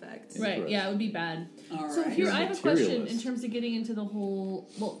opposite effect. Right. Yeah, it would be bad. All right. So here I have a question in Materialist. terms of getting into the whole.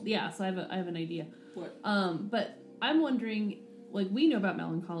 Well, yeah. So I have an idea. What? But I'm wondering like we know about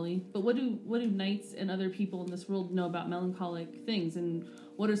melancholy, but what do knights and other people in this world know about melancholic things, and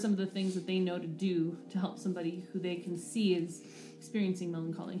what are some of the things that they know to do to help somebody who they can see is experiencing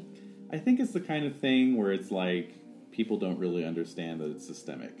melancholy? I think it's the kind of thing where it's like people don't really understand that it's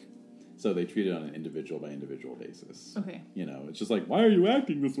systemic. So they treat it on an individual by individual basis. Okay. You know, it's just like, why are you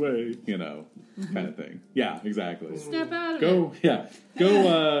acting this way? You know, kind of thing. Yeah, exactly. Snap out of Go, it. yeah.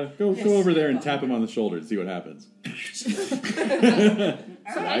 Go over there and tap him on the shoulder and see what happens.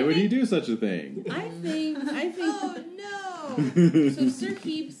 Why would he do such a thing? I think. Oh no! So Sir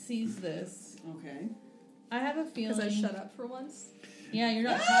Heap sees this. Okay. I have a feeling. Because I shut up for once. Yeah, you're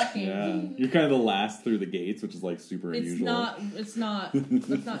not talking. Yeah, you're kind of the last through the gates, which is like super unusual. It's not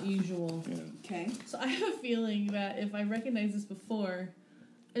usual. Yeah. Okay. So I have a feeling that if I recognize this before,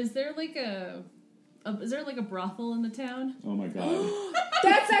 is there like a brothel in the town? Oh my god.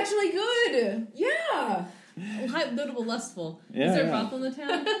 That's actually good. Yeah. Notable lustful. Yeah, Is there a yeah. brothel in the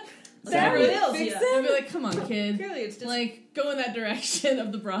town? That would would fix fix it. I'd be like, come on, kid. Clearly, it's just Like, go in that direction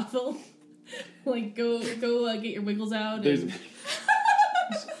of the brothel. Like, go get your wiggles out. There's, And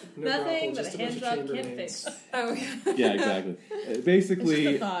No nothing brothel, that just a a bunch hand of job can't chambermaids. fix. Oh, yeah. yeah, exactly. it's Basically,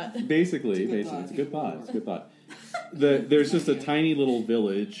 just a thought. Basically, It's a good it's a thought. good thought. It's a good thought. There's just a tiny little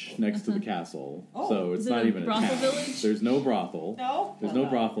village next to the castle, Oh, so it's is it not a even a brothel town. village? There's no brothel. No. There's no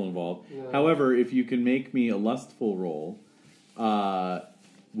brothel involved. No. However, if you can make me a lustful roll,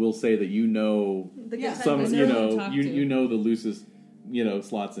 we'll say that you know The Yeah. good some, time I you know who to know, talk you to. you know the loosest,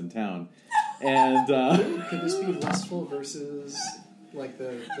 slots in town, and Could this be lustful versus like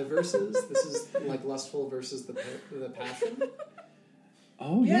the verses? This is like lustful versus the passion.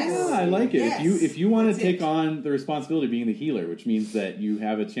 oh Yes. yeah, I like it. Yes. If you want to That's take it. on the responsibility of being the healer, which means that you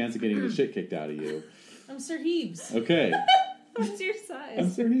have a chance of getting the shit kicked out of you. I'm Sir Heaves. Okay, What's your I'm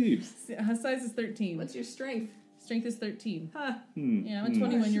size? Sir Heaves. Size is 13. What's your strength? Strength is 13. Huh. Yeah, I'm a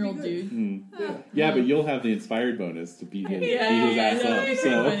 21-year-old That should dude. Yeah. Yeah, but you'll have the inspired bonus to beat him, Yeah, beat his yeah, ass yeah, up. it's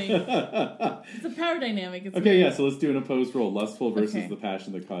So. It's a power dynamic. It's Okay, yeah. So let's do an opposed roll: lustful versus Okay. the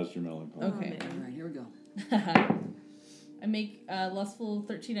passion that caused your melancholy. Okay. All right, here we go. I make lustful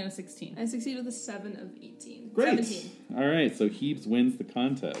 13 out of 16. I succeed with a 7 of 18. Great. 17. All right, so Heaps wins the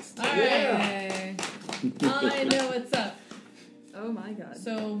contest. All right. Yay. I know what's up. Oh my god.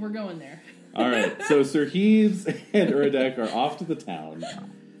 So we're going there. All right, so Sir Heaves and Uradek are off to the town.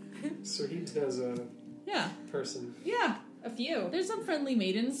 Sir Heaps knows a Yeah. person. Yeah. A few. There's some friendly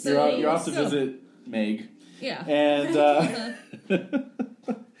maidens. You're off to So- visit Meg, Yeah. and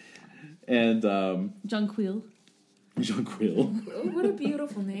and Jonquil. Jonquil, Oh, what a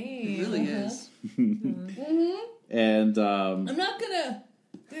beautiful name. It really is. and I'm not gonna.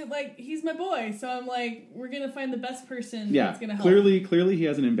 Dude, like, he's my boy, so I'm like, we're gonna find the best person yeah, that's gonna help. clearly he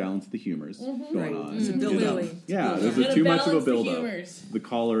has an imbalance of the humors going Right. on. It's a You know? build-up. Yeah, It's there's Gotta too much of a balance the build-up. humors. The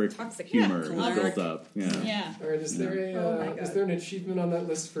choleric Toxic. humor Yeah, is built up. Yeah. Yeah. All right, is there Oh my a God. is there an achievement on that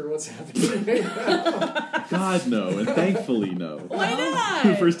list for what's happening right now? God, no, and thankfully, no. Why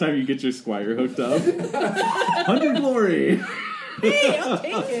The not? first time you get your squire hooked up. 100 glory! Hey, I'll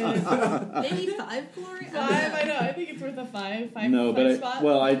take it. Maybe 5 glory? 5, I know. I think it's worth a 5. No, but spot.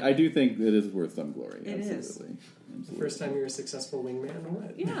 I do think it is worth some glory. It is. Absolutely. The first time you're a successful wingman or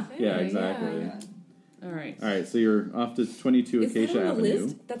what? Yeah. Yeah, exactly. Yeah. All right. All right, so you're off to 22 Is that Acacia on the Avenue.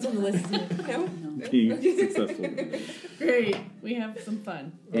 list? That's on the list. No? Being successful. Great. We have some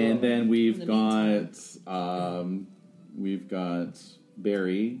fun. And then In we've the got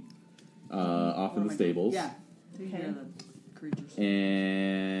Barry off in the stables. Yeah. Take care of the creatures.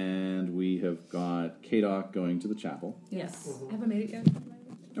 And we have got Kadok going to the chapel. Yes. Have I made it yet?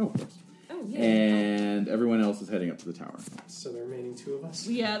 Oh, of course. Oh, yeah. And everyone else is heading up to the tower. So the remaining two of us.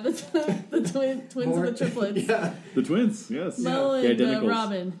 Yeah, the twins More- and the triplets. Yeah, The twins, yes. Mo The and identicals.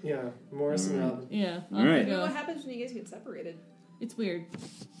 Robin. yeah. Morris and Robin. Yeah. All right. off we You know go. what happens when you guys get separated? It's weird.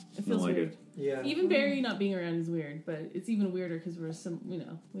 It I feels like weird. it. Yeah. Even Barry not being around is weird, but it's even weirder because we're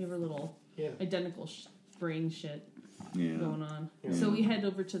we have our little Yeah. identical brain shit Yeah. going on. Yeah. So we head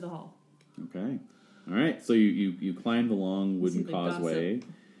over to the hall. Okay. All right. So you climb the long wooden See the causeway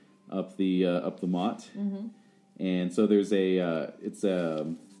up the motte, Mm-hmm. and so there's it's a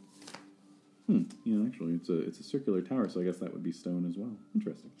circular tower. So I guess that would be stone as well.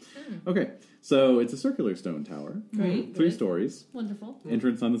 Interesting. Okay. So it's a circular stone tower. Great. 3 good. stories. Wonderful.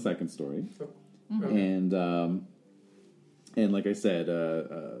 Entrance on the 2nd story. Mm-hmm. And like I said,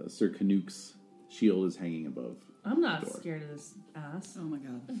 Sir Canuck's shield is hanging above. I'm not Door. scared of this ass. Oh my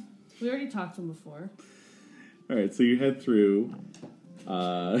god. We already talked to him before. All right, so you head through.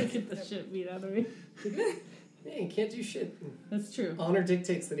 Get the shit beat out of me. Yeah, he can't do shit. That's true. Honor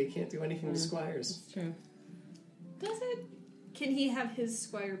dictates that he can't do anything to squires. That's true. Does it? Can he have his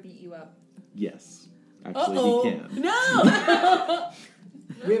squire beat you up? Yes. Actually, he can. No!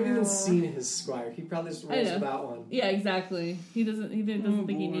 We haven't even seen his squire. He probably just rolls know. without one. Yeah, exactly. He doesn't think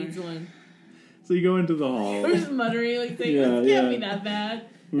he boy. needs one. So you go into the hall. We're just muttering, like saying, Yeah, this can't yeah. be that bad.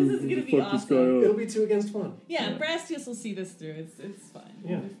 This is gonna be Fuck this guy awesome. up. It'll be 2 against 1. Yeah, Brastius will see this through. It's fine.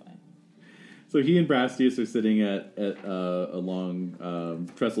 Yeah. It'll be fine. So he and Brastius are sitting at a long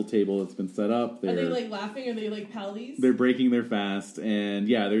trestle table that's been set up. Are they like laughing? Are they like pals? They're breaking their fast, and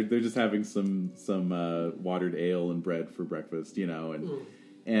yeah, they're just having some watered ale and bread for breakfast, you know, and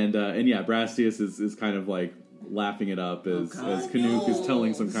yeah, Brastius is kind of like laughing it up as Canuck is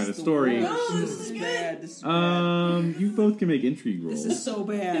telling some kind of story. No, this is bad. This is bad. You both can make intrigue rolls. This is so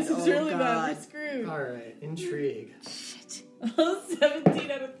bad. This is really bad. God. We're screwed. Alright, intrigue.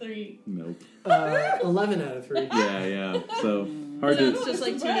 17 out of 3. Nope. 11 out of 3. Yeah. So hard So it's to. just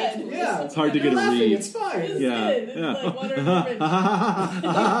like Bread. teenage boys. Yeah. It's hard to You're get a laughing, read. it's fine. It's Yeah, good. It's yeah. like water and bridge.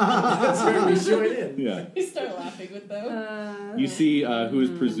 That's where we join in. Yeah. You start laughing with them. You see who is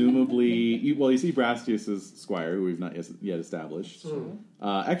presumably... You see Brastius' squire, who we've not yet established.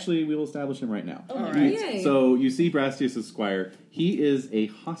 Actually, we will establish him right now. Oh, All my right. God. Yay. So you see Brastius' squire. He is a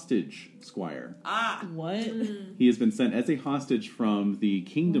hostage squire. What? He has been sent as a hostage from the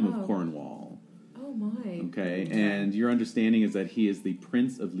kingdom of Wow. Cornwall. Oh my. Okay, and your understanding is that he is the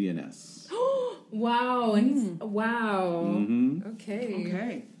Prince of Lyonesse. Wow. And he's wow. Mm-hmm. Okay.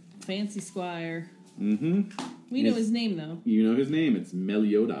 Okay. Fancy squire. Mm-hmm. We know Yes. his name, though. You know his name. It's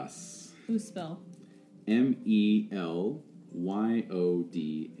Meliodas. Who's spell? Melyodas.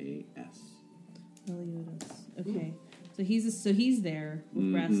 Meliodas. Okay. So he's there with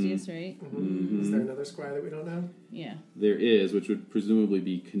Brastius, right? Is there another squire that we don't know? Yeah. There is, which would presumably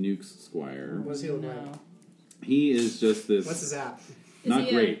be Canuck's squire. What does he look No. like? He is just this. What's his app? Not Is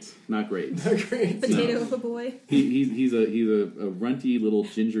he great. Not great. Great. Potato of a boy. He's a runty little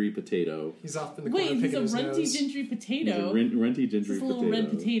gingery potato. He's off in the corner Wait, he's picking a his runty nose. gingery He's a potato. runty Just gingery a little potato. red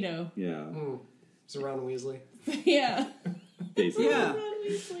potato. Yeah, He's a Ron Weasley. Yeah. basically. Yeah. Ron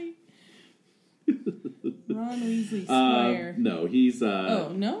Weasley. Ron Weasley Squire. No, he's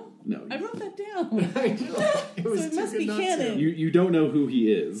Oh, no? no. I wrote that down. I know. It was So it too must good be not to. canon. You don't know who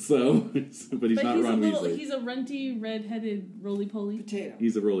he is, so but he's But not he's Ron Weasley. he's a runty, red-headed, roly-poly. Potato.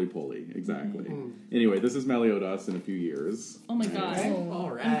 He's a roly-poly, exactly. Mm. Anyway, this is Meliodas in a few years. Oh my god. Okay.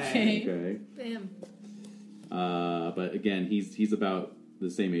 All right. Okay. Okay. Bam. But again, he's about the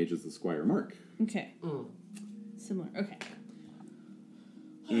same age as the Squire Mark. Okay. Mm. Similar. Okay.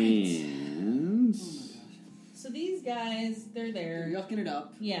 And So these guys, they're They're there. yucking it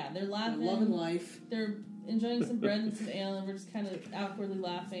up. Yeah, they're They're laughing. loving life. They're enjoying some bread and some ale, and we're just kind of awkwardly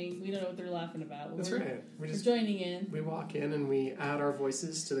laughing. We don't know what they're laughing about. That's we're, right. We We're just joining in. we walk in and we add our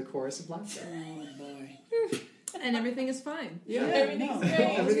voices to the chorus of laughter. Oh boy. And everything's is fine. Yeah. Everything's no.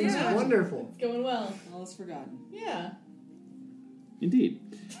 great. Everything's Yeah. wonderful. It's going well. All is forgotten. Yeah. indeed.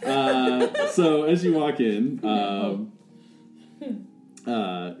 So as you walk in,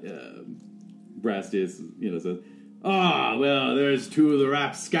 Brastius, says, well, there's 2 of the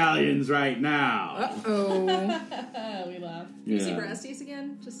rapscallions right now. Uh-oh. We laugh. Can you see Yeah. Brastius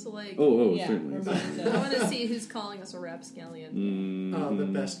again? Just to like... Oh, Yeah, certainly. we're both I want to see who's calling us a rapscallion. Mm, The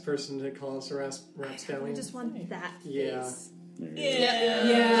best person to call us a I rapscallion. just want that Yeah. face. there you go. Yeah.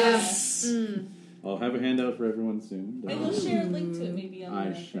 Yes. Mm. I'll have a handout for everyone soon. And we'll share a link to it maybe on I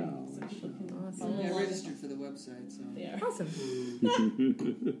the shall, thing, so I people shall. can Awesome. follow I along. registered for the website, so. They are. Awesome.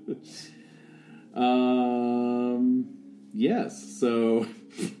 Yes. So,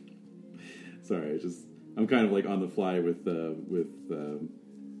 sorry, I'm kind of like on the fly with the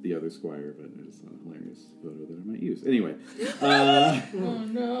other squire, but I just saw a hilarious photo that I might use. Anyway, Oh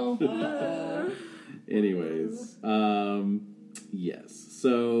no. anyways, yes.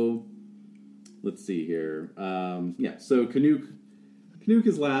 So let's see here. So Canuck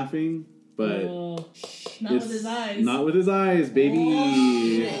is laughing, but Oh, not with his eyes. Not with his eyes,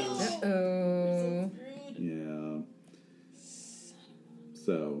 baby. Uh-oh. Yeah.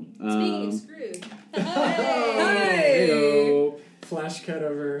 So, Speaking of screwed, Hey-o. Flash cut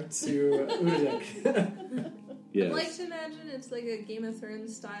over to Udic. Yes. I'd like to imagine it's like a Game of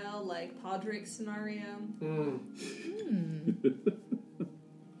Thrones style, like Podrick scenario.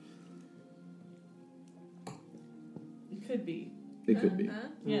 It could be. It could be. Huh?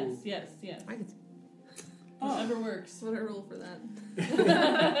 Yes, yes, yes. I could Whatever works. What do I roll for that?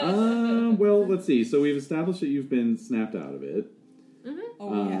 Well, let's see. So we've established that you've been snapped out of it.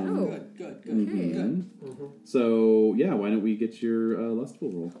 Oh, yeah. Oh. Good. Mhm. Good. So, yeah, why don't we get your lustful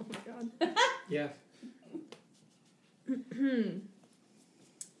roll? Oh my god. Yeah.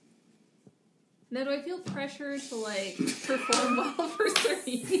 Now, do I feel pressure to, like, perform well for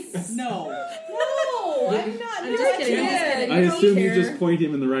Cerise? No. No, I'm not. I'm just kidding. I assume you just point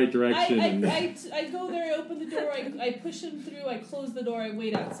him in the right direction. I go there, I open the door, I push him through, I close the door, I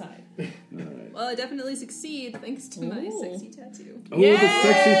wait outside. All right. Well, I definitely succeed thanks to my sexy tattoo. Oh, the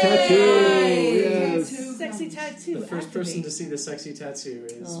sexy tattoo! Yes. Sexy tattoo. The first person to see the sexy tattoo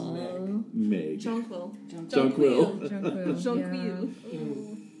is Meg. Jonquil. Jonquil. Jonquil.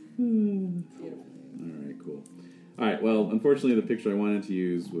 All right, cool. All right, well, unfortunately, the picture I wanted to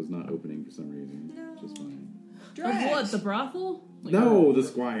use was not opening for some reason. No. Just fine. Of what, the brothel? Like, No, the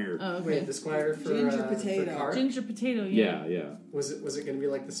squire. Oh, okay. Wait, the squire for Ginger potato. For Car? Ginger potato, Yeah, yeah. yeah. Was it going to be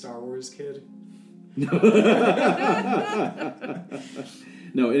like the Star Wars kid?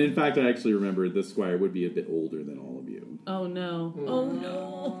 No, and in fact, I actually remembered the squire would be a bit older than all of you. Oh, no. Mm. Oh,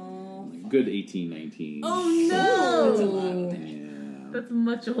 no. Good 18, 19. Oh, no! That's a lot of Yeah. That's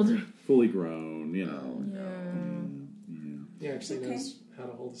much older. Fully grown, you know. He actually Okay. knows how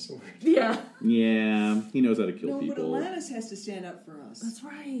to hold a sword. Yeah. Yeah, he knows how to kill No, but people. Atlantis has to stand up for us. That's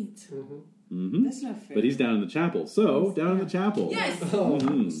right. Mm-hmm. That's not fair. But he's down in the chapel. So, down in the chapel. Yes. Oh.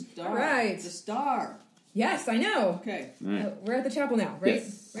 Mhm. Star. All right. The star. Yes, I know. Okay. All right. We're at the chapel now, right?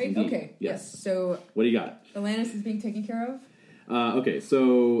 Yes, Right? indeed. Okay. Yes. So What do you got? Atlantis is being taken care of? Okay,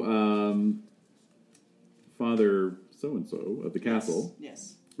 so Father so-and-so of the castle,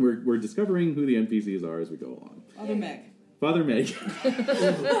 Yes. we're discovering who the NPCs are as we go along. Other Meg. Father Meg.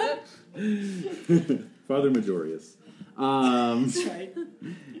 Father Majorius. That's right.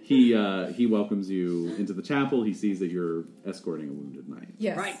 He welcomes you into the chapel. He sees that you're escorting a wounded knight.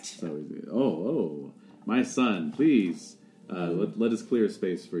 Yes. Right. So he's, oh, my son, please, let us clear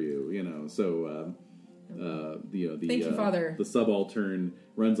space for you. You know, so the Thank you, Father. The subaltern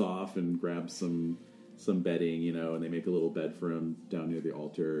runs off and grabs some bedding, you know, and they make a little bed for him down near the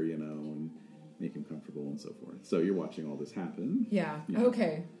altar, you know, and make him comfortable and so forth. So you're watching all this happen. Yeah. Yeah.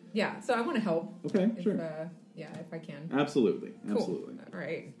 Okay. Yeah. So I want to help. Okay, If, sure, if I can. Absolutely. Cool. All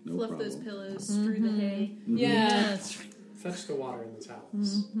right. No Fluff problem. those pillows, strew the hay. Mhm. Yeah, that's right. Fetch the water in the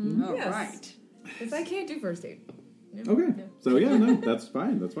towels. All Yes. right. Because I can't do first aid. No. Okay. No. So yeah, no, that's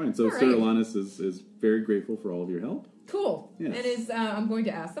fine. That's fine. So All Sir right. Alanis is very grateful for all of your help. Cool. Yes. And is I'm going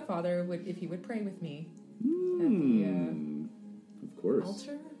to ask the Father if he would pray with me. Of course.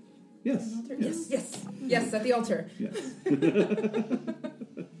 Altar? Yes. Altar? Yes. Yes, at the altar. Yes.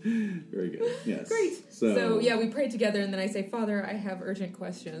 Very good. Yes. Great. So yeah, we pray together, and then I say, Father, I have urgent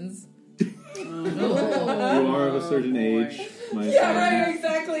questions. You are of a certain age, my Yeah, son. right,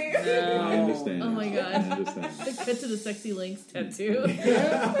 exactly. I understand. Oh my God. I understand. Cut to the sexy links tattoo.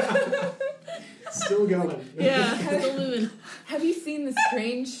 Still going. Yeah, still moving. Have you seen the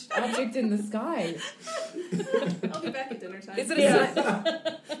strange object in the sky? I'll be back at dinner time. Is it a sign?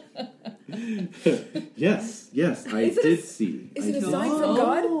 Yes, I Is it did a- see. Is I it a did. sign from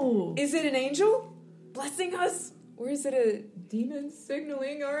God? Oh. Is it an angel blessing us? Or is it a demon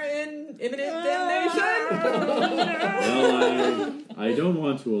signaling our imminent damnation? Well, I don't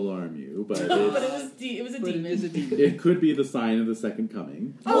want to alarm you, but But it's, it was a But it demon. is a demon. it could be the sign of the second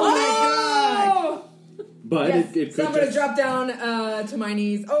coming. Oh! But Yes, it so could I'm going to just... drop down to my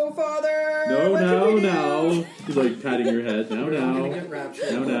knees. Oh, Father! No, what should we do? no. He's like patting your head. No, We're not going to no. get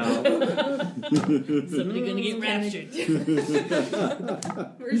raptured. No. Somebody gonna get raptured.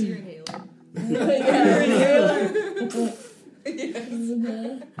 Where's your inhaler?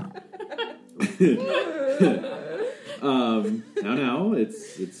 No,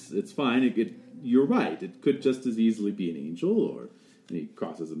 it's fine. You're right. It could just as easily be an angel, or and he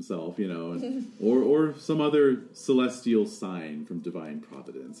crosses himself, you know, and, or some other celestial sign from divine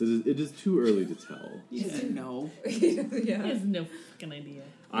providence. It is too early to tell. You didn't know. He Yeah. has no fucking idea.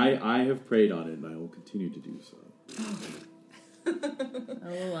 I have prayed on it, and I will continue to do so.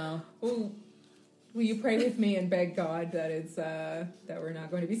 Oh wow. Will you pray with me and beg God that it's that we're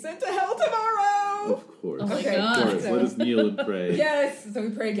not going to be sent to hell tomorrow? Of course. Oh my Okay. God. Of course. Let us kneel and pray. Yes. So we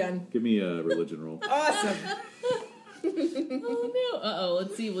pray again. Give me a religion roll. Awesome. Oh no. Uh-oh.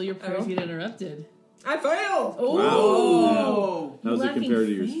 Let's see. Will your prayers get interrupted? I failed. Oh. Oh. How's it Lacking compared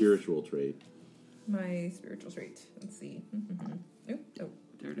to your faith? spiritual trait? My spiritual trait. Let's see. Nope. Oh,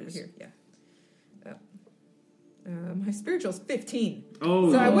 There it over is. here. Yeah. My spiritual's 15.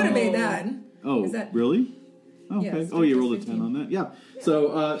 Oh, So I would have made that. Oh, Is that- really? Okay. Yes, Oh, you just rolled a 15. 10 on that. Yeah.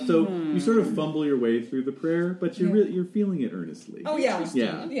 So, you sort of fumble your way through the prayer, but you're feeling it earnestly. Oh yeah.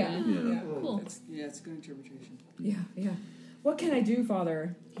 Yeah. Yeah. Yeah. Yeah. Cool. It's- Yeah, it's a good interpretation. yeah. Yeah. What can I do,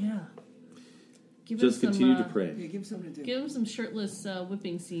 Father? Yeah. Give Just him continue some, to pray. Yeah, give him something to do. Give him some shirtless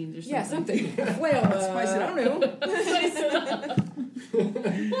whipping scenes or something. Yeah, something. Flail. Spice it. I don't know.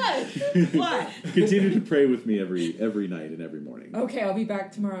 What? Continue to pray with me every night and every morning. Okay, I'll be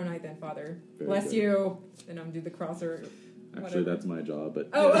back tomorrow night then, Father. Very Bless good. you. And I'm do the crosser. Actually, whatever. that's my job, but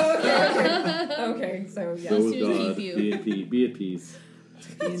Okay. Okay, so yeah. so Bless with you and God, keep you. be at peace,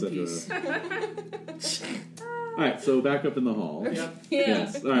 Be in etc. peace. All right, so back up in the hall. Yep. Yeah.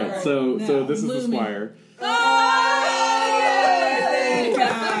 Yes. All right. Alright, So now, this is the Looming. squire. Hey,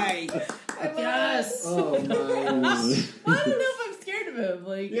 guy! Yes. Oh my. I don't know if I'm scared of him.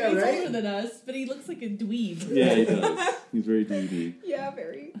 Like, Yeah, he's right? older than us, but he looks like a dweeb. Yeah, he does. He's very dweeby. Yeah,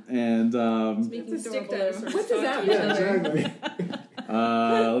 very. And Making It's a stick adorable to- sort of What does that talk. mean? Yeah, exactly.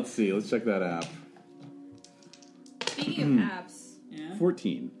 let's see. Let's check that app. Speaking of apps, Yeah.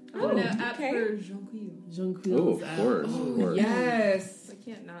 14. I don't know, Oh, app okay. for Jonquil. Oh, of course, of Oh, course. yes. I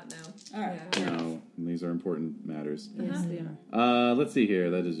can't not know. All right. Yeah. No, these are important matters. Yes, they are. Let's see here.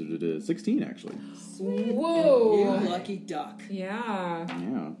 That is 16, actually. Whoa. You lucky duck. Yeah.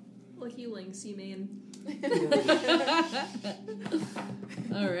 Yeah. Lucky links, you mean?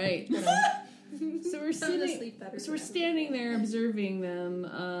 All right. So we're Someone to sitting. sleep better. So we're standing there observing them.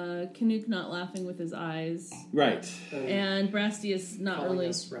 Canute not laughing with his eyes, Right. and Brastius not calling really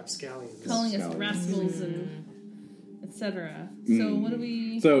us rapscallions. calling us Scallions. rascals and etc. So Mm. what do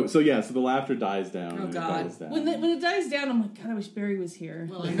we? So yeah. So the laughter dies down. Oh, and it God. dies down. When it dies down, I'm like, God, I wish Barry was here.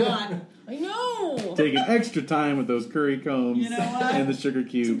 Well, I'm not. I know. Taking extra time with those curry combs You know what? and the sugar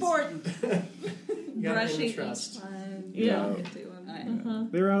It's cubes. important. You gotta Brushing earn trust. each time. Yeah. you get to 'em. Uh-huh.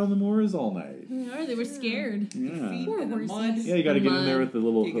 They were out on the moors all night. They are. They were scared. Yeah. Feet Poor in the horses. mud. Yeah, you got to get in there with the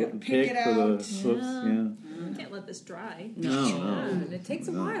little You gotta pick pick it for the out. hooves. Yeah. You can't let this dry. No. And it takes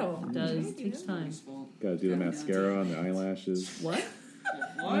a while. It does. It takes time. Got to do the mascara on the eyelashes. What?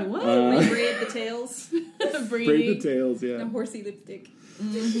 What? What? Uh, Braid the tails. braid Brady. the tails, The yeah. horsey lipstick.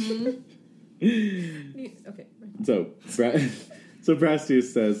 Mm-hmm. Okay. So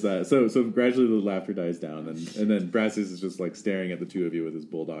Brastius says that. So gradually the laughter dies down, and then Brastius is just like staring at the two of you with his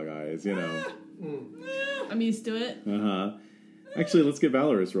bulldog eyes, you know. I'm used to it. Actually, let's get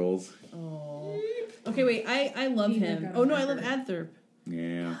Valorous rolls. Oh. Okay, wait. I love him. Oh no, I love Adthorp.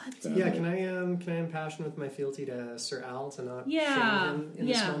 Yeah. Yeah, can I impassion with my fealty to Sir Al to not Yeah. shame him in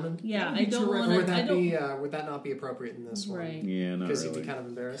this Yeah. moment? Yeah. That would I be don't terrific. want Or to. would I that don't. be would that not be appropriate in this Right. one? Yeah, not Because really. he'd be kind of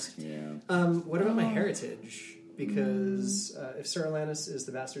embarrassed. Yeah. What about my heritage? Because if Sir Alanis is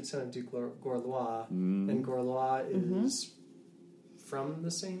the bastard son of Duke Gorlois, then Gorlois is from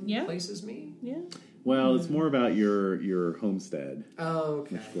the same Yeah. place as me. Yeah. Well, it's more about your homestead, Oh,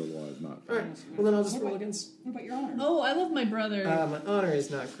 okay. which Gorlois is not. All right. Well, then I'll just roll against. What about your honor? Oh, I love my brother. My honor is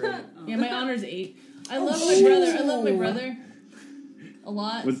not great. Yeah, my honor's 8. I love my brother. I love my brother a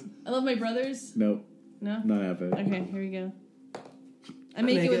lot. Was- I love my brothers. No, No. not happening. Okay, here we go. I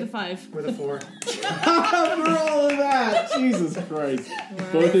make it with a 5. With a 4. For all of that, Jesus Christ!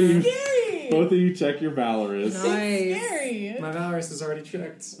 Both of you, Scary. both of you, check your Valorous. Nice. Scary. My Valorous is already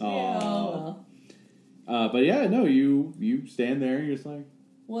checked. Aw. Oh, well. But yeah, no, you stand there and you're just like,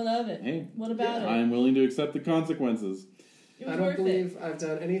 What of it? hey, What about it? I'm willing to accept the consequences. It was I don't worth believe I've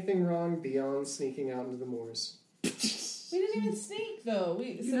done anything wrong beyond sneaking out into the moors. it. We didn't even sneak though.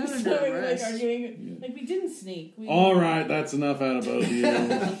 We You're so not we're under like arrest. arguing like we didn't sneak. We, All right, that's enough out of both of you.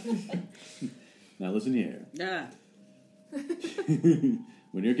 Now listen here. Yeah.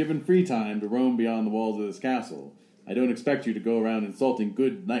 When you're given free time to roam beyond the walls of this castle, I don't expect you to go around insulting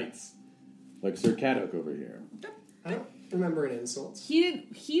good knights like Sir Caddock over here. I don't remember an insult. He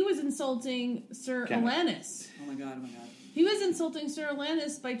didn't. He was insulting Sir Cat. Alanis. Oh my god, oh my god. He was insulting Sir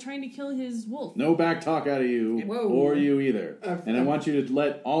Alanis by trying to kill his wolf. No back talk out of you, Whoa. or you either. And I want you to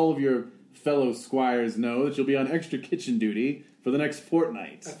let all of your fellow squires know that you'll be on extra kitchen duty for the next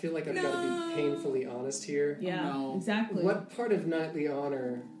fortnight. I feel like I've got to be painfully honest here. Yeah, no. exactly. What part of knightly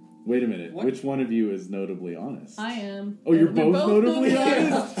honor? Wait a minute. What? Which one of you is notably honest? I am. Oh, you're We're both notably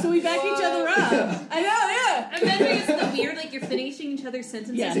honest? So we back each other up. I know, yeah. I'm imagining it's the weird, like you're finishing each other's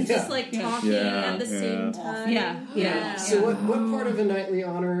sentences Yeah. and just like Yeah. talking Yeah, at the yeah. same time. Yeah. So what part of a knightly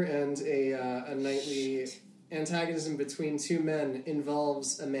honor and a knightly antagonism between two men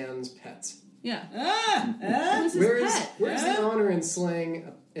involves a man's pet? Yeah. Ah! Who's his pet? Where's the honor in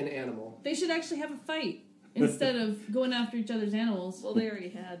slaying an animal? They should actually have a fight instead of going after each other's animals. Well, they already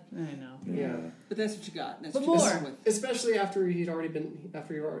had. I know. Yeah. But that's what you got. That's But what you more. got with. Especially after he'd already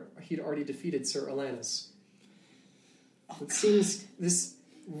defeated Sir Alanis. It seems this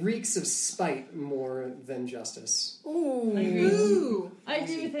reeks of spite more than justice. Ooh. I agree. Ooh. I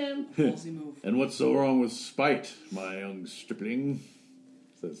agree with him. Ballsy move. And what's so wrong with spite, my young stripling?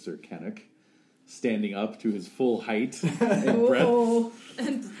 Says Sir Caddock, standing up to his full height and breadth. Wow.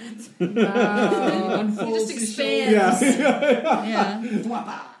 He just expands. Yeah.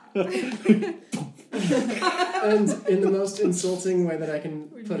 And in the most insulting way that I can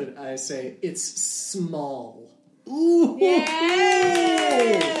put it, I say, it's small. Ooh! Yeah.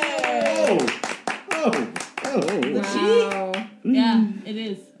 Oh! Wow. Yeah, it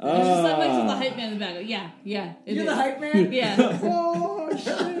is. It's just like next to the hype man in the back. Yeah. It You're is. the hype man? Yeah. Oh,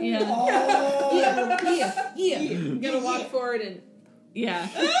 shit. Yeah. You gotta walk forward and Yeah.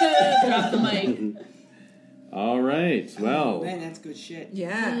 Drop the mic. All right. Well. Man, that's good shit.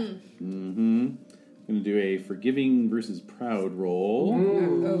 Yeah. Mm-hmm. Going to do a forgiving versus proud roll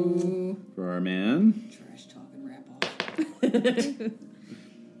Oh. for our man. Trash talking rap off.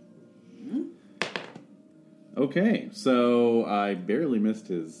 Okay, so I barely missed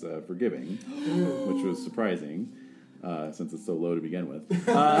his forgiving, which was surprising, since it's so low to begin with.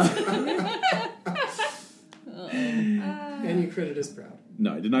 And you credit as proud.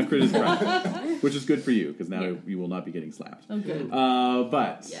 No, I did not crit his proud, which is good for you, because now you will not be getting slapped. Okay.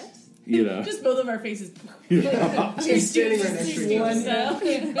 But, you know. Just both of our faces. He's standing right next to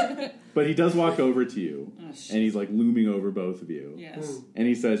each other. But he does walk over to you, Oh, shit. and he's like looming over both of you. Yes. And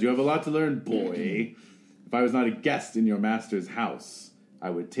he says, "You have a lot to learn, boy. If I was not a guest in your master's house, I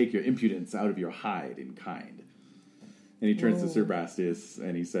would take your impudence out of your hide in kind." And he turns to Sir Brastius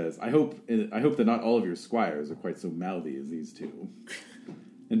and he says, I hope that not all of your squires are quite so mouthy as these two."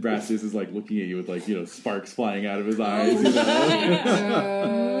 And Brastius is like looking at you with like, you know, sparks flying out of his eyes. You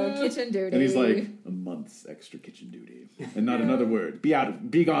know? Kitchen duty. And he's like, "A month's extra kitchen duty. And not another word.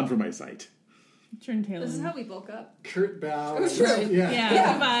 Be gone from my sight." Turn tail. this is how we bulk up. Curt bows. Right.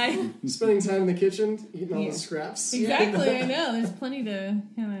 Yeah, goodbye. Spending time in the kitchen, eating all the scraps. Exactly, I know. There's plenty to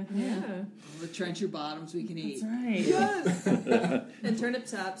kind of. Yeah. The trencher bottoms we can eat. That's right. Yes. And turnip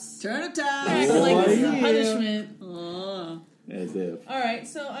tops. Turnip Act tops. like this is yeah. punishment. Oh. As if. Alright,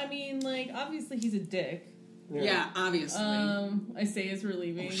 so I mean, like, obviously he's a dick. Yeah, obviously. I say as we're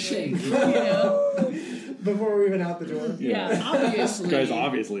leaving. Shame. You know? Before we're even out the door. Yeah. Obviously. This guy's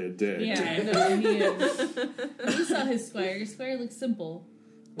obviously a dick. Yeah, no, he is. You saw his squire. Your squire looks simple.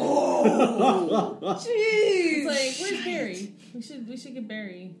 Oh. It's Jeez. like, where's Barry? We should get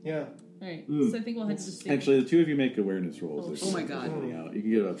Barry. Yeah. Alright, Mm. so I think we'll head to the stable. Actually, the two of you make awareness rolls. Oh my God. Out. You can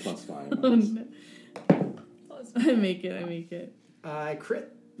get a +5. Oh, on this. no. I make it. I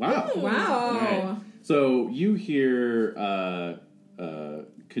crit. Wow. Wow. Right. So you hear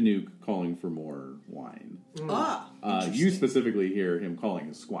Canute calling for more wine. Ah. You specifically hear him calling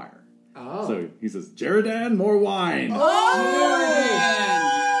his squire. Oh. So he says, "Jeridan, more wine."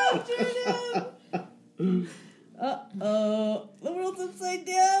 Uh-oh. The world's upside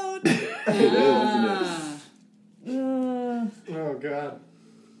down. Oh, God.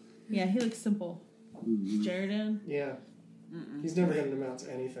 Yeah, he looks simple. Jeridan? Yeah. He's never going to amount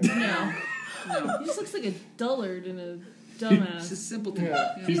to anything. No. He just looks like a dullard and a dumbass. It's a simpleton.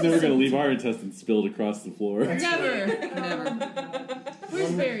 Yeah. He's never going to leave our intestines spilled across the floor. Never. Never.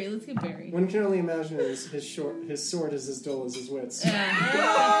 Where's Barry? Let's get Barry. One can only imagine his sword is as dull as his wits.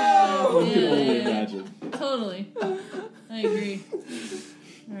 Yeah. One can only Yeah. imagine. Totally. I agree.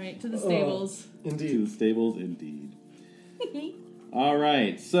 All right, to the stables. To Indeed. the stables, indeed. All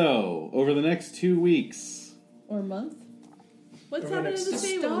right, so over the next 2 weeks, Or month? What's Over happening next- to the The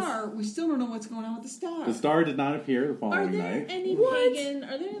stables? star. We still don't know what's going on with the star. the star did not appear the Are following there night. any pagan?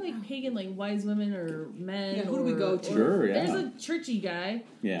 Are there any like pagan like wise women or men? Yeah, who do we or- go to? or- Sure, yeah. There's a churchy guy.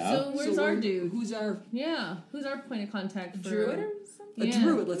 Yeah. So where's our we're- dude? Who's our Who's our point of contact for Druid or something? a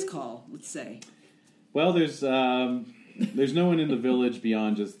druid? Let's say. Well, there's no one in the village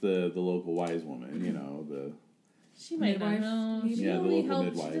beyond just the local wise woman. You know She might Midwife, not know. maybe? She the only local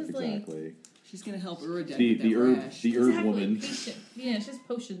helps. midwife, She does, like, exactly. She's gonna help Uridet The with that herb rash. the herb woman. Patient. Yeah, she has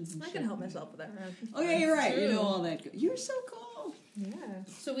potions. And I shit. can help myself with that round. Oh yeah, you're right. True. You know all that. You're so cool. Yeah.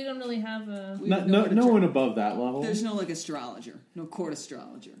 So we don't really have a. We No, don't know no, what to no check. one above that level. There's no like astrologer, no court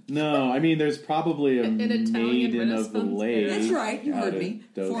astrologer. No, I mean there's probably a An Italian maiden of the Renaissance lake. That's right. You out heard at me.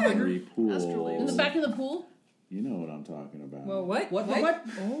 Doesbury 400 Pool. In the back of the pool? You know what I'm talking about. Well, what? What?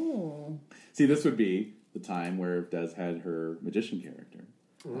 Oh. See, this would be the time where Des had her magician character.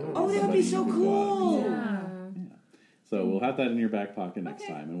 Oh, that would be so cool. Yeah. So we'll have that in your back pocket next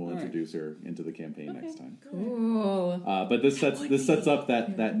Okay. time, and we'll All right. introduce her into the campaign next time. Cool. But this sets up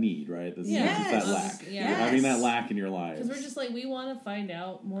that need, right? This Yes. is that lack. Yeah. You're having that lack in your lives. Because we're just like, we want to find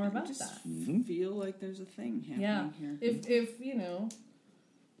out more about Just that. Mhm. feel like there's a thing happening Yeah. here. If you know,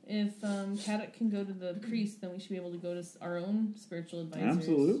 if Caddock can go to the priest, then we should be able to go to our own spiritual advisors.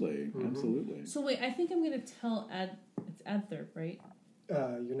 Absolutely, absolutely. So wait, I think I'm going to tell it's Adthorp, right?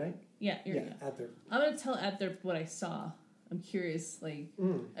 Your knight? Yeah, Uther. I'm gonna tell Uther what I saw. I'm curious. Like,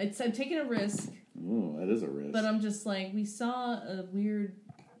 I'm taking a risk. Ooh, that is a risk. But I'm just like, we saw a weird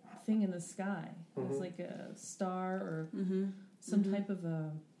thing in the sky. It was like a star or some type of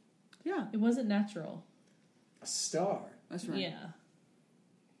a. Yeah. It wasn't natural. A star. That's right. Yeah.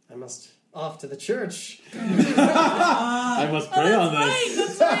 I must off to the church. I must pray on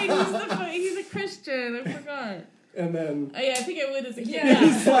this. That's right. He's a Christian. I forgot. And then... Oh, yeah, I think I would as a kid.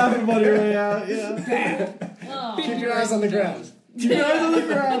 He's slapping Buddy right out. Yeah. Oh. Keep your eyes on the ground. Keep your eyes on the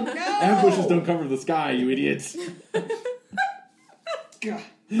ground. No! Ambushes don't cover the sky, you idiots. God.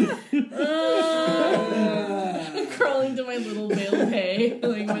 I'm crawling to my little bale of hay,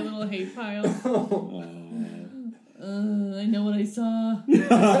 like my little hay pile. I know what I saw.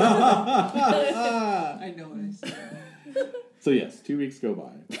 I know what I said. So yes, 2 weeks go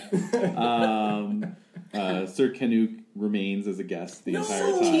by. Sir Canute remains as a guest the entire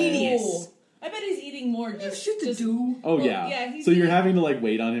time. Tedious. I bet he's eating more. Just Shit to do. Oh Well, yeah. yeah, he's So you're eating- having to like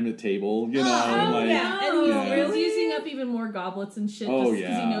wait on him at table, you know, and, like and he's using up even more goblets and shit. Oh, just because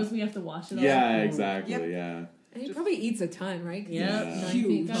yeah. he knows we have to wash it all. yeah, exactly, Yep. yeah. And he probably eats a ton, right? 'Cause Yeah. he's 9 Huge.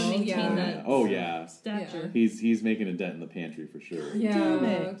 feet Gotta tall. maintain Yeah. that Oh yeah. stature. He's making a dent in the pantry for sure. Yeah. Damn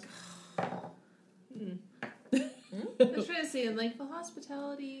it. I was trying to say, like, will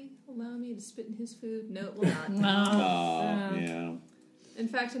hospitality allow me to spit in his food? No, it will not. Yeah. In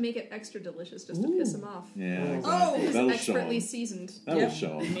fact, to make it extra delicious, just to piss him off. Yeah, Oh. exactly. It's That'll show expertly him. seasoned. That will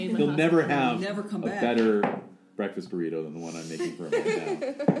show Made him. my He'll never have Never come a back. better breakfast burrito than the one I'm making for him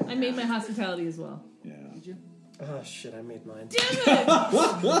right now. I made my hospitality as well. Yeah. Did you? Oh shit, I made mine. Damn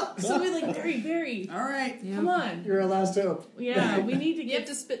it! So we like Barry. All right. Come on. You're our last hope. Yeah, we need to You have get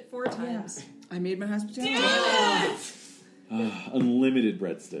to spit 4 times. I made my hospitality. Damn it! Unlimited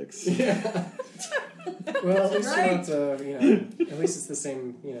breadsticks. Yeah. Well, at least Right. it's not, at least it's the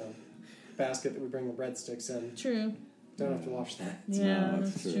same, basket that we bring the breadsticks in. True. Don't have to wash that. Yeah, No,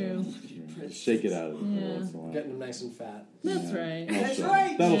 that's true. Shake it out of Yeah. once in a while. Getting them nice and fat. That's right. That's show him.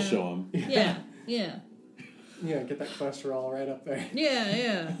 right. That'll Yeah. show him. Yeah, yeah, Get that cholesterol right up there.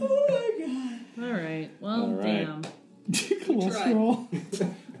 yeah. Oh my god. All right. Well, All right. damn. Cholesterol.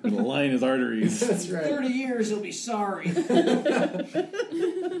 Gonna line his arteries. That's right. 30 years, he'll be sorry. I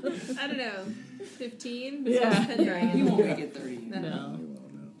don't know. 15? Yeah. Pendragon. You won't make it 30 years.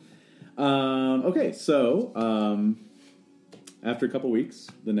 No. Okay, so after a couple weeks,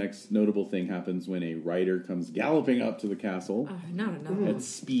 the next notable thing happens when a rider comes galloping up to the castle Not enough. at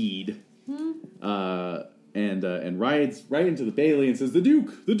speed, and rides right into the bailey and says, "The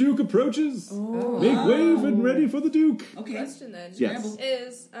Duke approaches. Make way and ready for the Duke." Okay. Question then. Yes.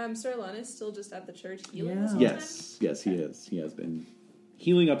 Is Sir Lannis still just at the church healing Yeah. this whole Yes, he is. He has been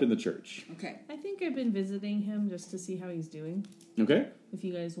healing up in the church. Okay. I think I've been visiting him just to see how he's doing. Okay. If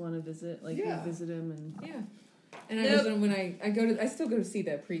you guys want to visit, Yeah. visit him and Yeah. And I was when I still go to see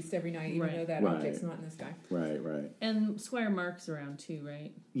the priest every night, even Right. though that Right. object's not in the sky. Right. and Squire Mark's around too,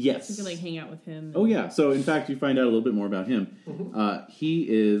 right? Yes. So you can like hang out with him. Oh yeah. So in fact, you find out a little bit more about him. He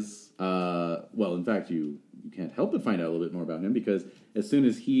is in fact, you can't help but find out a little bit more about him because as soon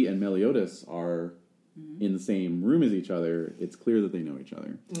as he and Meliodas are in the same room as each other, it's clear that they know each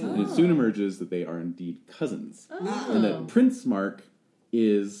other, and it soon emerges that they are indeed cousins, and that Prince Mark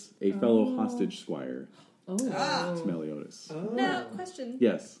is a fellow hostage squire to Meliodas. Oh. Now, question.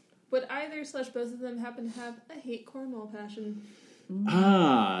 Yes. Would either / both of them happen to have a hate Cornwall passion?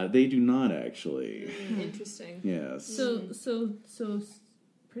 They do not actually. Interesting. Yes. So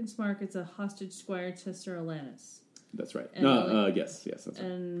Prince Mark is a hostage squire to Sir Alanis. That's right. And Yes, that's right.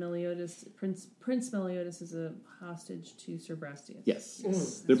 And Meliodas, Prince Meliodas is a hostage to Sir Brastias.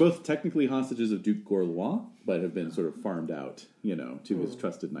 Yes. They're both technically hostages of Duke Gorlois, but have been sort of farmed out, to his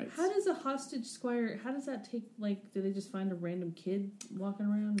trusted knights. How does a hostage squire, how does that take, do they just find a random kid walking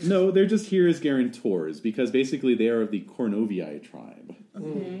around? No, they're just here as guarantors, because basically they are of the Cornovii tribe.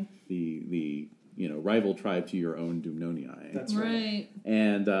 Okay. The rival tribe to your own Dumnonii. That's right.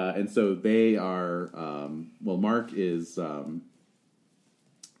 And so they are, Mark is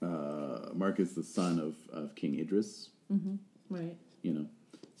the son of King Idris. Mm-hmm. Right.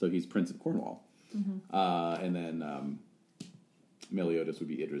 So he's Prince of Cornwall. Mm-hmm. And then Meliodas would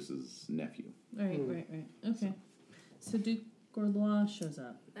be Idris's nephew. Right. Okay. So Duke Gorlois shows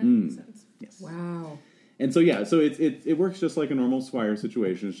up. That makes sense. Yes. Wow. And so it works just like a normal squire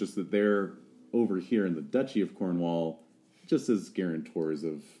situation. It's just that they're over here in the Duchy of Cornwall just as guarantors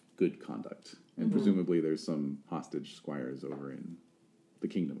of good conduct. And presumably there's some hostage squires over in the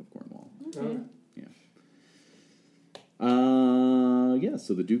Kingdom of Cornwall. Okay.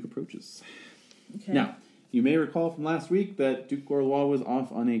 So the Duke approaches. Okay. Now, you may recall from last week that Duke Cornwall was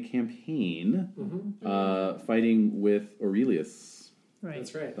off on a campaign fighting with Aurelius, Right.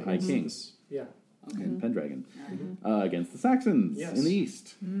 That's right. the High King, Yeah. Okay. in Pendragon, Alright. against the Saxons Yes. in the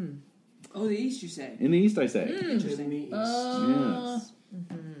east. Oh, the East, you say? In the east, I say. In the east. Yes.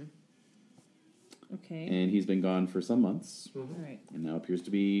 Okay. And he's been gone for some months, All right. and now appears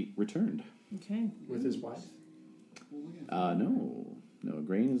to be returned. Okay. With his wife. No.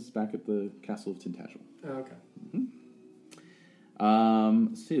 Grain is back at the castle of Tintagel. Oh, okay.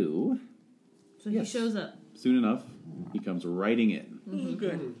 So, So Yes. he shows up. soon enough, he comes riding in.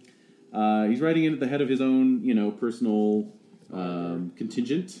 Good. He's riding in at the head of his own, personal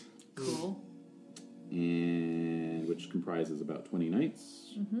contingent, Cool. and which comprises about 20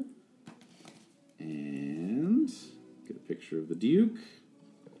 knights. And get a picture of the Duke.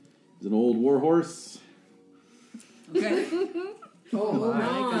 He's an old war horse. Okay. Oh Hold my.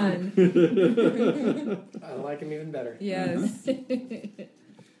 on. I like him even better. Yes.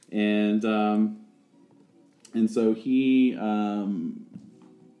 And so he,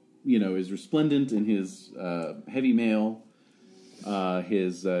 is resplendent in his heavy mail,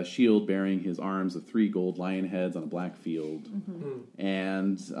 his shield bearing his arms of 3 gold lion heads on a black field,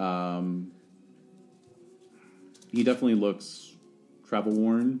 and he definitely looks travel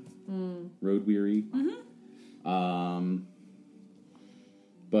worn, road weary,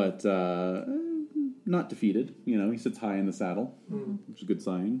 but not defeated. He sits high in the saddle, which is a good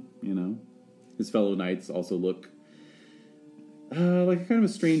sign. His fellow knights also look like kind of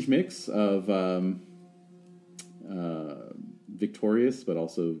a strange mix of victorious, but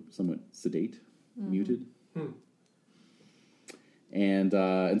also somewhat sedate, muted. And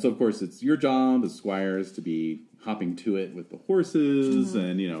so, of course, it's your job as squires to be hopping to it with the horses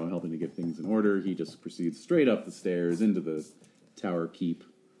and, helping to get things in order. He just proceeds straight up the stairs into the tower keep,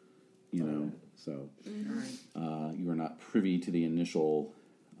 So you are not privy to the initial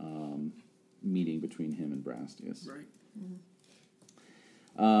meeting between him and Brastius. Right.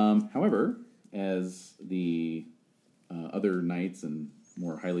 However, as the other knights and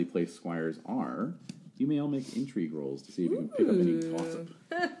more highly placed squires are, you may all make intrigue rolls to see if you can pick up any gossip.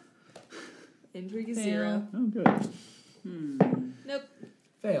 Intrigue is Fail. 0. Oh, good. Nope.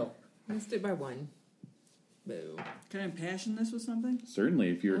 Fail. Missed it by 1. Boo. Can I impassion this with something? Certainly,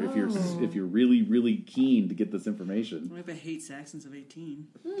 if you're really really keen to get this information, What if I hate Saxons of 18?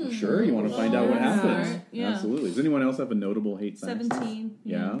 sure, you want to find out what that's happened. smart. Yeah. Absolutely. Does anyone else have a notable hate Saxons? 17.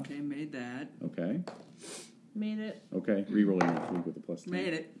 Yeah. Okay, made that. Okay. Made it. Okay. Rerolling next week with a +3.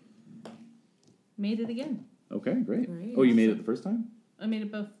 Made it. Made it again. Okay. Great. Great. Oh, you made it the first time. I made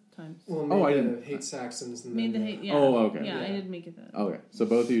it both times. Well, Oh, I maybe didn't- hate Saxons and Made the then hate. Yeah. Oh, okay. Yeah, I Yeah. did make it that. Okay. So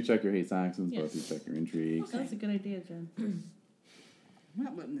both of you check your hate Saxons. Yeah. Both of you check your intrigue. That's a good idea, Jen. I'm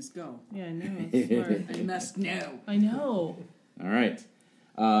not letting this go. Yeah, I know. It's smart. I must know. I know. All right.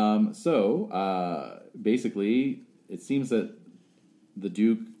 Basically, it seems that the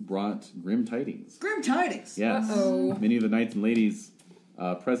Duke brought grim tidings. Grim tidings. Yes. Uh-oh. Many of the knights and ladies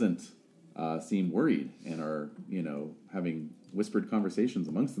present seem worried and are, having whispered conversations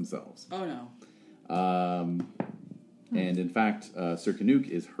amongst themselves. Oh no. And in fact, Sir Canuck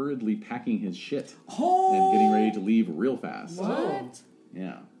is hurriedly packing his shit Oh. and getting ready to leave real fast. What?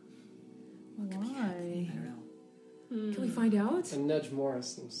 Yeah. Why? I don't know. Can we find out? and nudge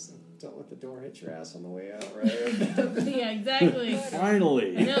Morris and just don't let the door hit your ass on the way out, right? Yeah, exactly.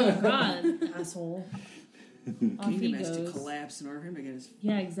 Finally. No, God, asshole. Off he Kingdom has to goes. collapse in order for him to get his.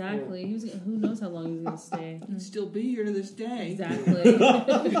 Yeah, exactly. He was. Who knows how long he's gonna stay? He can still be here to this day. Exactly.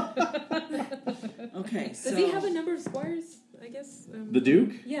 Okay, Does so he have a number of squires? I guess. The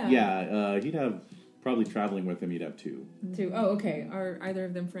Duke? Yeah. Yeah, he'd have, probably traveling with him, he'd have 2. 2. Oh, okay. Are either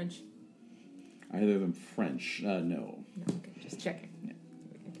of them French? Either of them French. No. No. Okay. Just checking.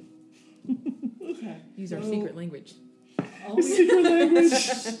 Okay. Use our So- secret language. Secret language.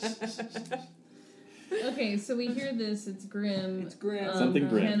 Okay, so we hear this. It's grim. It's grim. Something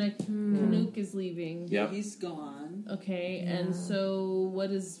grim. Canuck is leaving. Yep. He's gone. Okay, Yeah. and so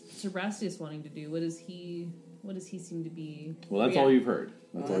what is Sir Brastius wanting to do? What does he seem to be? Well, that's all you've heard.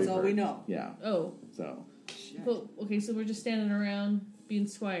 Well, you've that's all heard. we know. Yeah. Oh, So, Shit. but okay, so we're just standing around being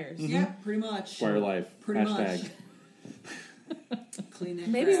squires. Yeah, pretty much. Squire life. Pretty Hashtag. much. Clean that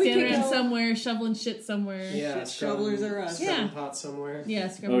Maybe crap. we Standing could around go- somewhere, shoveling shit somewhere. Yeah, Shit, shovelers are us. Yeah. pot somewhere. Yeah,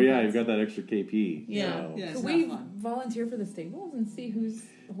 scrubbing Oh, yeah, pots. you've got that extra KP. Yeah. So. Yeah, it's Could not we fun. volunteer for the stables and see whose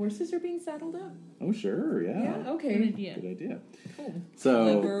horses are being saddled up? Oh, sure, yeah. Good Okay. idea. Good idea. Cool. So,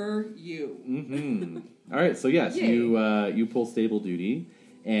 Clever you. all right. So yes, Yay. you pull stable duty,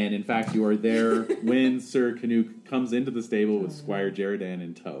 And in fact, you are there when Sir Canute comes into the stable with Squire Jeridan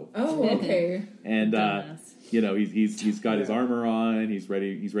in tow. Oh, okay. And Dumbass. he's got his armor on. He's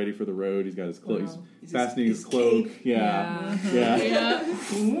ready for the road. He's got his cloak. Wow. He's fastening his cloak. Yeah.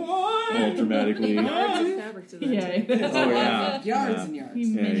 All dramatically. Yards of fabric to that. Yeah. Oh yeah. Yards and yards.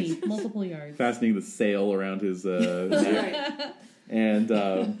 Many, multiple yards. Fastening the sail around his neck. And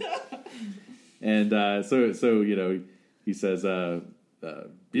so he says,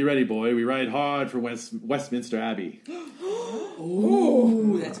 "Be ready, boy. We ride hard for Westminster Abbey."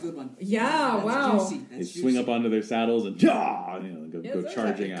 Ooh, that's a good one. Yeah, That's wow. juicy. They That's swing juicy. up onto their saddles and go that's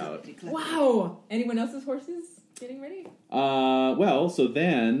charging out. Wow. Anyone else's horses getting ready? So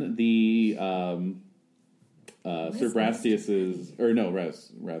then the Sir Brastius's, or no,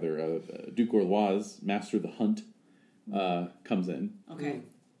 rather Duke Orlois, Master of the Hunt, comes in Okay.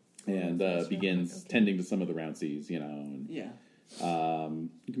 and begins tending to some of the roundseas, and Yeah. you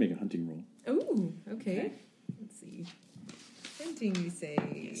can make a hunting roll. Oh, okay. Okay. Let's see. Hunting, you say?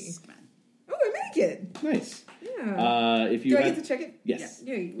 Yes. Come on. Oh, I make it. Nice. Yeah. If you Do I had, get to check it? yes.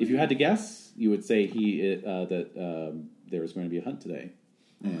 Yeah. If you had to guess, you would say that there was going to be a hunt today,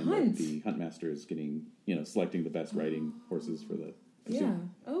 and hunt? the hunt master is getting selecting the best riding horses for the. Yeah.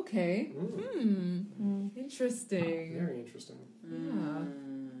 Okay. Mm. Interesting. Very interesting. Yeah.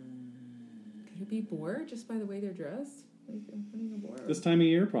 Could it be boar just by the way they're dressed? Like hunting a boar? This time of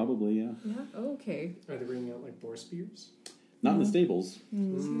year, probably, yeah. Yeah. Okay. Are they bringing out like boar spears? Not in the stables. See,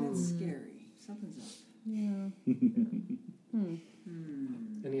 that's scary. Something's up. Yeah.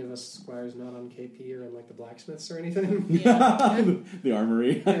 Any of us squires not on KP or in like the blacksmiths or anything? The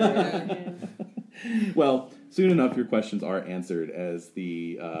armory. Yeah. Well, soon enough, your questions are answered as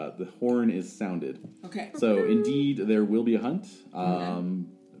the horn is sounded. Okay. So, indeed, there will be a hunt.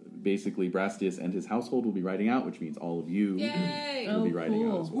 Basically, Brastius and his household will be riding out, which means all of you Yay! will be riding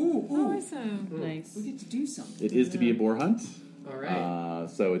out as well. Ooh. Awesome. Nice. We get to do something. It is to be a boar hunt. All right.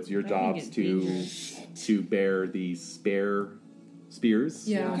 So it's your That can jobs get to dangerous. bear the spare spears.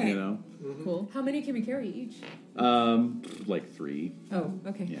 Yeah. Okay. Cool. How many can we carry each? Like 3. Oh,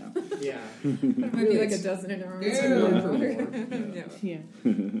 okay. Yeah. Yeah. It might be like a dozen in our arms. Yeah. Yeah. Yeah.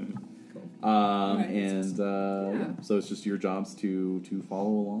 Right, So it's just your jobs to follow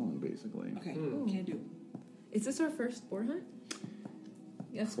along, basically. Okay. Hmm. Can do. Is this our first boar hunt?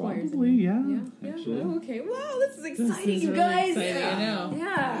 Yes, squires. Probably, yeah. Yeah. Actually. Oh, okay. Wow, this is This exciting, is you really guys. exciting, I know.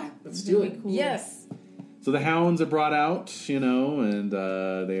 Yeah. Let's do it. Cool. Yes. So the hounds are brought out, and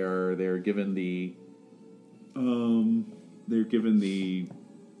they're given the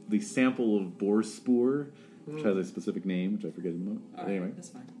sample of boar spoor, which has a specific name, which I forget. All right, Anyway, that's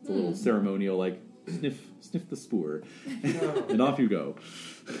fine. it's a little ceremonial, like sniff the spoor, Oh. and off you go.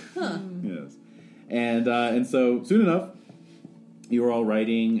 Yes, and so soon enough, you are all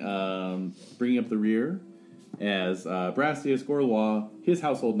riding, bringing up the rear as Brastius, Gorlois, his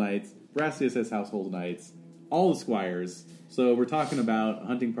household knights, Brastius, his household knights, all the squires. So we're talking about a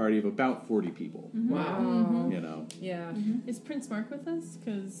hunting party of about 40 people. Wow. Yeah. Is Prince Mark with us?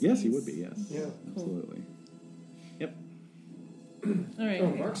 Cause Yes, he would be. Yes, Yeah. absolutely. Yep. All right.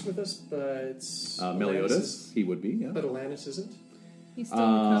 Oh, Mark's with us, but Meliodas, he would be. Yeah. But Alanis isn't, He's still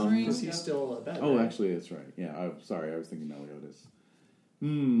recovering. because he's still a bed. Oh, right? actually, that's right. Yeah. Sorry, I was thinking Meliodas.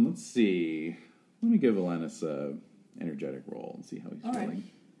 Let's see. Let me give Alanis a energetic roll and see how he's All right. feeling.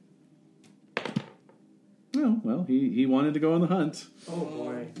 Well, he wanted to go on the hunt. Oh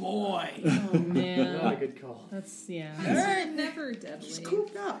boy, Boy. Oh man. not a good call. That's yeah. They're never deadly. He's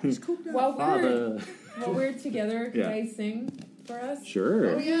cooped up. He's cooped up. While we're together, can Yeah. I sing for us?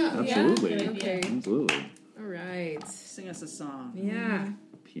 Sure. Oh, yeah. Absolutely. Yeah? Okay. Absolutely. All right. Sing us a song. Yeah.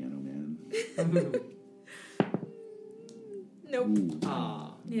 Piano man. Nope. Ooh.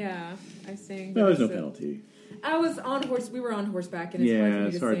 Ah. Yeah, I sang. No, there's no so- penalty. I was on horse. We were on horseback, and it's Yeah, hard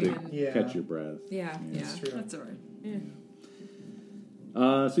it's for me hard to to sing. Yeah. catch your breath. Yeah, That's true. That's all right.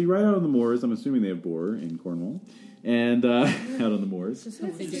 So you ride out on the moors. I'm assuming they have boar in Cornwall, and out on the moors. Just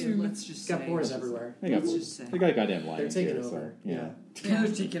hope they Let's do. just Got say. boars everywhere. They got, Let's just say. they got goddamn lions. They're taking here, over. So, yeah. They're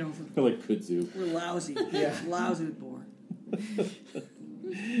taking over. They're like kudzu. We're lousy. Yeah. Lousy with boar.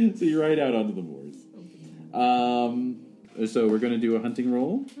 So you ride out onto the moors. So we're going to do a hunting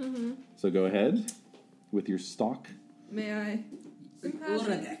roll. Mm-hmm. So go ahead with your stock. May I?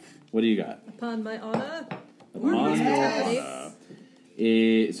 Loradek. What do you got? Upon my honor. On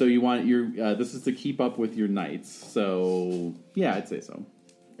Yes. so you want your this is to keep up with your knights. So yeah, I'd say so.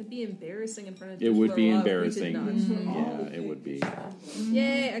 It'd be embarrassing in front of It would be Duke Lorlois if we embarrassing. did not. Yeah, it would be.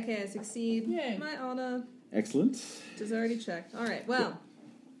 Yay! Okay, I succeed. Yay. My honor Excellent. is already checked. All right. Well.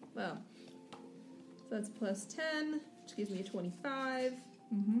 So that's plus 10, which gives me a 25.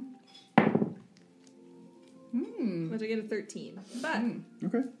 Which I get a 13. But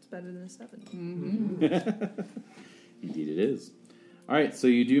Okay. it's better than a 7. Indeed it is. All right, so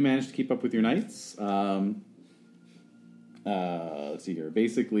you do manage to keep up with your knights. Let's see here.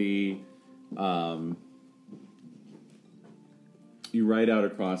 Basically, you ride out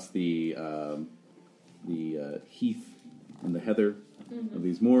across the heath and the heather of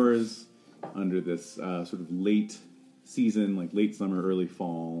these moors under this sort of late season, like late summer, early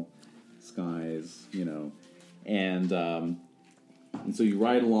fall skies, you know, and so you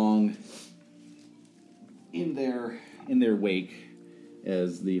ride along in their wake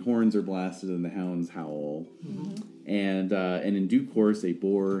as the horns are blasted and the hounds howl. And in due course, a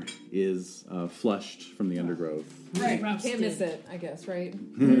boar is flushed from the undergrowth. Right, can't miss it, I guess, right?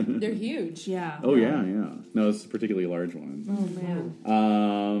 They're huge. Yeah. Oh, yeah. No, it's a particularly large one. Oh, man.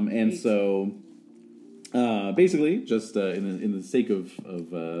 And so, basically, just in the sake of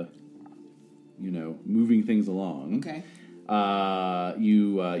moving things along, Okay.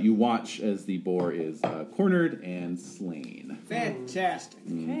 you watch as the boar is cornered and slain. Fantastic.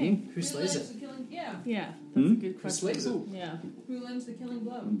 Okay. Who slays it? Yeah, that's a good Who question. slays it? Yeah. Who lends the killing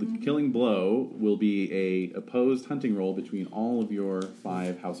blow? The killing blow will be a opposed hunting roll between all of your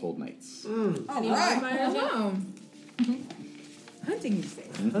 5 household knights. All right. Hello. Hunting, you say?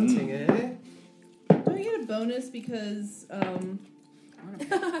 Hunting, eh? Do I get a bonus because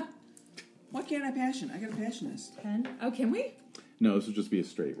Why can't I passion? I got to passion this. 10? Oh, can we? No, this would just be a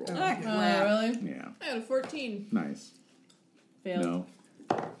straight roll. Oh, really? Yeah, I got a 14. nice. Failed. No.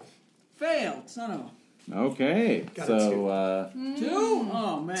 Failed, son of Okay, Got so a a 2.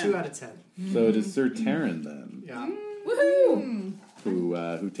 Oh, man. 2 out of 10. so it is Sir Terran then Yeah. Woohoo!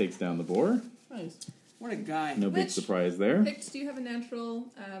 who takes down the boar. Nice. What a guy. No big Which- surprise there. Picts, do you have a natural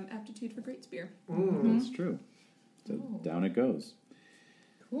aptitude for great spear? That's true. So down it goes.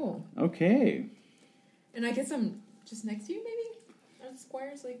 Cool. Okay. And I guess I'm just next to you, maybe? Are the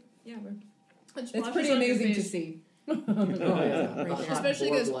squires like, yeah, we're... It's It's pretty amazing to see. Oh, yeah. Right there. Especially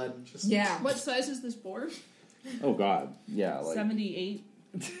Boar 'cause- blood. Just Yeah. What size is this boar? Oh God. Yeah. Like. 78.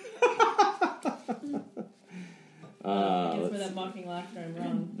 I guess for that mocking laughter, I'm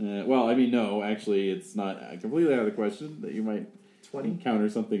wrong. Well, I mean, no. Actually, it's not completely out of the question that you might 20. encounter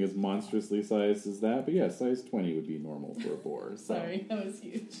something as monstrously sized as that. But yeah, size 20 would be normal for a boar. So. Sorry, that was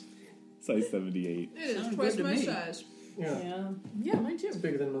huge. Size 78. It is Sounds twice good to my me. size. Yeah. Yeah. Yeah, mine It's too.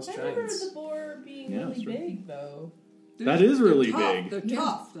 bigger than most I remember giants. the boar being Yeah, really that's true. big, though. That is really They're tough. big. They're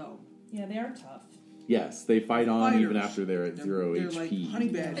tough, though. Yeah, they are tough. Yes, they fight on even Fighters. after they're at 0 They're HP. like honey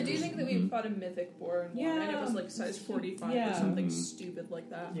I badgers. do think that we fought a mythic boar and Yeah. and it was like size 45 Yeah. or something stupid like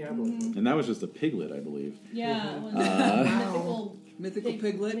that. Yeah, I believe it. And that was just a piglet, I believe. Yeah, it was Wow. mythical Mythical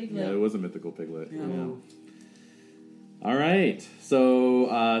piglet. Yeah, it was a mythical piglet. Yeah. Yeah. All right, so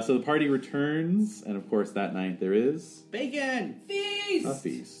the party returns, and of course that night there is Bacon. Feast! a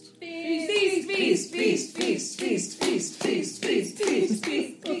feast. Feast! Feast, feast, feast, feast, feast, feast, feast,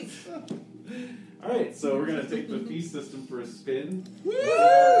 feast, feast. All right, so we're gonna take the feast system for a spin. Woo!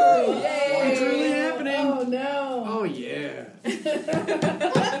 It's really happening. Oh no! Oh, yeah.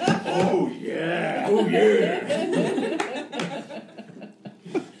 Oh yeah! Oh yeah!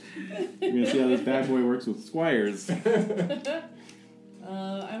 We're gonna see how this bad boy works with squires. I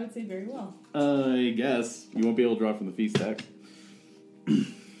would say very well. I guess you won't be able to draw from the feast deck.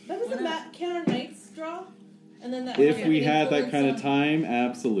 That doesn't can our knights draw? And then that If we had that kind of time,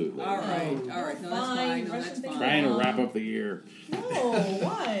 absolutely. All right. No, that's Fine. fine. No, Russian that's thing. fine. Trying to wrap up the year. No,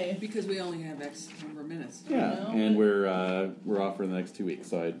 why? Because we only have X number of minutes. Yeah, No, and we're off for the next 2 weeks,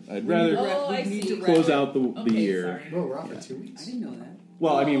 so I'd rather Oh, I we need see. to close wrap out the Okay, year. sorry. Oh, we're off for 2 I weeks. didn't know that.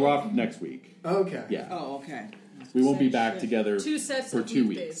 Well, I mean, we're off next week. Okay. Yeah, Oh, okay. we won't be back Shit. together 2 sets for of 2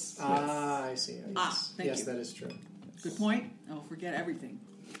 weekdays. weeks. Ah, I see. Thank Yes, you. that is true. Good point. I'll forget everything.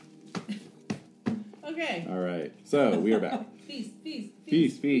 Okay. All right, so we are back. Feast.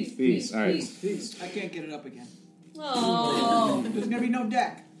 Feast. All right. Feast. I can't get it up again. Oh, There's gonna be no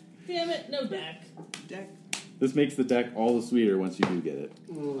deck. damn it! No deck. Deck. This makes the deck all the sweeter once you do get it.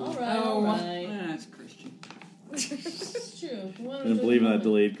 All right. That's Christian. It's true. I don't believe in that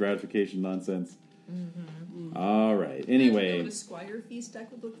delayed gratification nonsense. All right. Imagine Anyway, what a squire feast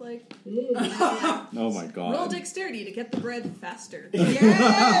deck would look like. oh my Roll god. dexterity to get the bread faster.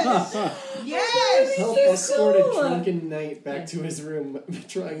 Yes! Yes! Help escort a drunken knight back to his room,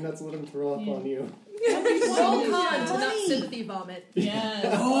 trying not to let him throw up on you. Roll con to not sympathy vomit. Yes.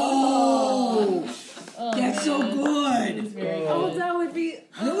 Oh! Oh, That's so man. good. It is very Oh, good. That would be...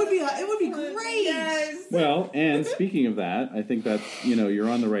 It would be great. Yes. Well, and speaking of that, I think that's, you're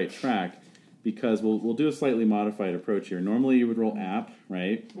on the right track. because we'll do a slightly modified approach here. Normally you would roll app,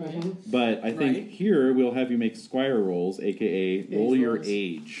 right? But I think here we'll have you make squire rolls, aka roll your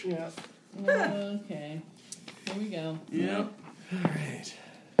age. Yeah. Okay. Here we go. Yep. All right.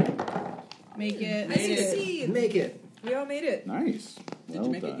 Make it. I succeed. Make it. We all made it. Nice. Did Well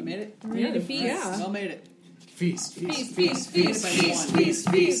you make done. it? You made it? Ready to feast. Yeah. Well made it. Feast.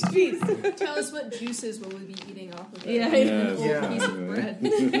 Tell us what juices will we be eating off of it. Yeah. Yes. Whole Yeah. piece of bread.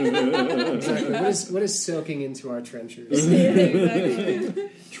 Exactly. What is soaking into our trenchers? Exactly.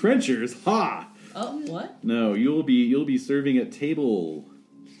 Trenchers, ha! Oh, what? No, you'll be serving at table,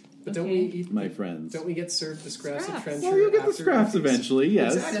 But don't Okay. we eat? my friends. Don't we get served the scraps of Scraps. trencher? Well, you'll get the after scraps feast? eventually.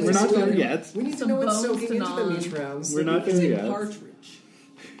 Yes, Exactly. we're not So done yet. We need to Some know what's bones soaking to into the gnaw meat rounds. We're not there yet. Partridge.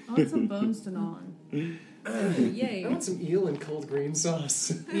 I want some bones to gnaw on. Yay. I want some eel and cold green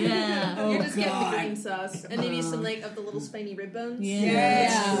sauce. Yeah. You're just getting the God. green sauce and maybe some like of the little spiny rib bones.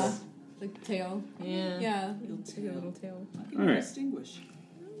 Yeah. The tail. Yeah. Yeah. Take a little tail. How can All you right. distinguish?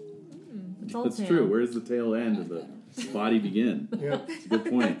 It's all That's tail. true. Where's the tail end of the body begin? Yeah. That's a good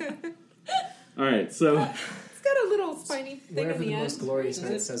point. All right, so It's got a little spiny thing Wherever on the the end. most glorious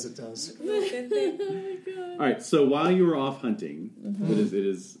knight says it does. Little thin thing. all right, so while you were off hunting, it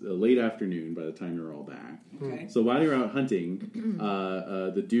is late afternoon by the time you're all back. Okay. So while you're out hunting,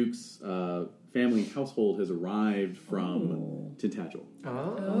 the Duke's family household has arrived from Tintagel.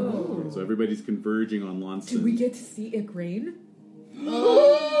 Oh. So everybody's converging on Launceston. Do we get to see Igraine?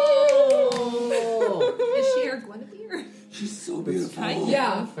 Oh. Is she our Guinevere? She's so beautiful.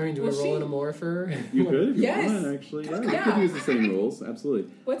 Yeah. I mean, do we Well, roll she- an amorpher? You could if you Yes. want, actually. Yeah, you Yeah. could use the same rules,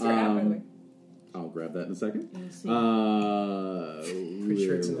 absolutely. What's her app, by the way? I'll grab that in a second. Let's see. Pretty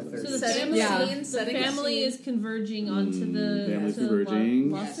sure it's in the where third. So the Setting family, Yeah. the Setting family scene. is converging onto the family's to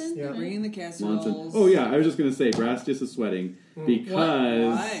converging. Lawson? Yeah. Bringing the Launceston. casseroles. Oh yeah, I was just gonna say Grastius is sweating because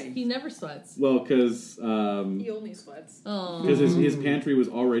Why? He never sweats. well, because He only sweats. Oh. his pantry was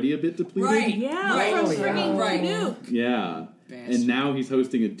already a bit depleted. Right. Yeah, Right. from Oh, yeah. frigging Right. Nuke. Yeah. Bastard. And now he's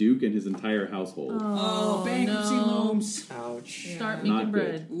hosting a duke and his entire household. Oh, bankruptcy no. looms. Ouch. Start Not making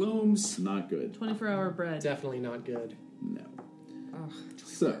good. bread. Looms. Not good. 24-hour bread. Definitely not good. No. Ugh,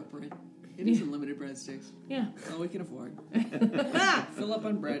 So bread. It is unlimited breadsticks. Yeah. That's all we can afford. Fill up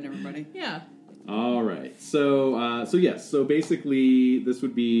on bread, everybody. Yeah. all right. So yes. So basically, this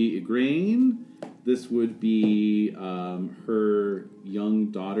would be Igraine. This would be her young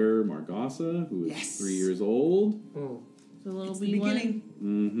daughter Margosa, who is Yes. 3 years old. Mm. The little It's the wee one. beginning.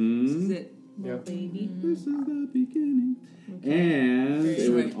 Mm-hmm. This is it. Little Yep. baby. This is the beginning. And Very it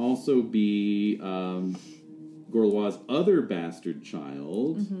would right. also be Gorlois' other bastard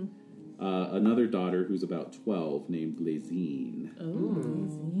child, another daughter who's about 12, named Blazine.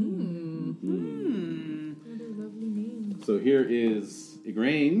 What a lovely name. So here is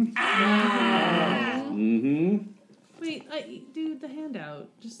Igraine. Mm-hmm. Wait, do the handout.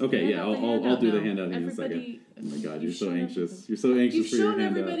 Just Okay, hand yeah, out the I'll handout do the now. handout in a Everybody, Oh my god, you're you've so shown anxious. everybody. You're so anxious You've for your shown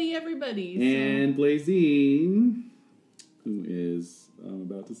handout. everybody. So. And Blazine, who is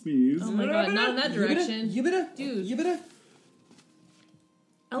about to sneeze. Oh my god, not in that direction. Yibbida. Dude. Yibbida.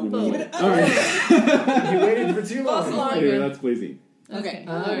 Elbow. All right. You waited for too long. Anyway, that's Blazine. Okay.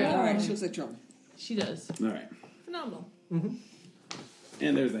 Alright. All right. She looks like trouble. She does. All right. Phenomenal.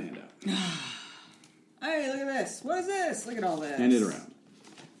 And there's the handout. Hey, look at this. What is this? Look at all this. Hand it around.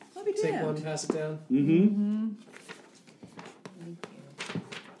 I'll be Take damned. one, pass it down. Mm-hmm.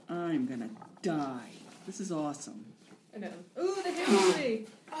 I'm gonna die. This is awesome. I know. Ooh, the history.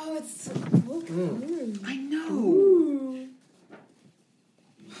 Oh, it's so cool. I know. Ooh.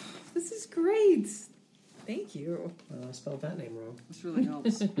 This is great. Thank you. I spelled that name wrong. This really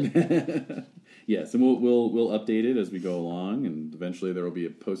helps. Yes, and we'll update it as we go along, and eventually there will be a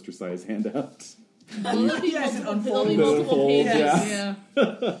poster-sized handout. Well, there'll be Yes, it multiple, there'll be unfolds. multiple It pages.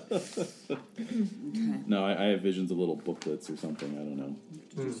 unfolds, Yeah. Okay. No, I have visions of little booklets or something. I don't know.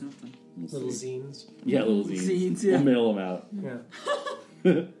 Do something. We'll Little see. zines. Yeah, little zines. Zines, yeah. We'll mail them out.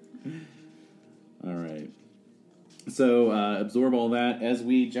 Yeah. All right. So absorb all that as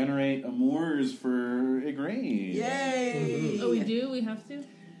we generate amours for Igraine. Yay! Oh, we do? We have to?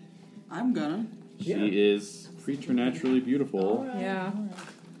 I'm gonna. She Yeah. is preternaturally beautiful. Yeah.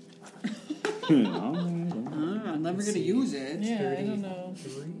 All right. I'm never gonna use it. Yeah, I don't know.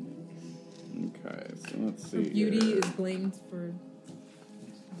 Okay, so let's see. Her beauty here. is blamed for.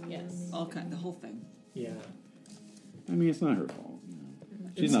 Yes. All kind, the whole thing. Yeah. I mean, it's not her fault. You know.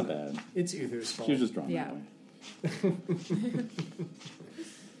 She's not bad. It's Uther's fault. She was just drawn Yeah. that way.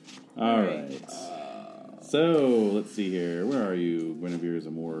 All right. So let's see here. Where are you? Guinevere's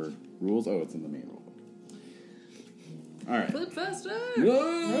Amour rules. Oh, it's in the main rule book. All right. Flip faster.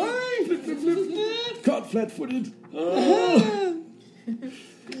 Caught flat-footed. Oh.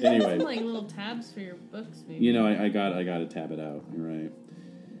 Anyway, Some, like little tabs for your books, maybe. you know, I got to tab it out. You're right.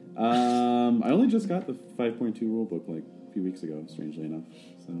 I only just got the 5.2 rule book like a few weeks ago, strangely enough.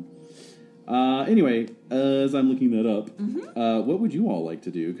 So, anyway, as I'm looking that up, what would you all like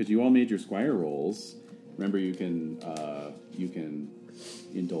to do? Because you all made your squire rolls. Remember, you can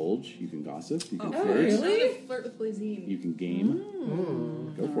indulge, you can gossip, you can flirt, Really? Flirt with Blazine. you can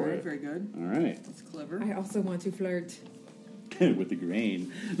game. Go for it. Very good. All right, That's clever. I also want to flirt. with the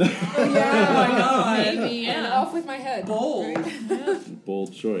grain. Oh my god! Maybe, And yeah. off with my head. Bold. Right?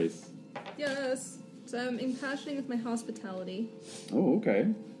 Bold choice. Yes. So I'm impassioning with my hospitality. Oh, okay.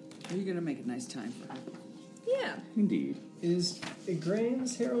 Are you going to make a nice time for her? Yeah. Indeed. Is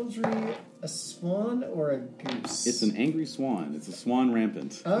Igraine's heraldry a swan or a goose? It's an angry swan. It's a swan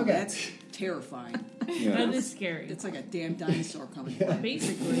rampant. Okay. That's terrifying. Yeah. That is scary. It's like a damn dinosaur coming.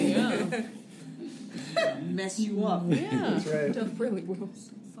 Basically, yeah. Mess you up. Yeah. That's right. It really will.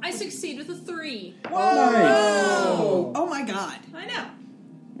 I succeed with a 3. Oh! Oh my god. I know.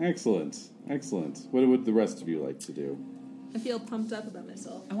 Excellent. Excellent. What would the rest of you like to do? I feel pumped up about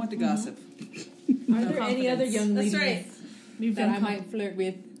myself. I want to gossip. Are there any other young That's ladies right. You've that done I might flirt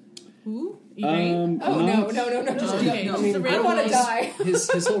with? Who? Elaine? Oh, no. Just Okay. no. Just a I mean, I don't want to random- die.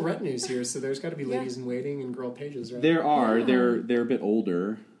 his whole retinue's here, so there's got to be ladies in waiting and girl pages, right? There are. They're a bit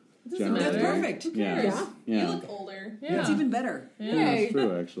older. Doesn't generally. That's matter. perfect. Yeah. Yeah. Yeah. You look older. Yeah. That's even better. Yeah, Yay. that's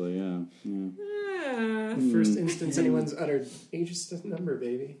true, actually. Yeah. Yeah. Ah. The first instance anyone's uttered, age is a number,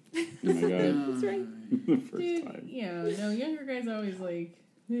 baby. Oh my god. That's right. The first Dude, time. yeah, no, younger guys always like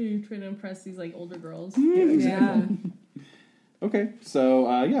trying to impress these like older girls. Yeah. Okay,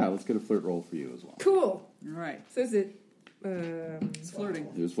 so yeah, let's get a flirt roll for you as well. Cool. All right. So is it... It's flirting.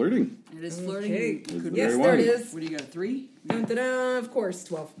 It was flirting. It is flirting. Okay. It could It's be- Yes, very there it wide. is. What do you got? 3? Dun, dun, dun, of course,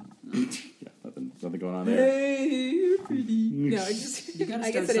 12. Yeah, nothing going on there. Hey, you're pretty. No, I just... You gotta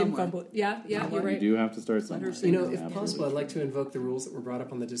I guess start I didn't somewhere. fumble. Yeah, you're You right. do have to start Let somewhere. her say You know, no. if Absolutely. possible, I'd like to invoke the rules that were brought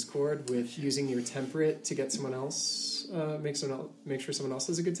up on the Discord with using your temperate to get someone else, make sure someone else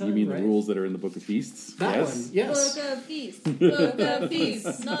has a good time. You mean right? the rules that are in the Book of Feasts? That yes. one, yes. Book of Feast. Book of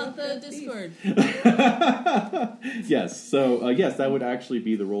Feast, not the Discord. Yes. So yes, that would actually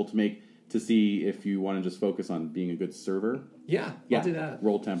be the roll to make to see if you want to just focus on being a good server. Yeah, Yeah. I'll do that.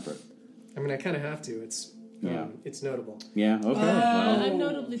 Roll temperate. I mean, I kind of have to. It's Yeah. it's notable. Yeah. Okay. well, I'm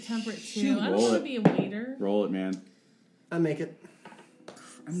notably temperate too. Shoot. I don't Roll want it. to be a waiter. roll it, man. I make it.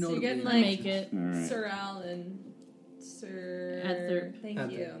 I'm So you're notably getting I like make it. All right. Sir Al and Sir... Arthur. Thank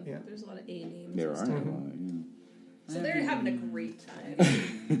Arthur, you. yeah. There's a lot of A names. There and are. stuff. Yeah. So they're having a great time.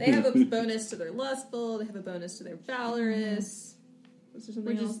 They have a bonus to their lustful. They have a bonus to their valorous. Was there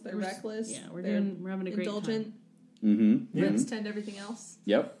something else? They're reckless. Yeah, we're they're having a great indulgent. time. Mm-hmm. Friends tend everything else.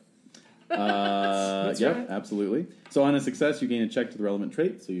 Yep. That's Yep, right. absolutely. So on a success, you gain a check to the relevant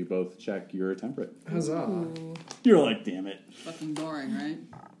trait, so you both check your temperate. Huzzah. Ooh. You're like, damn it. fucking boring, right?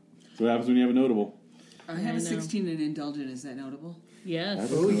 So what happens when you have a notable? I have I a know. 16 in indulgent. Is that notable? Yes.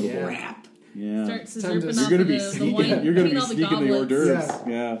 That's Oh, notable. yeah. Crap. Yeah. Start Time to- scissoring You're off You're gonna be the sneaking. wine. You're gonna between be all the sneaking the hors goblets. d'oeuvres.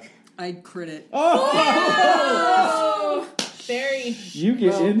 Yeah. I crit it. Oh, very. You get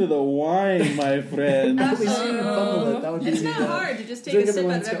Well- into the wine, my friend. At least you can fumble it. That would be It's not the, hard to just take drink a of the sip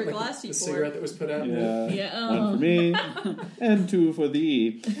one out of that's got, every like, glass you the pour. cigarette that was put out. Yeah. Yeah. One for me, and 2 for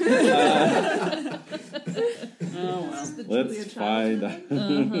thee. Oh well. The Let's Julia find Child out.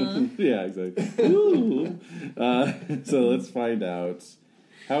 Uh-huh. Yeah, exactly. Ooh. So let's find out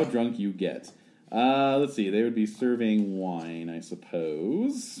how drunk you get. Let's see. They would be serving wine, I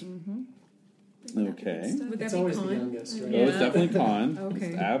suppose. Okay. Would that It's be always the con? youngest, right? Oh, it's Yeah. definitely con. Okay.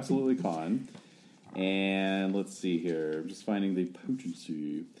 It's absolutely con. And let's see here. I'm just finding the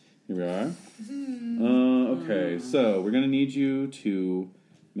potency. Here we are. Okay, so we're going to need you to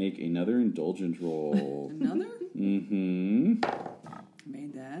make another indulgent roll. Another? Mm-hmm.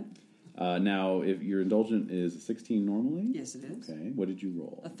 Made that. Now, if your indulgent is a 16 normally? Yes, it is. Okay, what did you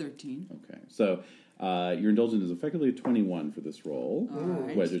roll? A 13. Okay, so your indulgent is effectively a 21 for this roll, All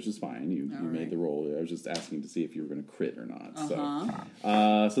right. which is fine. You All made right. the roll. I was just asking to see if you were going to crit or not.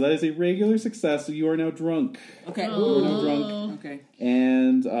 Uh-huh. So that is a regular success, so you are now drunk. Okay. You are now drunk. Oh. Okay.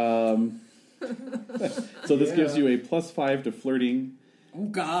 And so this gives Yeah. you a +5 to flirting, Oh,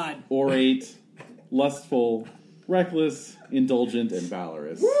 God. orate, lustful, reckless, indulgent, and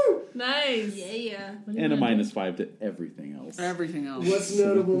valorous. Nice. Yeah. What do you And a want? -5 to everything else. Everything else. What's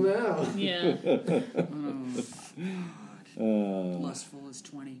notable now? Yeah. Oh, lustful is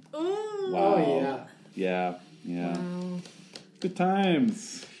 20. Wow. Oh, yeah. Yeah. Wow. Good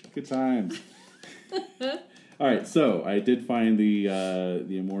times. Good times. All right, so I did find the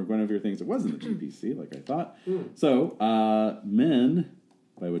more Guinevere things. It wasn't the GPC like I thought. So men,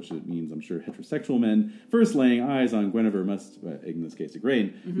 by which it means I'm sure heterosexual men, first laying eyes on Guinevere must, in this case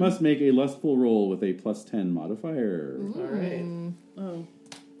Igraine, must make a lustful roll with a +10 modifier. All right. Oh.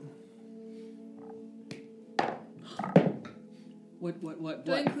 What?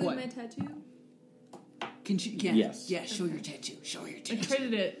 Do I include What? my tattoo? Can she? Yeah. Yes. Yeah. Show your tattoo. Show your I tattoo.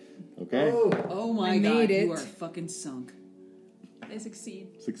 critted it. Okay, Oh my I god! made it. You are fucking sunk. I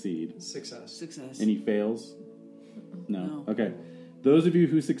succeed. succeed. Success. Success. Any fails? No. No. Okay. Those of you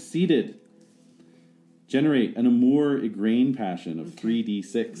who succeeded, generate an amour Igraine passion of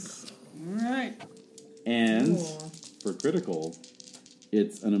 3d6. All right. And Cool. for critical,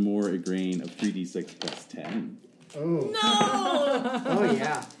 it's an amour Igraine of 3d6 plus 10. Oh. No! Oh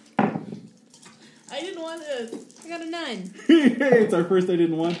yeah. I didn't want this. I got a 9. It's our first I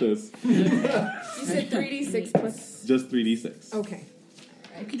didn't want this. You said 3d6 plus. Just 3d6. Okay.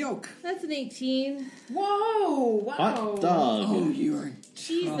 Okie doke. That's an 18. Whoa! Wow. Hot dog. Oh, you are.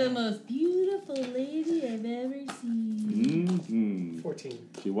 She's the most beautiful lady I've ever seen. Mm-hmm. 14.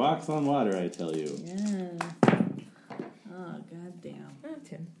 She walks on water, I tell you. Yeah. Oh, goddamn. Oh,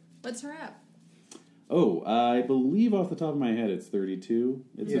 10. What's her app? Oh, I believe off the top of my head it's 32.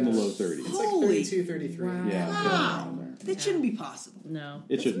 It's in the Yeah. low 30s. It's Holy- like 32, 33. Wow. Yeah. Wow. That shouldn't be possible. No.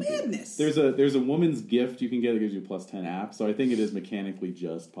 It That's shouldn't be. madness. There's a woman's gift you can get that gives you +10 app, so I think it is mechanically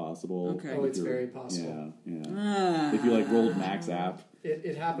just possible. Okay. Oh, it's If you're- very possible. Yeah. Ah. If you like rolled max app.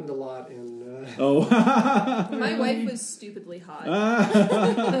 It happened a lot in. Oh. My wife was stupidly hot.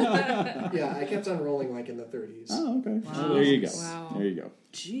 Yeah, I kept on rolling like in the 30s. Oh, okay. Wow. Well, there you go. Wow. There you go.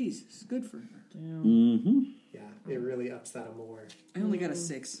 Jesus, good for her. Damn. Mm-hmm. Yeah, it really ups that amour. I only got a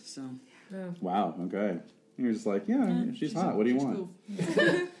 6, so. Oh. Wow. Okay. You're just like, yeah, she's hot. What do you want? cool.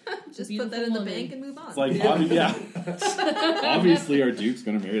 Just Beautiful put that in the woman. bank and move on. It's like, obviously, our Duke's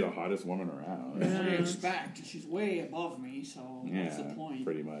gonna marry the hottest woman around. What do you expect? She's way above me, so what's the Yeah, point?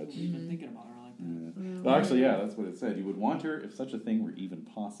 pretty much. I've been thinking about her like that. Yeah. Well, actually, yeah, that's what it said. You would want her if such a thing were even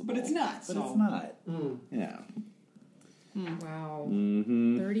possible. But it's not, But so. it's not. Mm. Yeah. Wow.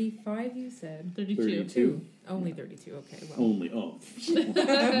 Mm-hmm. 35, you said? 32. 32. Only 32. Okay, well. Only. Oh.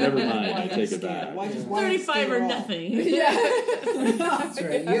 Never mind. I take it back. Why just 35 or nothing. That's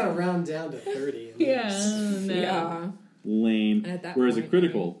right. You gotta round down to 30. Yeah. No. Yeah. Lame. At that Whereas a point,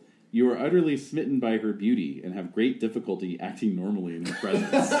 critical, you are utterly smitten by her beauty and have great difficulty acting normally in her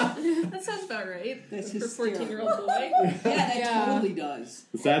presence. That sounds about right. That's for 14-year-old boy. Yeah, that Yeah. totally does.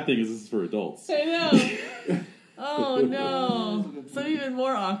 The sad thing is this is for adults. I know. Oh, no. So even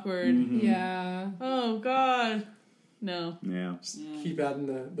more awkward. Mhm. Yeah. Oh, God. No. Yeah. Keep adding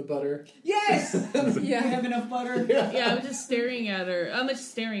the butter. Yes! You Yeah. have enough butter? Yeah, I'm just staring at her. I'm just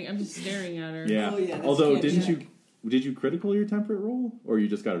staring at her. Yeah. Oh, yeah, that's Although, candy. did you critical your temperate roll, or you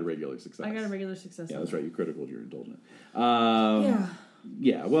just got a regular success? I got a regular success. Yeah, that's right. You critical your indulgent. Yeah.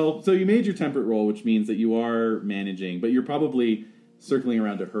 Yeah. Well, so you made your temperate roll, which means that you are managing, but you're probably circling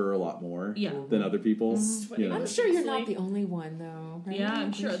around to her a lot more Yeah. than other people. Mm-hmm. You know. I'm sure you're not the only one, though. Right? Yeah,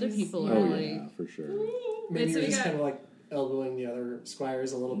 I'm sure other people are Oh like. yeah, for sure. Maybe Wait, so you're we just got- kind of like elbowing the other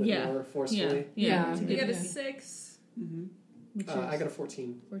squires a little bit Yeah. more Yeah. forcefully. Yeah. Yeah. We got a Yeah. 6, Which I is got a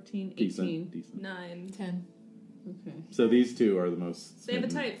 14. 14, 18. Decent. 9. 10. Okay. So these two are the most. They have a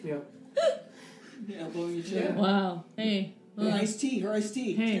smitten. type. Yeah. Yeah, elbowing each other. Wow. Hey. Her iced tea,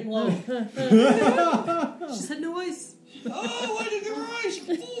 Hey. Getting low. She said no ice. Oh, why did you give her ice,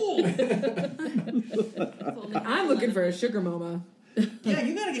 you fool! I'm looking for a sugar mama. Yeah,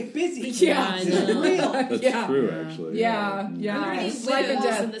 you gotta get busy. Yeah. I know. Real. That's Yeah. true, actually. Yeah, yeah. Are there any It's life and widows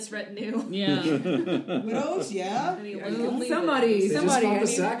death. in this retinue? Yeah. Widows, yeah. Any Yeah, lonely somebody- They widows? Somebody, just fought I the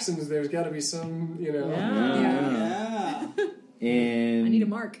need- Saxons. There's got to be some, Yeah. Yeah. And I need a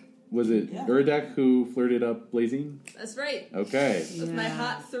mark. was it Yeah. Urdek who flirted up Blazing? That's right. Okay. With my Yeah.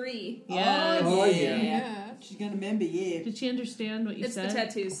 hot 3. Yes. Oh, yeah. Yeah. She's gonna remember, yeah. Did she understand what you It's said? the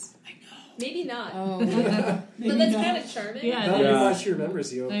tattoos. I know. Maybe not. Oh. But that's kind of charming. Yeah, Not it Yeah. everybody she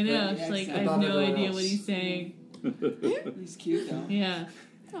remembers you. I know. Yeah, She's like, I exactly. have no Above idea everyone what else. he's saying. He's cute though. Yeah.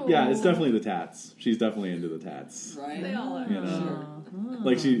 Yeah, it's definitely the tats. She's definitely into the tats. Right? They all are. You know.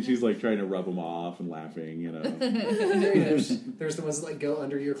 Like she's like trying to rub them off and laughing, you know. There's the ones that like go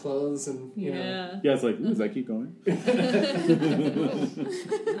under your clothes and you know. Yeah. Yeah, it's like, ooh, does that keep going?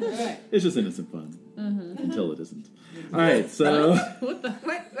 Alright. It's just innocent fun. Until it isn't. Alright, so What the?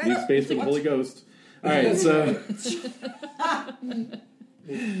 leave space for the Holy Ghost. Alright, so 3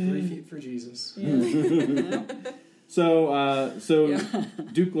 feet for Jesus. so Yeah.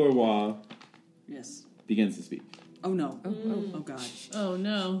 Duke Lorois Yes. begins to speak. Oh no. Oh god. Oh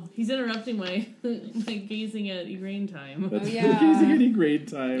no, he's interrupting my gazing at Igraine time. Oh yeah. Gazing at grade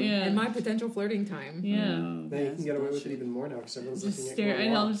time. Yeah. And my potential flirting time. Yeah. Now you can get away with it even more now because everyone's Just looking stare. at I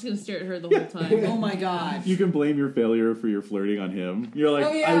Cornwall. know. I'm just gonna stare at her the whole time. Oh my god. You can blame your failure for your flirting on him. You're like,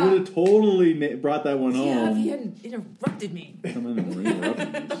 Oh, yeah. I would have totally brought that one Yeah, if he home. hadn't interrupted me. Come on, we're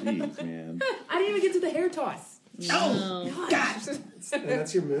interrupting you. Jeez, man. I didn't even get to the hair toss. Oh, Gosh. And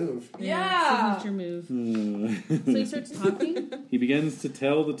that's your move. Yeah. signature move. So he starts talking. He begins to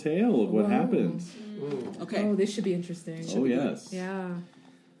tell the tale of what Whoa. happened. Okay. Oh, this should be interesting. Oh, yes. Yeah.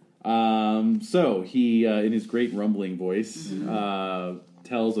 So he, in his great rumbling voice,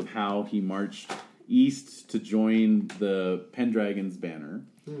 tells of how he marched east to join the Pendragon's banner,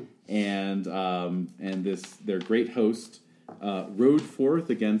 and their great host rode forth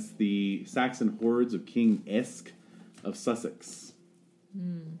against the Saxon hordes of King Esk of Sussex.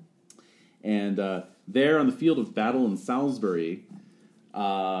 And there on the field of battle in Salisbury,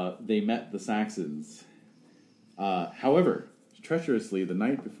 they met the Saxons. However, treacherously, the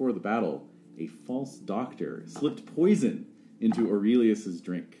night before the battle, a false doctor slipped poison into Aurelius's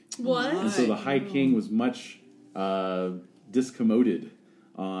drink. What? And so the High King was much discommoded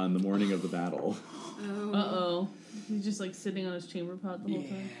on the morning of the battle. Uh-oh. He's just like sitting on his chamber pot the whole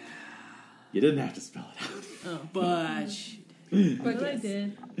time. You didn't have to spell it out. Oh. But But I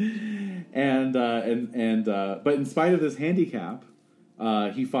did. But in spite of this handicap,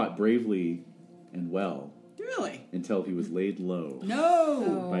 he fought bravely and well really? until he was laid low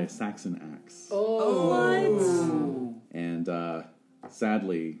No. by a Saxon axe. Oh. And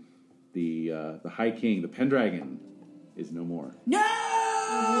sadly, the High King, the Pendragon, is no more. No.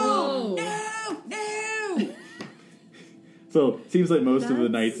 Whoa. No. So it seems like most of the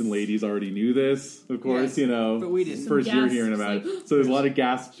knights and ladies already knew this, of course, Yes, but we didn't. First Some year gasps, hearing about it. So there's a lot of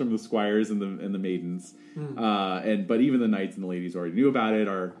gasps from the squires and the maidens. But even the knights and the ladies already knew about it.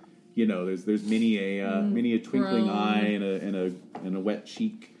 There's many a twinkling Groan. eye and a wet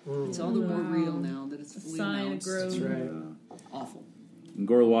cheek. It's all the more real now that it's A fully sigh and a announced. groan. That's right. Awful. And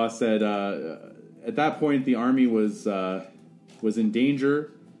Gorlois said, at that point, the army was in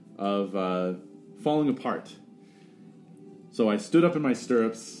danger of falling apart. So I stood up in my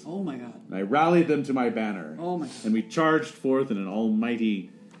stirrups, Oh my god. and I rallied them to my banner. Oh my god. And we charged forth in an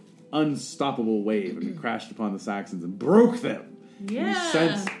almighty, unstoppable wave, and we crashed upon the Saxons and broke them. Yeah. And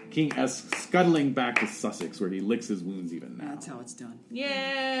we sent King Esk scuttling back to Sussex, where he licks his wounds even now. That's how it's done.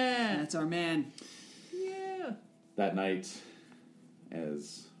 Yeah. That's our man. Yeah. That night,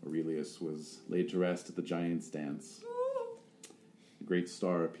 as Aurelius was laid to rest at the Giant's Dance, a great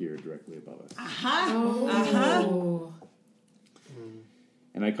star appeared directly above us. Oh.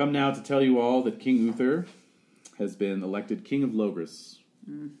 And I come now to tell you all that King Uther has been elected King of Logres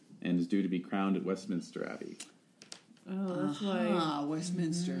and is due to be crowned at Westminster Abbey. Oh, that's why. Ah,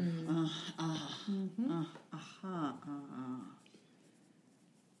 Westminster.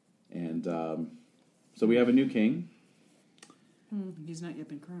 And so we have a new king. He's not yet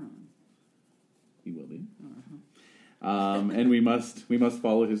been crowned. He will be. And we must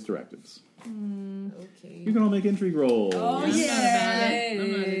follow his directives. Okay. You can all make intrigue rolls. Oh, I'm yeah. not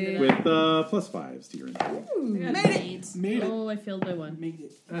about it. With +5s to your intrigue. Made it. Oh, I failed by one. Made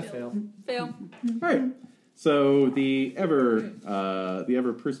it. I fail. Fail. All right. So the ever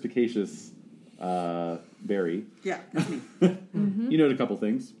perspicacious Barry, Yeah, that's me. you note a couple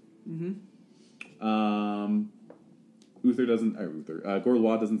things.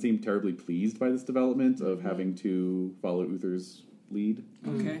 Gorlois doesn't seem terribly pleased by this development of having to follow Uther's lead.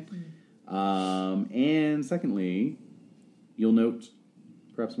 Okay. And secondly, you'll note,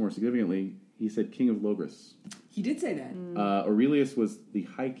 perhaps more significantly, he said King of Logres. He did say that. Aurelius was the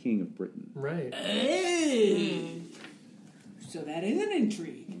High King of Britain. Right. Hey. So that is an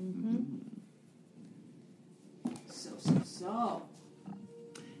intrigue. So.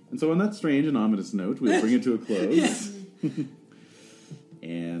 And so on that strange and ominous note, we'll bring it to a close.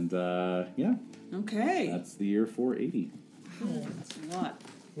 And, yeah, Okay. that's the year 480. That's a lot.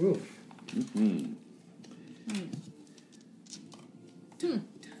 Oof. Mm-hmm.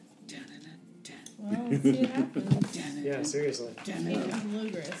 Well, let's see what happens. Yeah, seriously. King of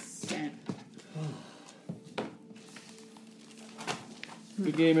Logres.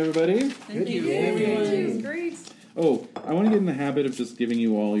 Good game, everybody. Good you. game. Great. Oh, I want to get in the habit of just giving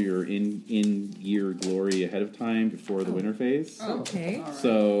you all your in-year glory ahead of time before the winter phase. Okay. All right.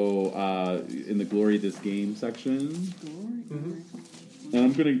 So, in the glory of this game section, and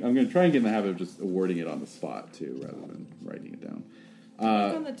I'm gonna try and get in the habit of just awarding it on the spot too, rather than writing it down. I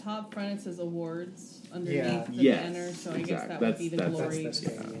think on the top front it says awards underneath Yeah. the Yes, banner, so I guess exactly. that would be the That's glory. That's this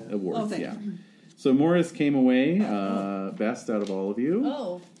game, yeah. Awards, Oh, thank yeah. So Morris came away best out of all of you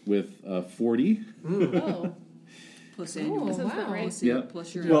Oh. with 40. Oh. Plus annual. Oh, wow. Plus, Yep.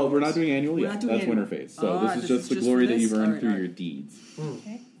 plus your Well, we're not doing annual We're yet. not doing That's annual. winter phase. So Ah, this is just the glory for that you've this? earned Alright, through alright. your deeds.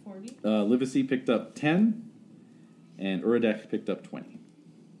 Okay. 40. Livesey picked up 10, and Uradek picked up 20.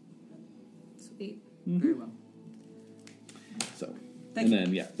 Sweet. Very well. So, Thank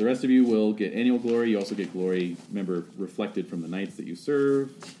and you. then the rest of you will get annual glory. You also get glory, remember, reflected from the knights that you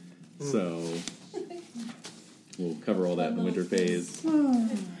serve. So we'll cover all that in the winter phase,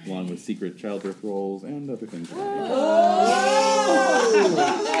 along with secret childbirth rolls and other things.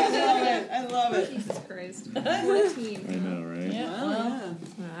 I love it. Jesus Christ. 14. I know, right? Yeah. Oh,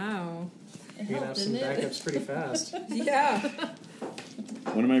 Well, Wow. it You're gonna have helped, some didn't it? backups pretty fast. Yeah.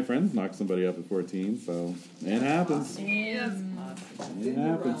 One of my friends knocked somebody up at 14, so it happens. Yes. It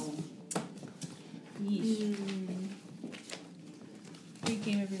happens. Yeesh. Great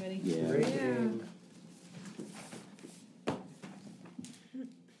game, everybody. Yeah. Great Yeah.